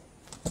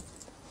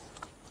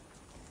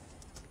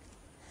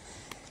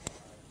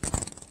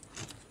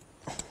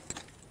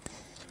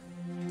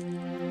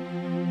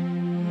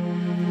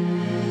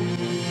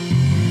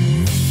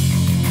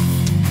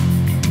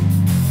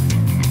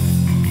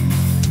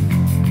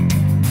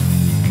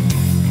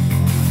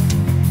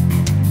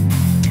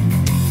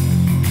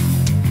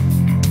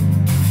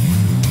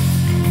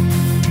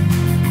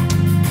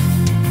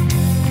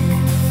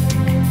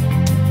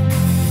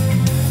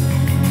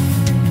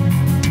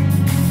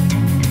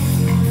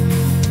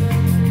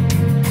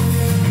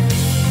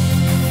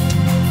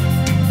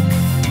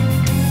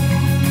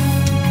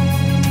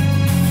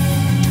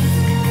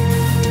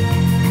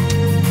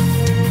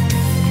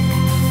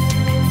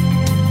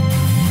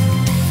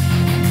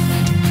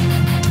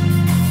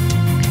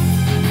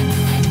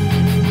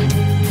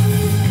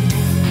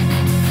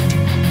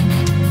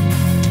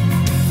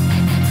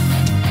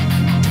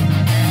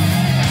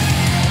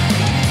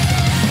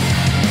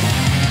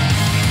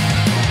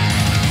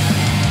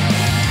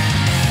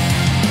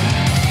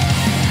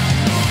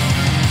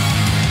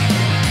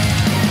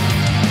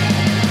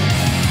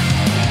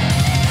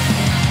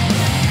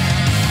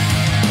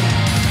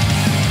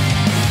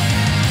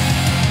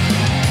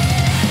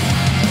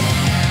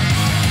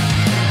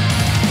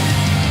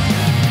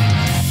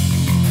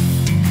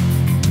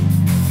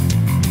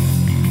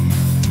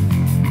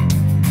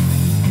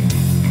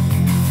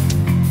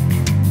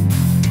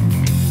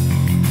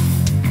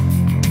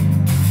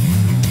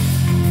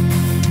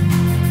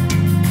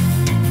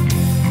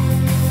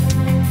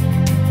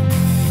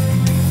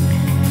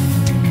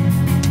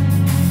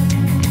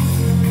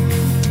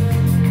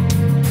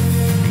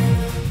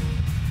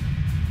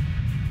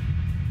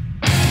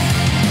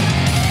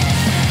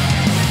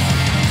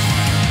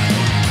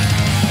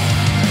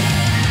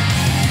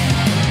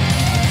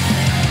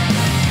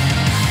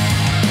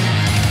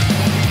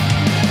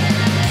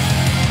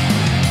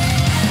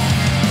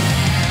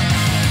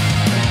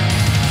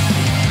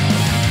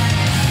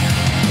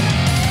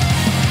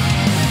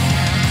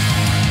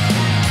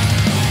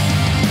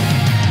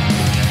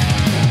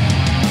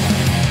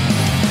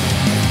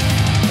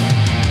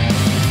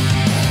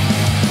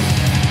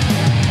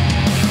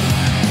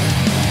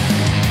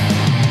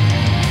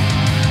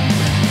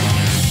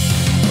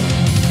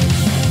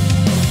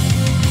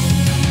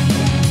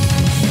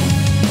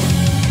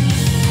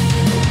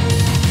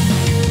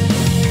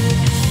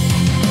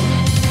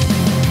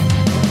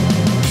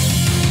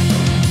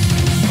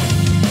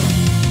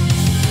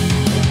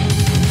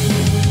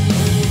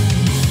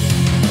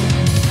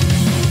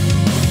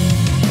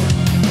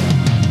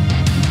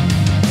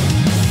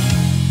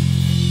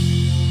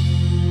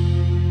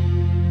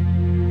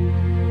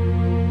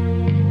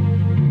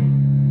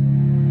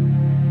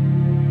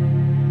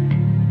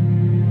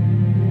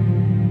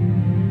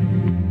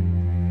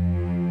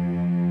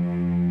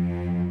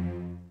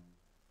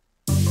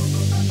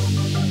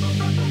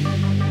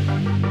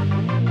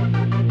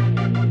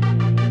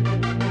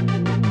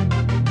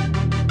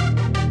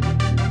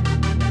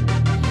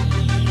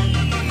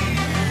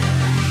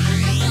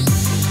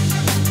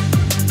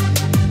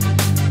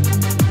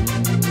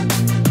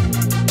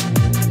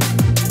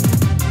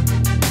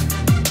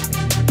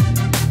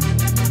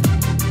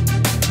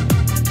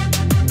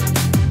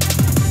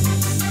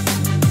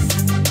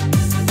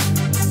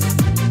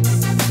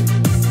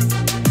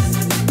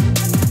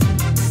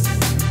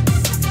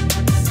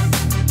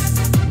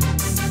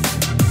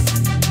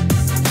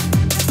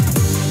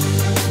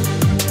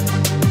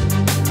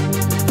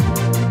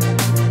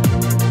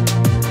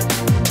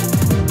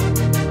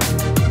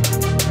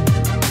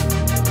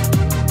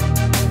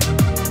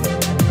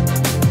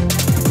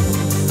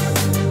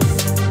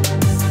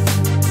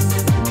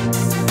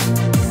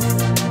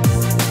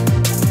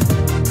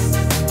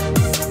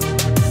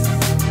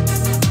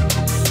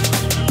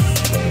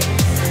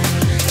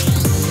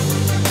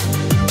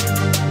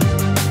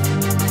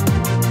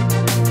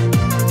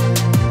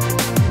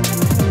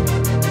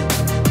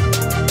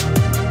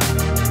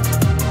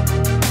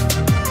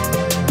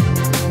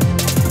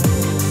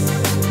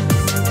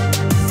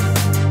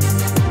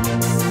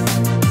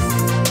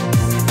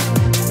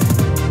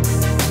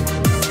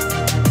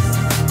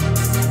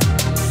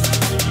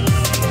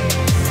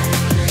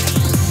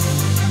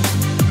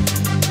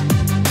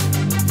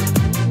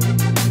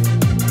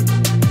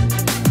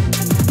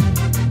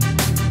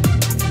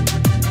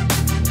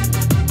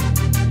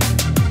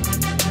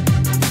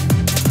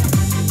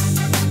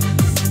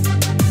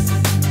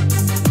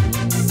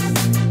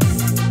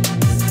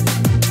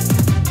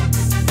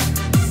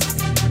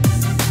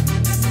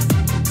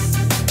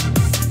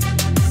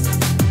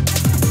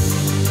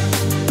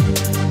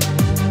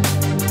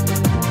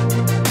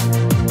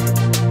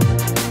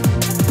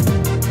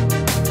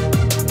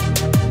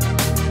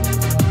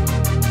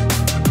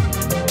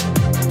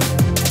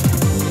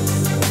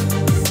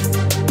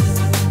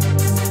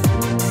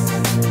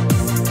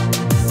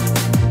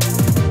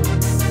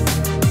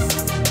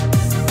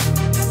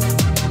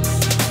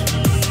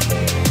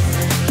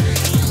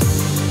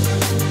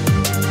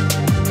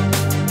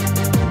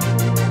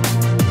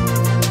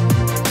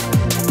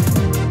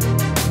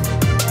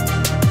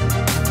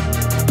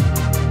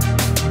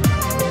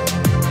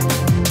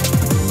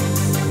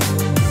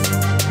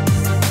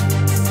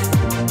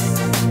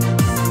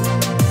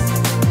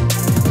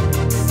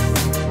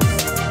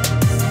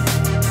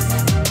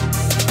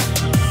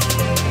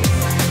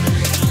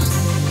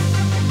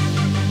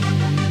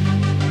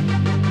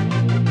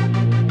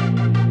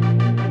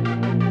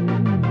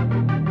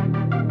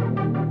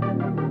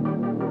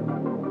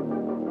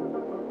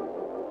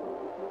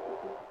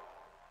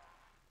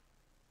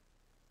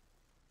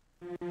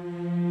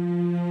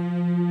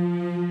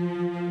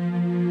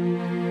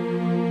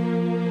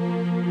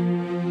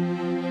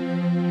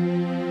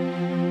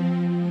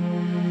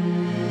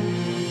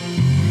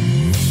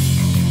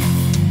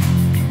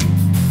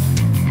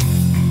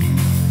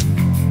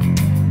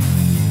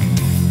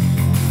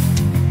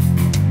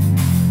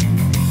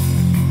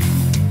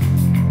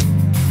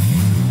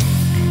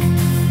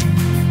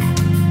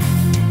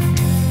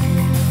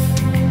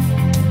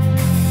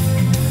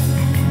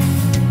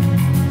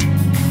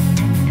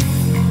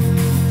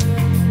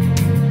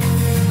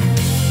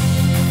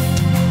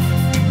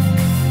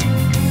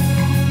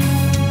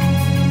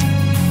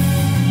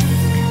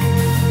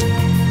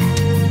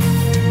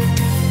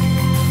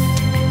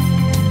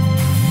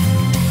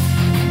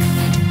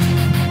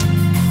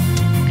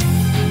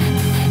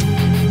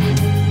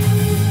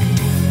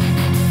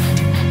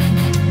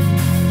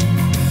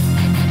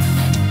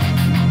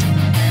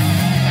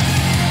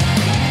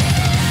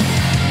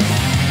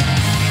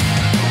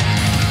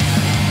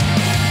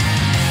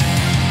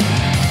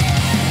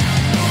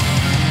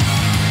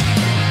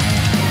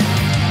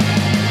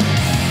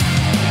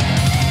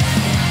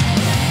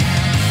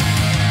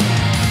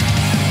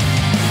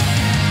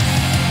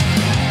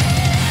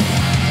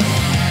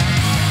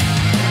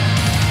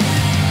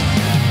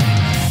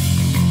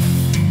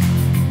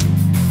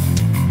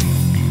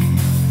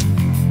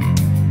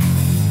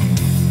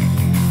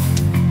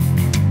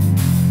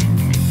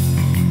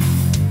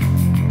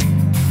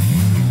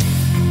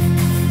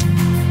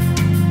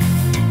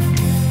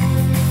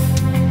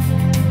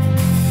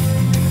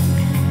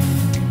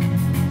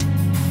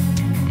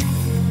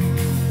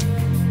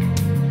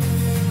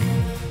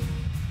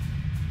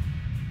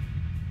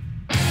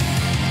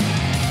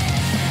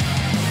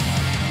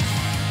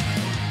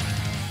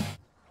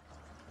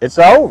 It's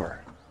over.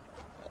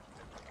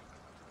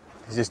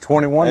 Is this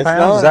 21 It's pounds?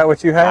 done. Is that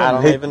what you had? I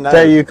don't He even know.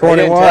 tell you He 21?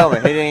 didn't tell me.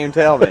 He didn't even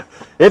tell me.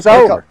 It's We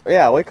over.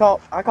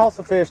 I caught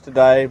some fish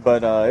today,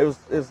 but it was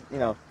you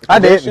know. I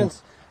didn't.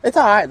 conditions- It's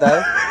all right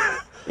though.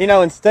 You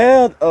know,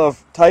 instead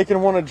of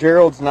taking one of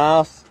Gerald's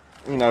nice,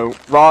 you know,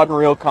 rod and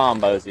reel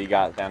combos he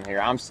got down here,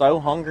 I'm so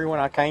hungry when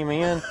I came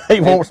in. He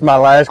wants my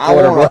last I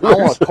quarter.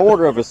 want a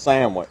quarter of a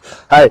sandwich.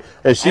 Hey,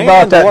 if she And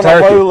bought that one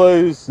turkey. of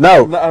Lulu's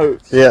No.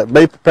 notes. Yeah,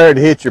 be prepared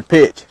to hit your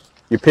pitch.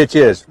 Your pitch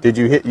is. Did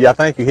you hit? Yeah, I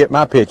think you hit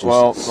my pitches.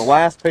 Well, the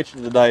last picture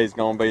of the day is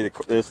going to be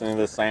this and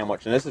this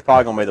sandwich, and this is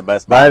probably going to be the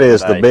best. bite that of is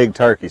the the day. big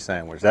turkey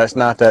sandwich. That's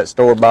not that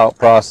store-bought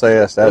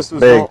process. That's This is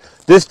big. not-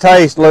 This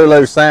tastes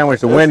Lulu's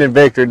sandwich, the winning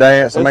victory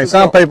dance. I this mean, is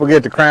some not- people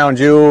get the crown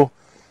jewel.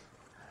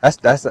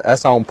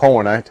 That's on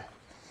point, ain't it?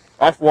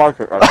 That's worth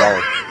it right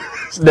there.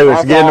 Let's do it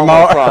That's again all I'm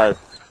gonna tomorrow. say.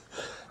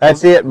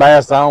 That's it,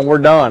 Bass on. We're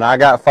done. I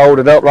got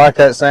folded up like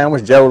that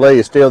sandwich. Joe Lee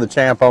is still the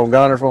champ on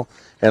Guntersville,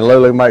 and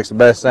Lulu makes the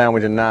best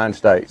sandwich in 9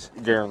 states.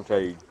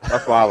 Guaranteed.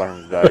 That's what I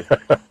learned today.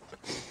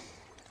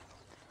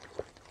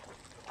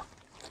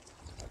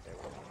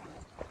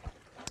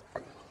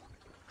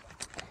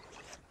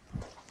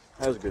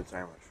 That was a good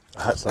sandwich.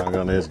 That son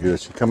gun is good.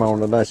 She come on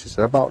today. She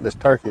said, I bought this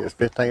turkey. It's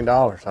 $15.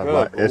 I was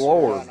like, Good it's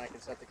Lord. I can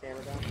set the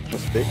camera down.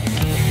 it's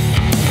big.